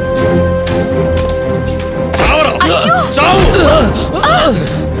చావరా. చావు.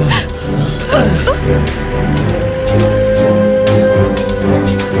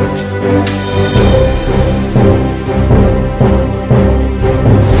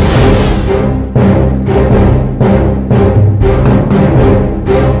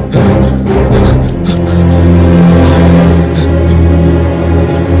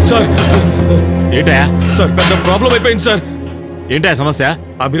 ఏంటయా? సార్ పెద్ద ప్రాబ్లం అయిపోయింది సార్. ఏంటా సమస్య?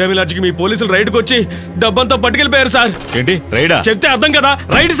 అభిరామి లాడ్జికి మీ పోలీసులు రైడ్కి వచ్చి డబ్బంతా పట్టుకెళ్ళిపోయారు సార్. ఏంటి రైడా? చెప్తే అర్థం కదా,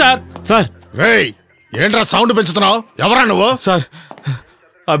 రైడ్ సార్. సార్ ఏంట్రా సౌండ్ పెంచుతున్నావు? ఎవరా నువ్వు? సార్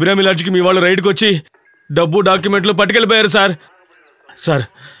అభిరామి లాడ్జికి మీ వాళ్ళు రైడ్కి వచ్చి డబ్బు డాక్యుమెంట్లు పట్టుకెళ్ళిపోయారు సార్. సార్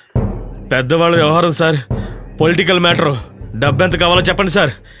పెద్దవాళ్ళ వ్యవహారం సార్, పొలిటికల్ మ్యాటర్. డబ్బు ఎంత కావాలో చెప్పండి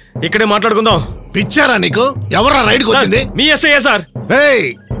సార్, ఇక్కడే మాట్లాడుకుందాం. పిచ్చారా నీకు? ఎవరా రైడ్కి వచ్చింది? మీ ఎస్ఐ సార్.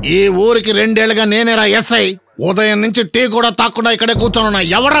 ఈ ఊరికి 2 ఏళ్లుగా నేనేరా ఎస్ఐ. ఉదయం నుంచి టీ కూడా తాకుండా ఇక్కడే కూర్చోనున్నా.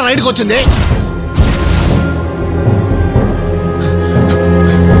 ఎవరా రైడ్కి వచ్చింది?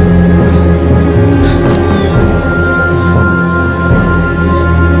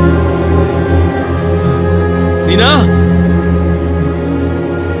 నీనా?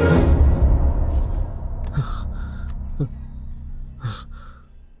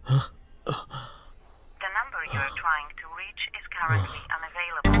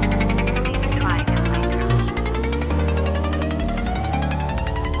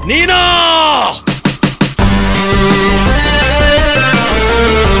 నీనా!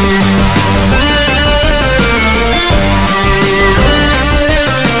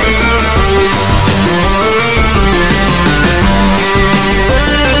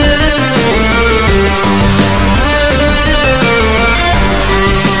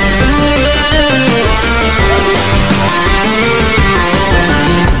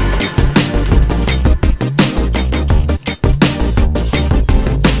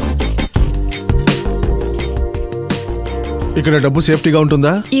 ఇక్కడ డబ్బు సేఫ్టీగా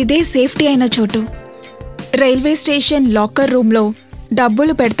ఉంటుందా? ఇదే సేఫ్టీ అయిన చోటు. రైల్వే స్టేషన్ లాకర్ రూమ్ లో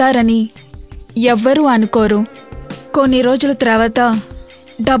డబ్బులు పెడతారని ఎవ్వరూ అనుకోరు. కొన్ని రోజుల తర్వాత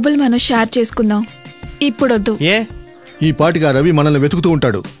డబ్బులు మనం షేర్ చేసుకుందాం. ఇప్పుడొద్దు. ఈ పాటిగా రవి మనల్ని వెతుకుతూ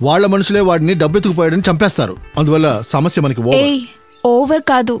ఉంటాడు. వాళ్ళ మనుషులే వాడిని డబ్బెత్తుకుపోయాడని చంపేస్తారు. అందువల్ల సమస్య మనకి ఓవర్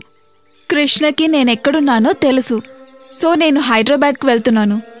కాదు. కృష్ణకి నేనెక్కడున్నానో తెలుసు. సో నేను హైదరాబాద్కి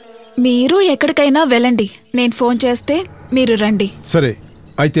వెళ్తున్నాను. మీరు ఎక్కడికైనా వెళ్ళండి. నేను ఫోన్ చేస్తే మీరు రండి. సరే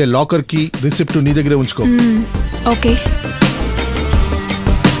అయితే లాకర్ కి రిసిప్ట్ నీ దగ్గరే ఉంచుకో. ఓకే.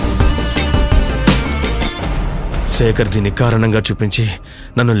 శేఖర్ దీన్ని కారణంగా చూపించి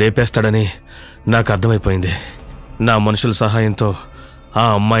నన్ను లేపేస్తాడని నాకు అర్థమైపోయింది. నా మనుషుల సహాయంతో ఆ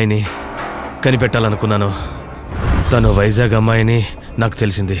అమ్మాయిని కనిపెట్టాలనుకున్నాను. తను వైజాగ్ అమ్మాయిని నాకు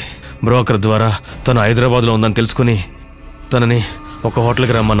తెలిసింది. బ్రోకర్ ద్వారా తను హైదరాబాద్లో ఉందని తెలుసుకుని తనని ఒక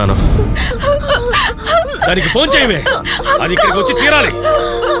హోటల్కి రమ్మన్నాను. దానికి ఫోన్ చేయవే. అది ఇక్కడికి వచ్చి తీరాలి.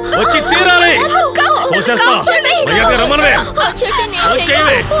 వచ్చి తీరాలి. రమ్మనవే. ఫోన్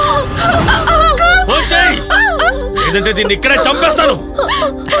చేయవే. ఫోన్ చేయి. లేదంటే దీన్ని ఇక్కడే చంపేస్తాను.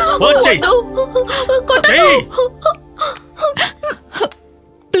 ఫోన్ చేయి.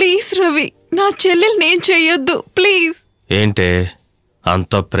 ప్లీజ్ రవి, నా చెల్లెలు నేను చెయ్యొద్దు ప్లీజ్. ఏంటే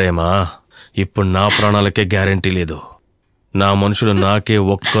అంత ప్రేమ? ఇప్పుడు నా ప్రాణాలకే గ్యారెంటీ లేదు. నా మనుషులు నాకే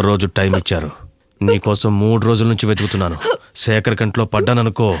ఒక్కరోజు టైం ఇచ్చారు. నీకోసం 3 రోజుల నుంచి వెతుకుతున్నాను. శేఖర్ కంట్లో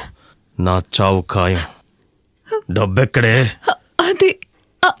పడ్డాననుకో, నా చావు ఖాయం. డబ్బెక్కడే?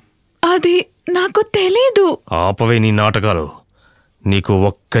 అది నాకు తెలీదు. ఆపవే నీ నాటకాలు. నీకు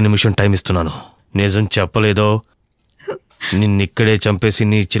 1 నిమిషం టైం ఇస్తున్నాను. నిజం చెప్పలేదో నిన్నిక్కడే చంపేసి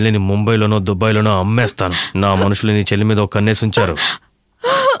నీ చెల్లిని ముంబైలోనో దుబాయ్లోనో అమ్మేస్తాను. నా మనుషులు నీ చెల్లి మీద ఒక కన్నేసి ఉంచారు.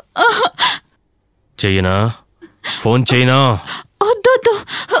 చెయ్యనా? ఫోన్ చెయ్యనా? వద్దొద్దు,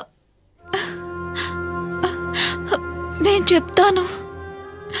 నేను చెప్తాను.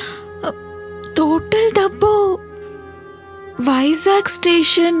 టోటల్ డబ్బు వైజాగ్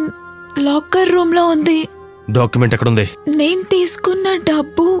స్టేషన్ లాకర్ రూమ్ లో ఉంది. డాక్యుమెంట్ ఎక్కడుంది? నేను తీసుకున్న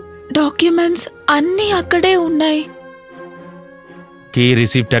డబ్బు డాక్యుమెంట్స్ అన్నీ అక్కడే ఉన్నాయి. కీ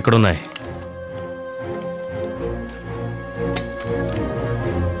రిసిప్ట్ ఎక్కడున్నాయి?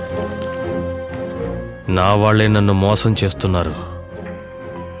 నా వాళ్లే నన్ను మోసం చేస్తున్నారు.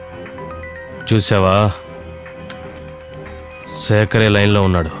 చూసావా? శేఖరే లైన్లో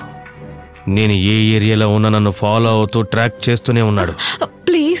ఉన్నాడు. నేను ఏ ఏరియాలో ఉన్నా నన్ను ఫాలో అవుతూ ట్రాక్ చేస్తూనే ఉన్నాడు.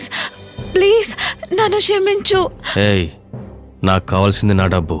 ప్లీజ్ ప్లీజ్ నన్ను క్షమించు. ఏయ్, నాకు కావాల్సింది నా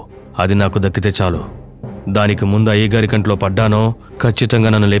డబ్బు. అది నాకు దక్కితే చాలు. దానికి ముందు అయ్యగారి కంట్లో పడ్డానో ఖచ్చితంగా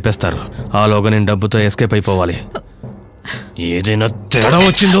నన్ను లేపేస్తారు. ఆలోగా నేను డబ్బుతో ఎస్కేప్ అయిపోవాలి. ఏదైనా తేడా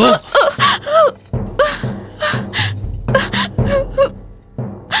వచ్చిందో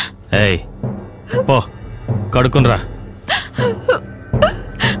ఏయ్ పో, కడుకునరా.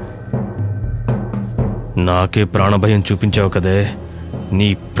 నాకే ప్రాణభయం చూపించావు కదే, నీ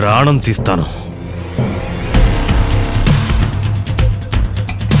ప్రాణం తీస్తాను.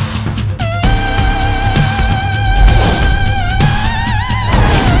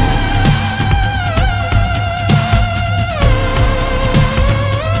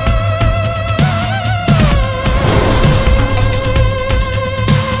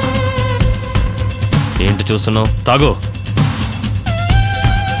 ఏంటి చూస్తున్నావు? తాగు.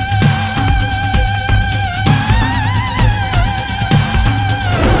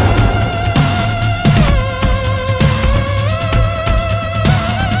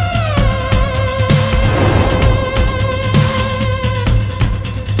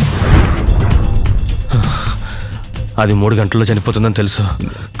 అది 3 గంటల్లో చనిపోతుందని తెలుసు,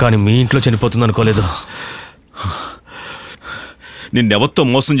 కానీ మీ ఇంట్లో చనిపోతుంది అనుకోలేదు. నిన్నెవరితో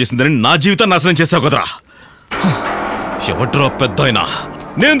మోసం చేసిందని నా జీవితాన్ని నాశనం చేసావు కదరా. ఎవట్రా పెద్ద అయినా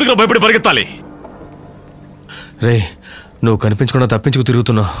నేను ఎందుకు భయపడి పరిగెత్తాలి? రే, నువ్వు కనిపించకుండా తప్పించుకు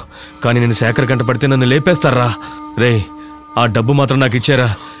తిరుగుతున్నావు, కానీ నేను శేఖర్ కంట పడితే నన్ను లేపేస్తారా. రే, ఆ డబ్బు మాత్రం నాకు ఇచ్చారా,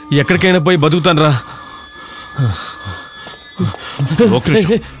 ఎక్కడికైనా పోయి బతుకుతానరా.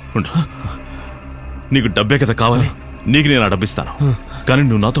 నీకు డబ్బే కదా కావాలి, నీకు నేను ఆ డబ్బిస్తాను. కానీ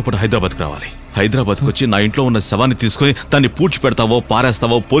నువ్వు నాతో పాటు హైదరాబాద్కి రావాలి. హైదరాబాద్కి వచ్చి నా ఇంట్లో ఉన్న శవాన్ని తీసుకుని దాన్ని పూడ్చి పెడతావో,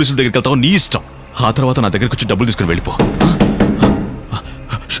 పారేస్తావో, పోలీసుల దగ్గరికి వెళ్తావో నీ ఇష్టం. ఆ తర్వాత నా దగ్గరికి వచ్చి డబ్బులు తీసుకుని వెళ్ళిపో.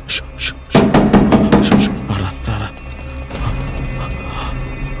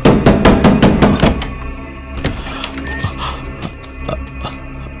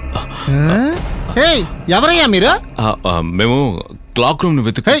 ఎవరయ్యా మీరు? మేము క్లాక్ రూమ్ ని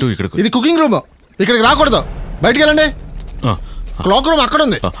వెతుకుంటూ ఇక్కడ. ఇది కుకింగ్ రూమ్, ఇక్కడికి రాకూడదు, బయటికి వెళ్ళండి. క్లాక్ రూమ్ అక్కడ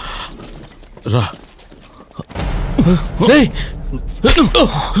ఉంది. రా.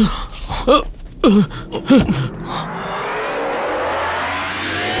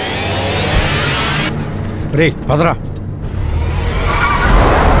 రే పదరా.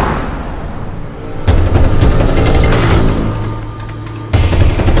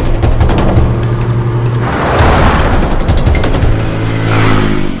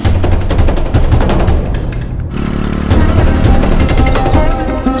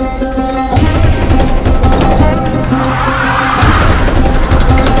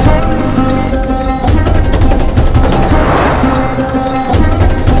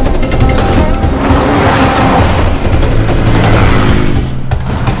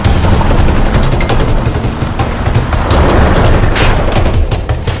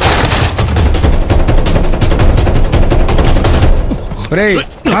 రే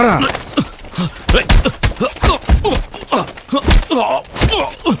రారా.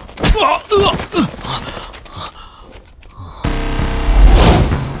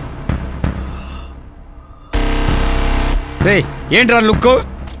 రే ఏంట్రా లుక్?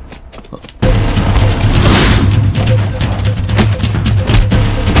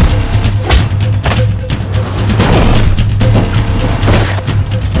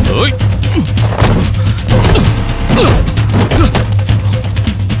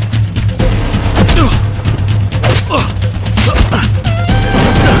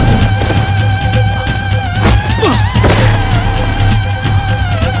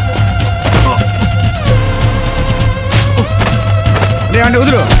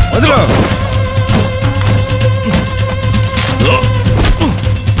 వదులు వదులు.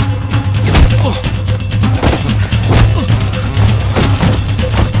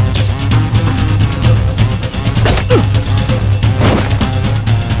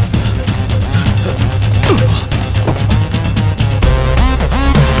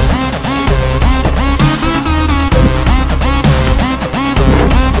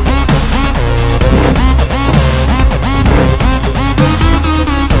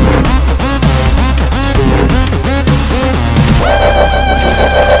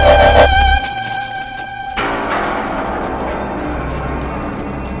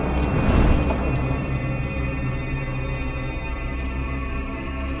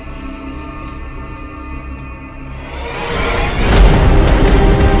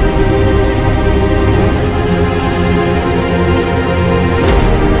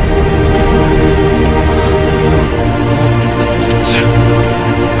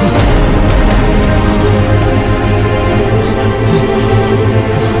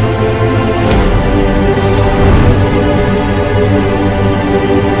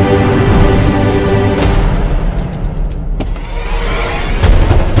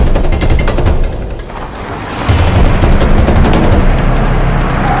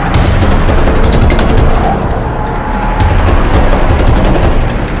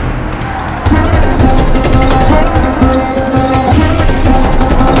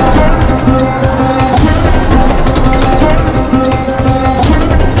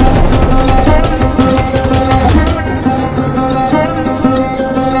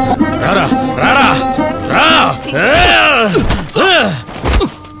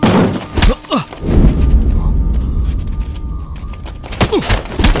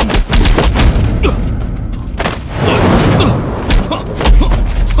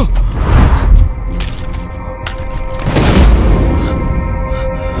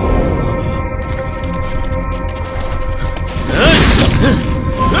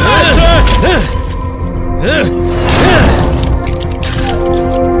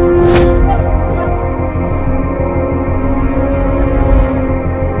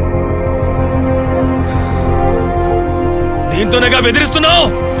 దీంతోనేగా బెదిరిస్తున్నావు?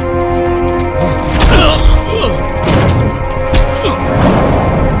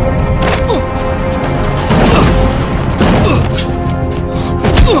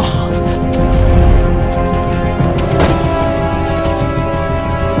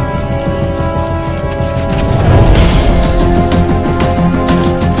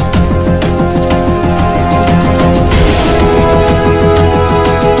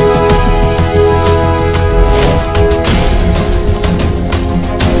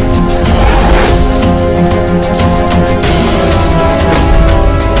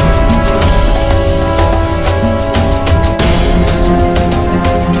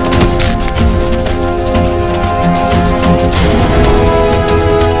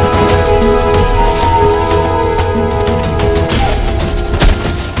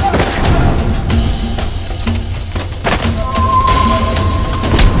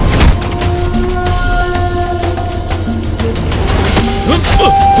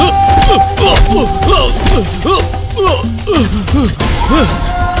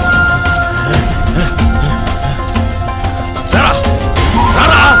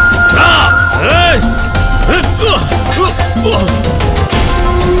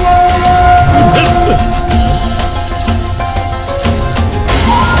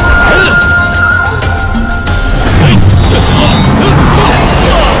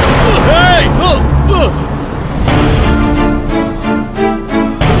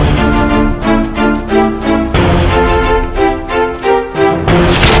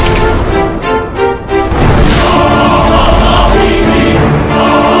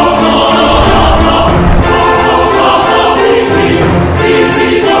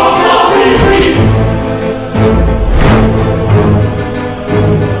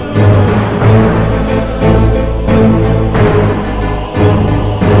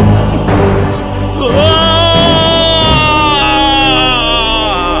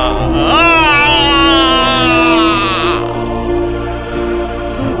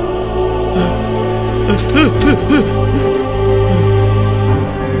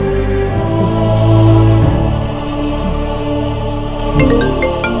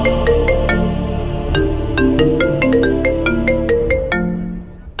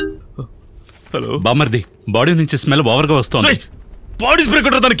 బామర్ది, బాడీ నుంచి స్మెల్ ఓవర్గా వస్తోంది. బాడీ స్ప్రే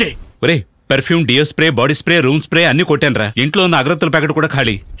కొట్టరా దానికి. ఒరే, పెర్ఫ్యూమ్, డియో spray, body spray, room spray అన్ని కొట్టానరా. ఇంట్లో ఉన్న అగరత్తుల ప్యాకెట్ కూడా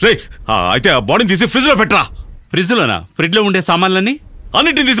ఖాళీ. రే, అయితే ఆ బాడీని తీసి ఫ్రిడ్జ్ లో పెట్టరా. ఫ్రిడ్జ్ లోనా? ఫ్రిడ్జ్ లో ఉండే సామాన్లన్నీ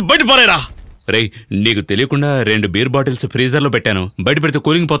అన్నిటిని తీసి బయట పారేరా. రే, నీకు తెలియకుండా 2 బీర్ బాటిల్స్ ఫ్రీజర్ లో పెట్టాను. బయట పెడితే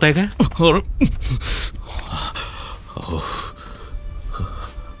కూలింగ్ పోతాయిగా.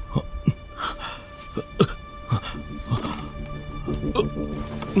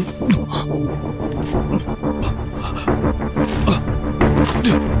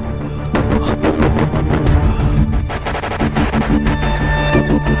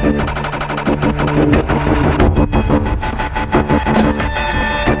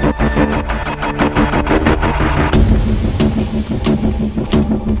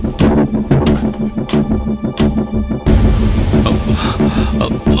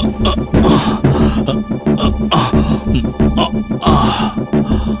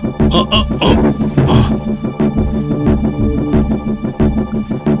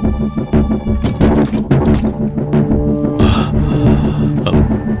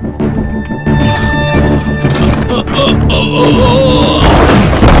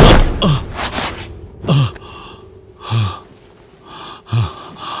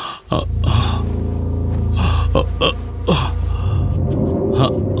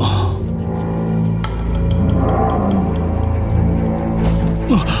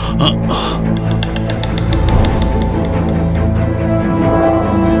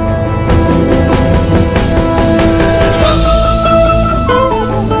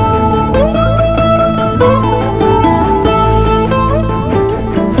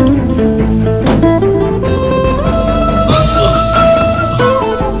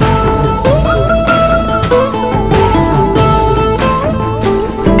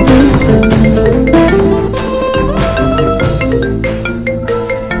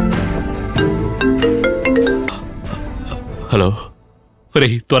 హలో, రే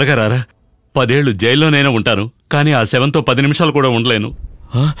త్వరగా రారా. 10 ఏళ్ళు జైల్లోనైనా ఉంటాను, కానీ ఆ శవంతో 10 నిమిషాలు కూడా ఉండలేను.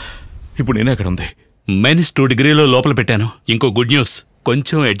 ఇప్పుడు నేనే ఎక్కడ ఉంది? -2 డిగ్రీలో లోపల పెట్టాను. ఇంకో గుడ్ న్యూస్,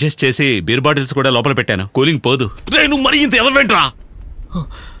 కొంచెం అడ్జస్ట్ చేసి బీర్ బాటిల్స్ కూడా లోపల పెట్టాను. కూలింగ్ పోదు. రే, నువ్వు మరి ఇంత ఎదవేంట్రా?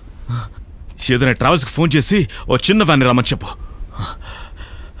 ఏదైనా ట్రావెల్స్ కి ఫోన్ చేసి ఓ చిన్న వ్యాన్ రమ్మని చెప్పు.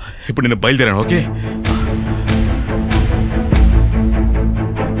 ఇప్పుడు నేను బయలుదేరాను. ఓకే,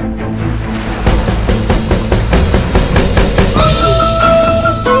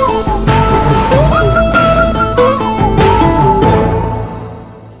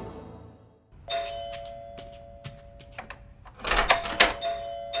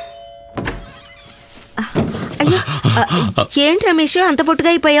 ఏంటి రమేష్ అంత పొట్టుగా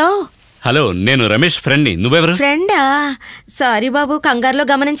అయిపోయావు? హలో, నేను రమేష్ ఫ్రెండ్ని. నువ్వెవరు? ఫ్రెండా? సారీ బాబు, కంగారులో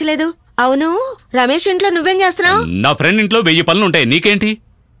గమనించలేదు. అవును, రమేష్ ఇంట్లో నువ్వేం చేస్తున్నావు? నా ఫ్రెండ్ ఇంట్లో 1000 పనులుంటాయి, నీకేంటి?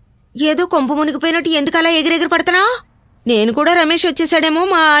 ఏదో కొంప మునిగిపోయినట్టు ఎందుకు అలా ఎగిరెగిరి పడుతున్నావు? నేను కూడా రమేష్ వచ్చేసాడేమో,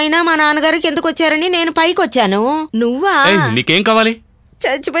 మా ఆయన మా నాన్నగారికి ఎందుకు వచ్చారని నేను పైకి వచ్చాను. నువ్వా? నీకేం కావాలి?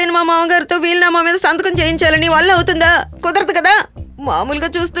 చచ్చిపోయిన మా మామగారితో వీలునామా మీద సంతకం చేయించాలని వల్ల అవుతుందా? కుదరదు కదా. మామూలుగా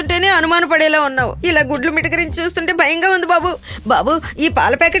చూస్తుంటేనే అనుమాన పడేలా ఉన్నావు, ఇలా గుడ్లు మిటకరించి చూస్తుంటే భయంగా ఉంది బాబు. బాబు, ఈ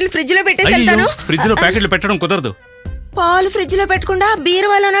పాల ప్యాకెట్లు ఫ్రిడ్జ్ లో పెట్టేసి వెళ్తాను. ఫ్రిడ్జ్ లో ప్యాకెట్లు పెట్టడం కుదరదు. పాలు ఫ్రిడ్జ్ లో పెట్టకుండా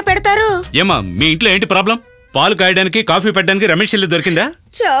బీరువాలోనా పెడతారు? ఏమా, మీ ఇంట్లో ఏంటి ప్రాబ్లం? పాలు కాయడానికి, కాఫీ పెట్టడానికి రమేష్ ఇల్లు దొరికిందా?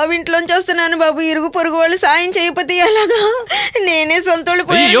 చావింట్లోంచి వస్తున్నాను బాబు, ఇరుగు పొరుగు వాళ్ళు సాయం చేయకపోతే ఎలాగా? నేనే సొంతోళ్ళు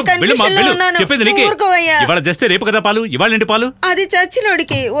చెప్పేది నీకే. ఇవాళ చేస్తే రేపు కదా పాలు, ఇవాళ ఏంటి పాలు? అది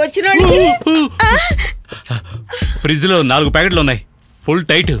చచ్చినోడికి, వచ్చినోడికి. ఫ్రిడ్జ్ లో 4 ప్యాకెట్లు ఉన్నాయి, ఫుల్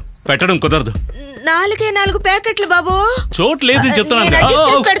టైట్, పెట్టడం కుదరదు. 4 ప్యాకెట్లు బాబు. చోటు లేదని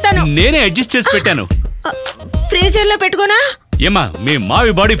చెప్తున్నాను, నేనే అడ్జస్ట్ చేసి పెట్టాను. ఫ్రీజర్ లో పెట్టుకోనా? ఏమా, మీ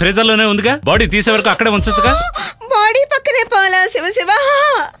మావి బాడీ ఫ్రీజర్ లోనే ఉందిగా, బాడీ తీసే వరకు అక్కడే ఉంచచ్చుగా. బాడీ పక్కనే పాలా? శివ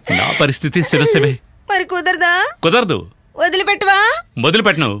నా పరిస్థితి శివశివే. మరి కుదరదా? కుదరదు. వదిలిపెట్టవా?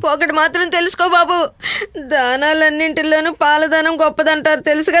 వదిలిపెట్టను. ఒకటి మాత్రం తెలుసుకో బాబు, దానాలన్నింటిలోనూ పాలదానం గొప్పదంటారు,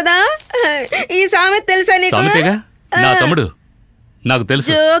 తెలుసు కదా? ఈ సామెత తెలుసా నీకు? నా తమ్ముడు, నాకు తెలుసు.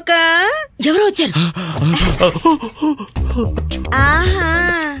 జోకా? ఎవరు వచ్చారు? ఆహా,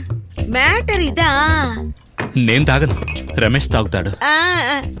 మ్యాటర్ ఇదా? నేను తాగను, రమేష్ తాగుతాడు.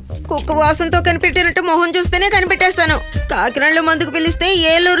 కుక్క వాసనతో కనిపెట్టినట్టు మొహం చూస్తేనే కనిపెట్టేస్తాను. కాకినాడలో మందుకు పిలిస్తే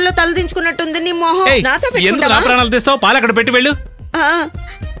ఏలూరులో తలదించుకున్నట్టుంది నీ మొహం. నాతో ప్రాణాలు తీస్తావు? పాలు అక్కడ పెట్టి వెళ్ళు.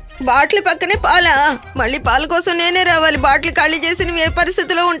 బాటిల్ పక్కనే పాలా? మళ్ళీ పాల కోసం నేనే రావాలి. బాటిల్ ఖాళీ చేసి నువ్వు ఏ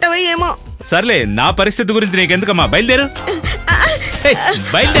పరిస్థితిలో ఉంటావో ఏమో. సర్లే, నా పరిస్థితి గురించి నీకెందుకమ్మా, బయలుదేరు.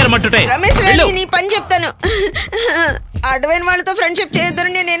 బయలుదేరమంటుంటే రమేష్, నీ పని చెప్తాను. అడ్డమైన వాళ్ళతో ఫ్రెండ్షిప్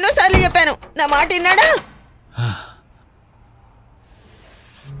చేయొద్దని నేను ఎన్నోసార్లు చెప్పాను, నా మాట విన్నాడా?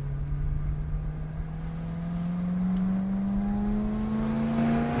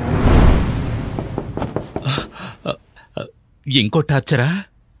 ఇంకో టార్చరా?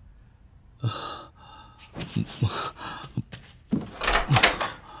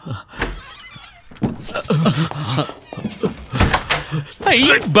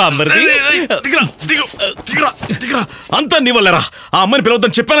 అంతా నీ వల్లరా. ఆ అమ్మాయిని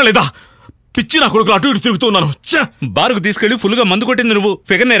పిలవద్దని చెప్పానా లేదా? పిచ్చి నా కొడుకులు అటు ఇటు తిరుగుతూ ఉన్నాను. బారుకు తీసుకెళ్లి ఫుల్ గా మందు కొట్టింది నువ్వు,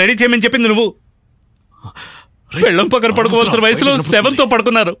 ఫిగర్ ని రెడీ చేయమని చెప్పింది నువ్వు. పెళ్ళం పక్కన పడుకోవాల్సిన వయసులో 7తో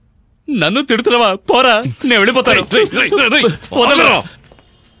పడుకున్నారు. నన్ను తిడుతున్నావా? పోరా, నేను వెళ్ళిపోతాను.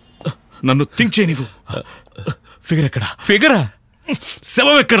 నన్ను థింక్ చేయ. నీవు ఫిగర్ ఎక్కడా? ఫిగరా?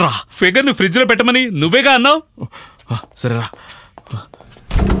 శవం ఎక్కడరా? ఫిగర్ ను ఫ్రిడ్జ్ లో పెట్టమని నువ్వేగా అన్నావు. సరేరా.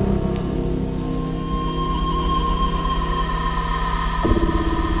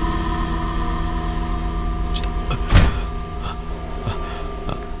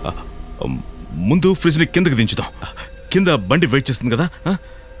 ముందు ఫ్రిడ్జ్ ని కిందకి దించుదాం, కింద బండి వెయిట్ చేస్తుంది కదా.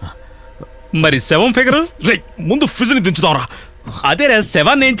 మరి శవం ఫిగరు? ముందు ఫ్రిడ్జ్ ని దించుదాం రా. అదే రా,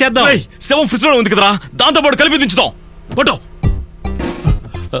 శవాన్ని ఏం చేద్దాం? శవం ఫ్రిడ్జ్ లో ఉంది కదరా, దాంతో పాటు కలిపి దించుదాం. పట్టు.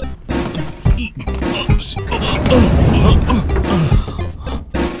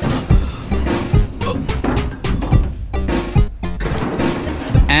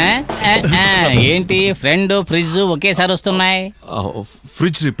 ఏంటి ఫ్రెండ్ ఫ్రిడ్జ్ ఒకేసారి వస్తున్నాయి?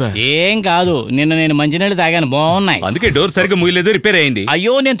 ఫ్రిడ్జ్ రిపేర్ ఏం కాదు, నిన్న నేను మంచినీళ్ళు తాగాను, బాగున్నాయి. అందుకే డోర్ సరిగ్గా మూయలేదు, రిపేర్ అయింది.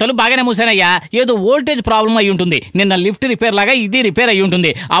 అయ్యో, నేను తలుపు బాగానే మూసానయ్యా. ఏదో వోల్టేజ్ ప్రాబ్లం అయి ఉంటుంది. నిన్న లిఫ్ట్ రిపేర్ లాగా ఇది రిపేర్ అయి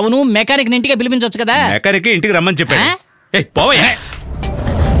ఉంటుంది. అవును, మెకానిక్ ఇంటికి పిలిపించవచ్చు కదా. మెకానిక్ ఇంటికి రమ్మని చెప్పాను. పోవయ్యా.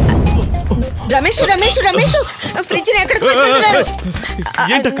 రమేష్ రమేష్ రమేష్, ఫ్రిడ్జ్ ఎక్కడికి పెట్టుకుంటున్నారు?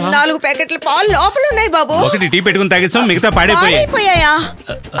 4 ప్యాకెట్ల పాలు లోపల ఉన్నాయి బాబు. ఒకటి టీ పెట్టుకుని తాగేసాం, మిగతా పాడైపోయాయా?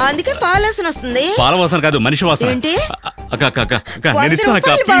 అందుకే పాల వాసన వస్తుంది. పాల వాసన కాదు, మనిషి వాసన. ఏంటి?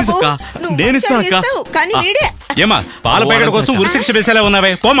 కానీ వీడే. ఏమా, పాల ప్యాకెట్ కోసం ఉరిశిక్ష వేసేలా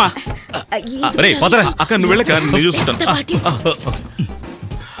ఉన్నావే, పోమా. రే పోతరా. అక్క నువ్వు వెళ్ళక నేను చూసుకుంటాను.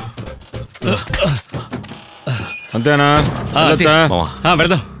 అంతేనా?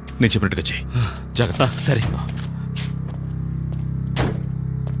 వెళదాం. నేను చెప్పినట్టుగా చెయ్యి, జాగ్రత్త. సరే.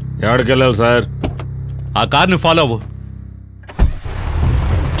 ఎక్కడికి వెళ్ళాలి సార్? ఆ కార్ని ఫాలో అవ్వు.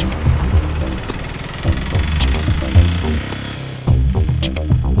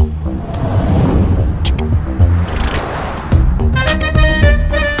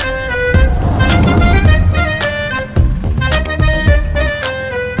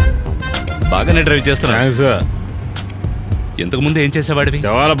 బాగానే డ్రైవ్ చేస్తున్నా. ఇంతకు ముందు ఏం చేసేవాడివి?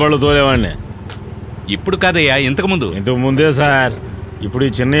 చవాల పళ్ళు తోలేవాడిని. ఇప్పుడు కాదయ్యా, ఇంతకు ముందే సార్. ఇప్పుడు ఈ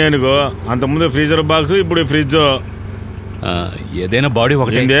చిన్న ఏనుగో, అంతకుముందు ఫ్రీజర్ బాక్స్, ఇప్పుడు ఫ్రిడ్జ్. ఏదైనా బాడీ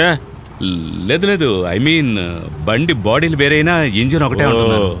ఒకటే. లేదు లేదు, ఐ మీన్ బండి బాడీలు వేరైనా ఇంజిన్ ఒకటే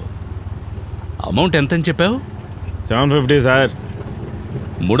ఉంటున్నాను. అమౌంట్ ఎంత అని చెప్పావు? 750 సార్.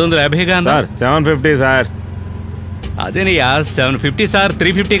 350గా sir 750 sir. అదేనయ్యా 750 సార్,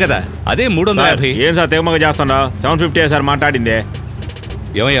 350 కదా, అదే 350. ఏం సార్ తెగమగ చేస్తున్నా? 750 సార్ మాట్లాడిందే.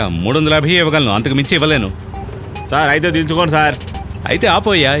 ఏమయ్యా 350 ఇవ్వగలను, అంతకు మించి ఇవ్వలేను సార్. అయితే దించుకోండి సార్. అయితే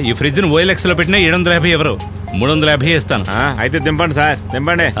ఆపోయ్యా, ఈ ఫ్రిడ్జ్ను OLX లో పెట్టినా 750 ఎవరు, 350 ఇస్తాను. అయితే దింపండి సార్,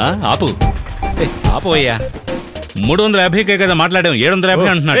 దింపండి. ఆపు, ఆపోయ్యా, 350కే కదా మాట్లాడాం, 750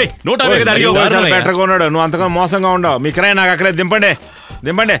 అంటున్నాడు. 150 పెట్టకున్నాడు. నువ్వు అంతగా మోసంగా ఉండవు. మీ కిరాయి నాకు అక్కడే దింపండి,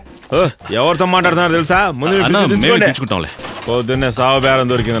 దింపండి. ఎవరితో మాట్లాడుతున్నారు తెలుసా? ముందు పొద్దున్నే సాగు బేరం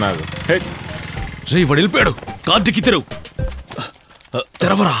దొరికింది నాకు. రే వాడు వెళ్ళిపోయాడు, కార్తీకి తెరువు,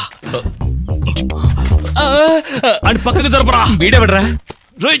 తెరవరా అని పక్కకు జరపరా. వీడెవడరా?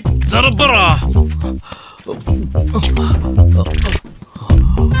 రే జరపరా.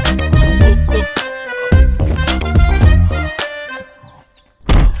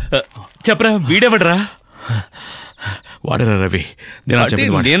 చెప్పరా, వీడెవడరా? వాడరా రవి.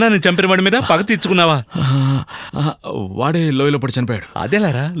 నేనా చంపిన వాడి మీద పగ తీర్చుకున్నావా? వాడే లోయలో పడి చనిపోయాడు.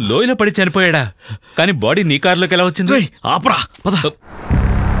 అదేలారా, లోయలో పడి చనిపోయాడా? కానీ బాడీ నీ కారులోకి ఎలా వచ్చింది? ఆపరా, పద.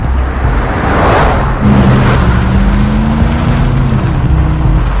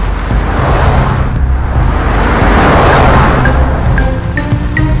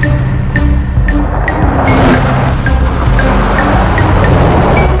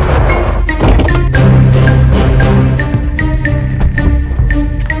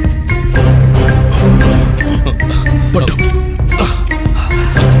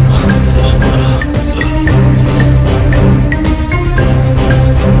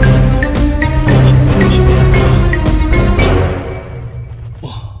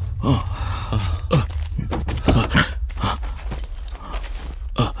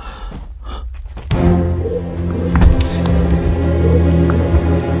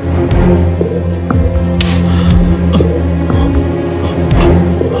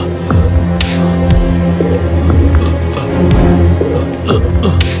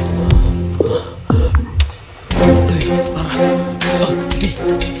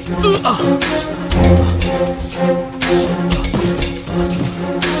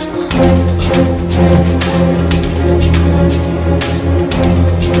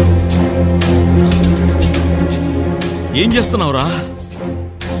 ఏం చేస్తున్నావురా?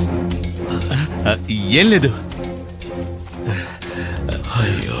 ఏం లేదు.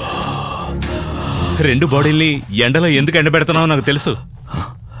 అయ్యో, 2 బాడీల్ని ఎండలో ఎందుకు ఎండబెడుతున్నావో నాకు తెలుసు.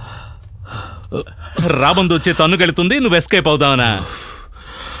 రాబందు వచ్చే తన్నుకెళ్తుంది, నువ్వు ఎస్కేప్ అవుతావనా?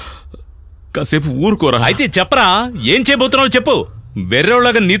 కాసేపు ఊరుకోరా. అయితే చెప్పరా, ఏం చేయబోతున్నావు చెప్పు.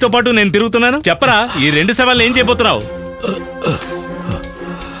 వెర్రోళ్ళగా నీతో పాటు నేను తిరుగుతున్నాను, చెప్పరా ఈ 2 సవాళ్ళు ఏం చేయబోతున్నావు?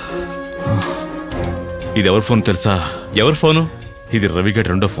 ఇది ఎవరి ఫోన్ తెలుసా? ఎవరి ఫోను? ఇది రవిగడ్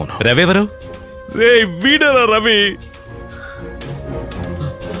 2వ ఫోన్. రవి ఎవరు? రే వీడరా రవి.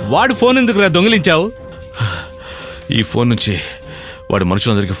 వాడు ఫోన్ ఎందుకురా దొంగిలించావు? ఈ ఫోన్ నుంచి వాడి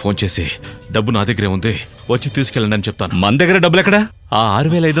మనుషులందరికీ ఫోన్ చేసి డబ్బు నా దగ్గరే ఉంది, వచ్చి తీసుకెళ్ళండి అని చెప్తాను. మన దగ్గర డబ్బులు ఎక్కడా? ఆ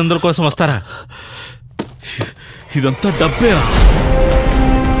 6500 కోసం వస్తారా? ఇదంతా డబ్బేరా.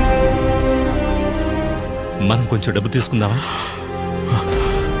 మనం కొంచెం డబ్బు తీసుకుందామా?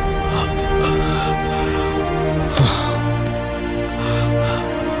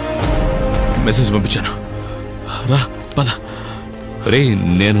 మెసేజ్ పంపించాను, రా పద. రే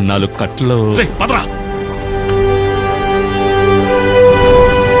నేను 4 కట్లు. పదరా.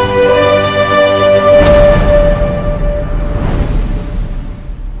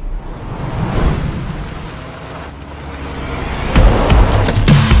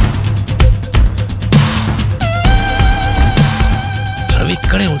 రవి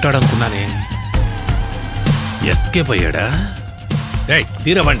ఇక్కడే ఉంటాడనుకున్నానే. ఎస్కేప్ అయ్యాడా?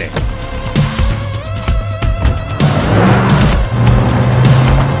 తీరవండి.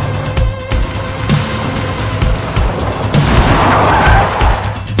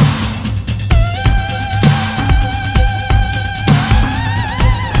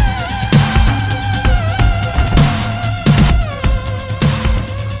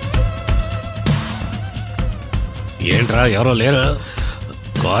 ఏంట్రా ఎవరో లేరు?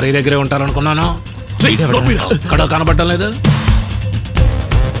 కారీ దగ్గరే ఉంటారనుకున్నాను. అక్కడ కనబడటం లేదు.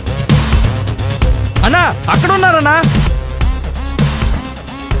 అన్నా అక్కడ ఉన్నారన్నా.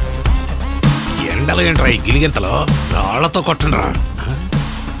 ఎండలు ఏంట్రా ఈ గిలిగింతలో? రాళ్లతో కొట్టండిరా.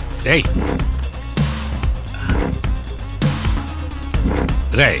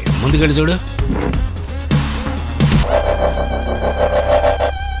 రే ముందుకెళ్ళి చూడు.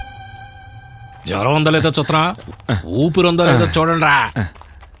 జ్వరం ఉందో లేదో చూస్తున్నా, ఊపిరి ఉందో లేదో చూడండి రా.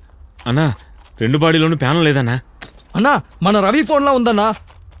 అన్నా 2 బాడీలోనూ ప్యానం లేదన్నా. అన్నా మన రవి ఫోన్ లో ఉందన్నా.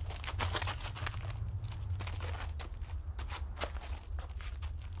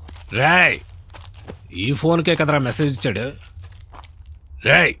 రేయ్ ఈ ఫోన్కే కదరా మెసేజ్ ఇచ్చాడు.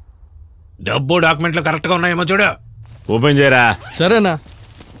 రేయ్ డబ్బు డాక్యుమెంట్లు కరెక్ట్గా ఉన్నాయేమో చూడు. ఓపెన్ చేయరా. సరేనా.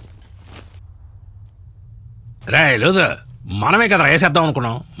 రేయ్ లూజు, మనమే కదరా వేసేద్దాం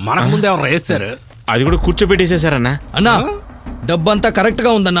అనుకున్నాం, మనకు ముందే ఎవరు వేస్తారు. అది కూడా కూర్చోబెట్టేసేసారన్నా. అన్నా డబ్బంతా కరెక్ట్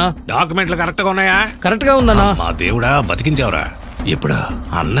గా ఉందన్నా. డాక్యుమెంట్లు కరెక్ట్ గా ఉన్నాయా? కరెక్ట్ గా ఉందన్నా. మా దేవుడా బతికించావురా. ఇప్పుడు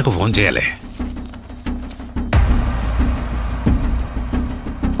అన్నకు ఫోన్ చేయాలి.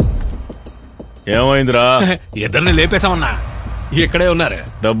 ఏమైందిరా? ఇద్దరిని లేపేశామన్నా, ఇక్కడే ఉన్నారు.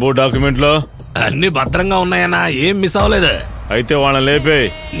 డబ్బు డాక్యుమెంట్లో అన్ని భద్రంగా ఉన్నాయన్నా, ఏం మిస్ అవ్వలేదు. అయితే వాళ్ళని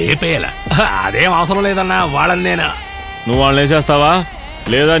లేపేయాలా? అదేం అవసరం లేదన్నా, వాళ్ళని నేను. నువ్వు వాళ్ళని వేసేస్తావా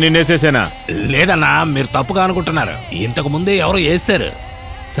లేదా నిన్నేసేసేనా? లేదన్నా, మీరు తప్పుగా అనుకుంటున్నారు. ఇంతకు ముందే ఎవరో వేస్తారు,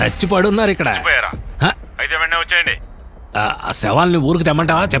 చచ్చిపడి ఉన్నారు ఇక్కడ. అయితే వెంటనే వచ్చేయండి. ఆ శవాల్ని ఊరికి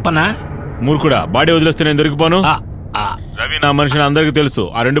తెమ్మంటావా? చెప్పన్నా. మూర్ఖుడా, బాడీ వదిలేస్తే నేను దొరికిపోను. రవి నా మనిషిని అందరికి తెలుసు.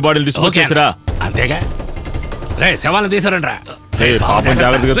 ఆ 2 బాడీలు తీసుకొచ్చేసిరా. అంతేగా. రే శవాలను తీసారంట్రా. పాపం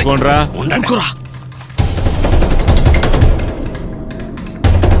జాగ్రత్తగా ఎత్తుకోండిరా. ఉండరా.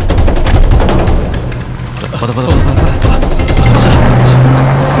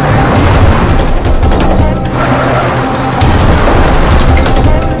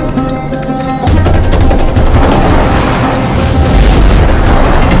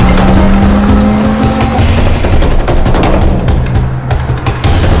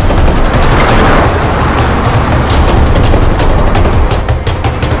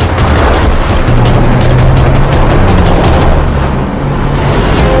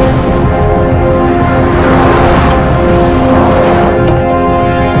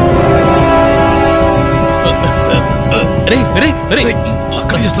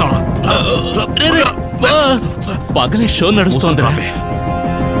 పగలే షో నడుస్తోంది.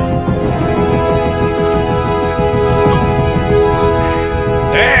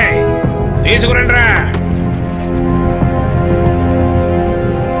 తీసుకురండి రా.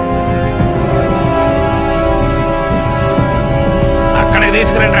 అక్కడే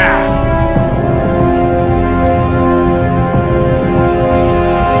తీసుకురండి రా.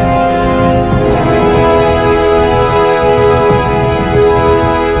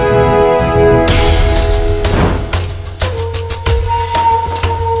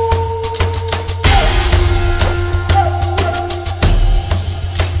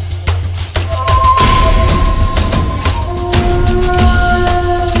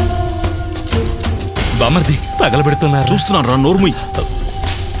 బామర్ది తగలబెడుతున్నారు. చూస్తున్నాను రా, నోర్ముయ్.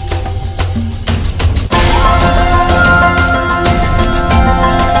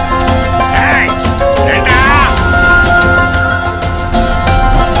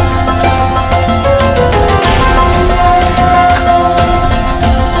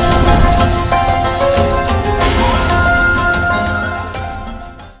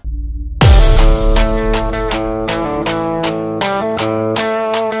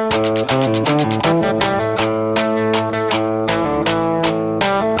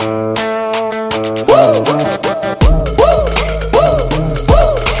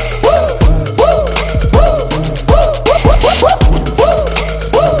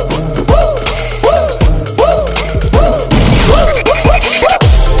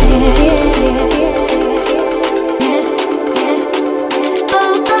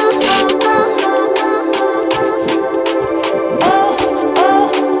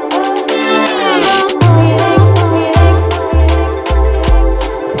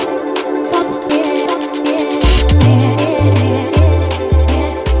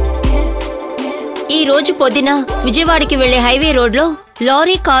 పొద్దున విజయవాడకి వెళ్లే హైవే రోడ్లో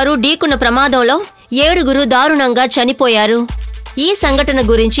లారీ కారు ఢీకున్న ప్రమాదంలో 7 దారుణంగా చనిపోయారు. ఈ సంఘటన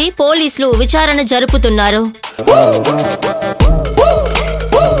గురించి పోలీసులు విచారణ జరుపుతున్నారు.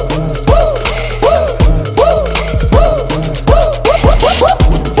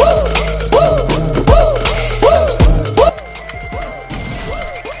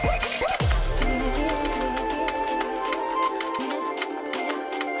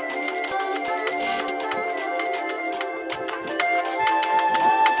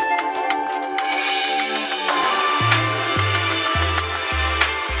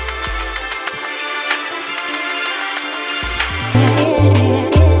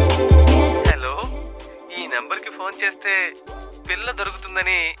 చేస్తే పిల్ల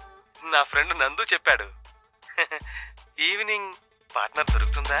దొరుకుతుందని నా ఫ్రెండ్ నందు చెప్పాడు. ఈవినింగ్ పార్ట్నర్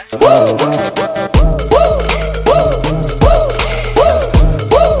దొరుకుతుందా?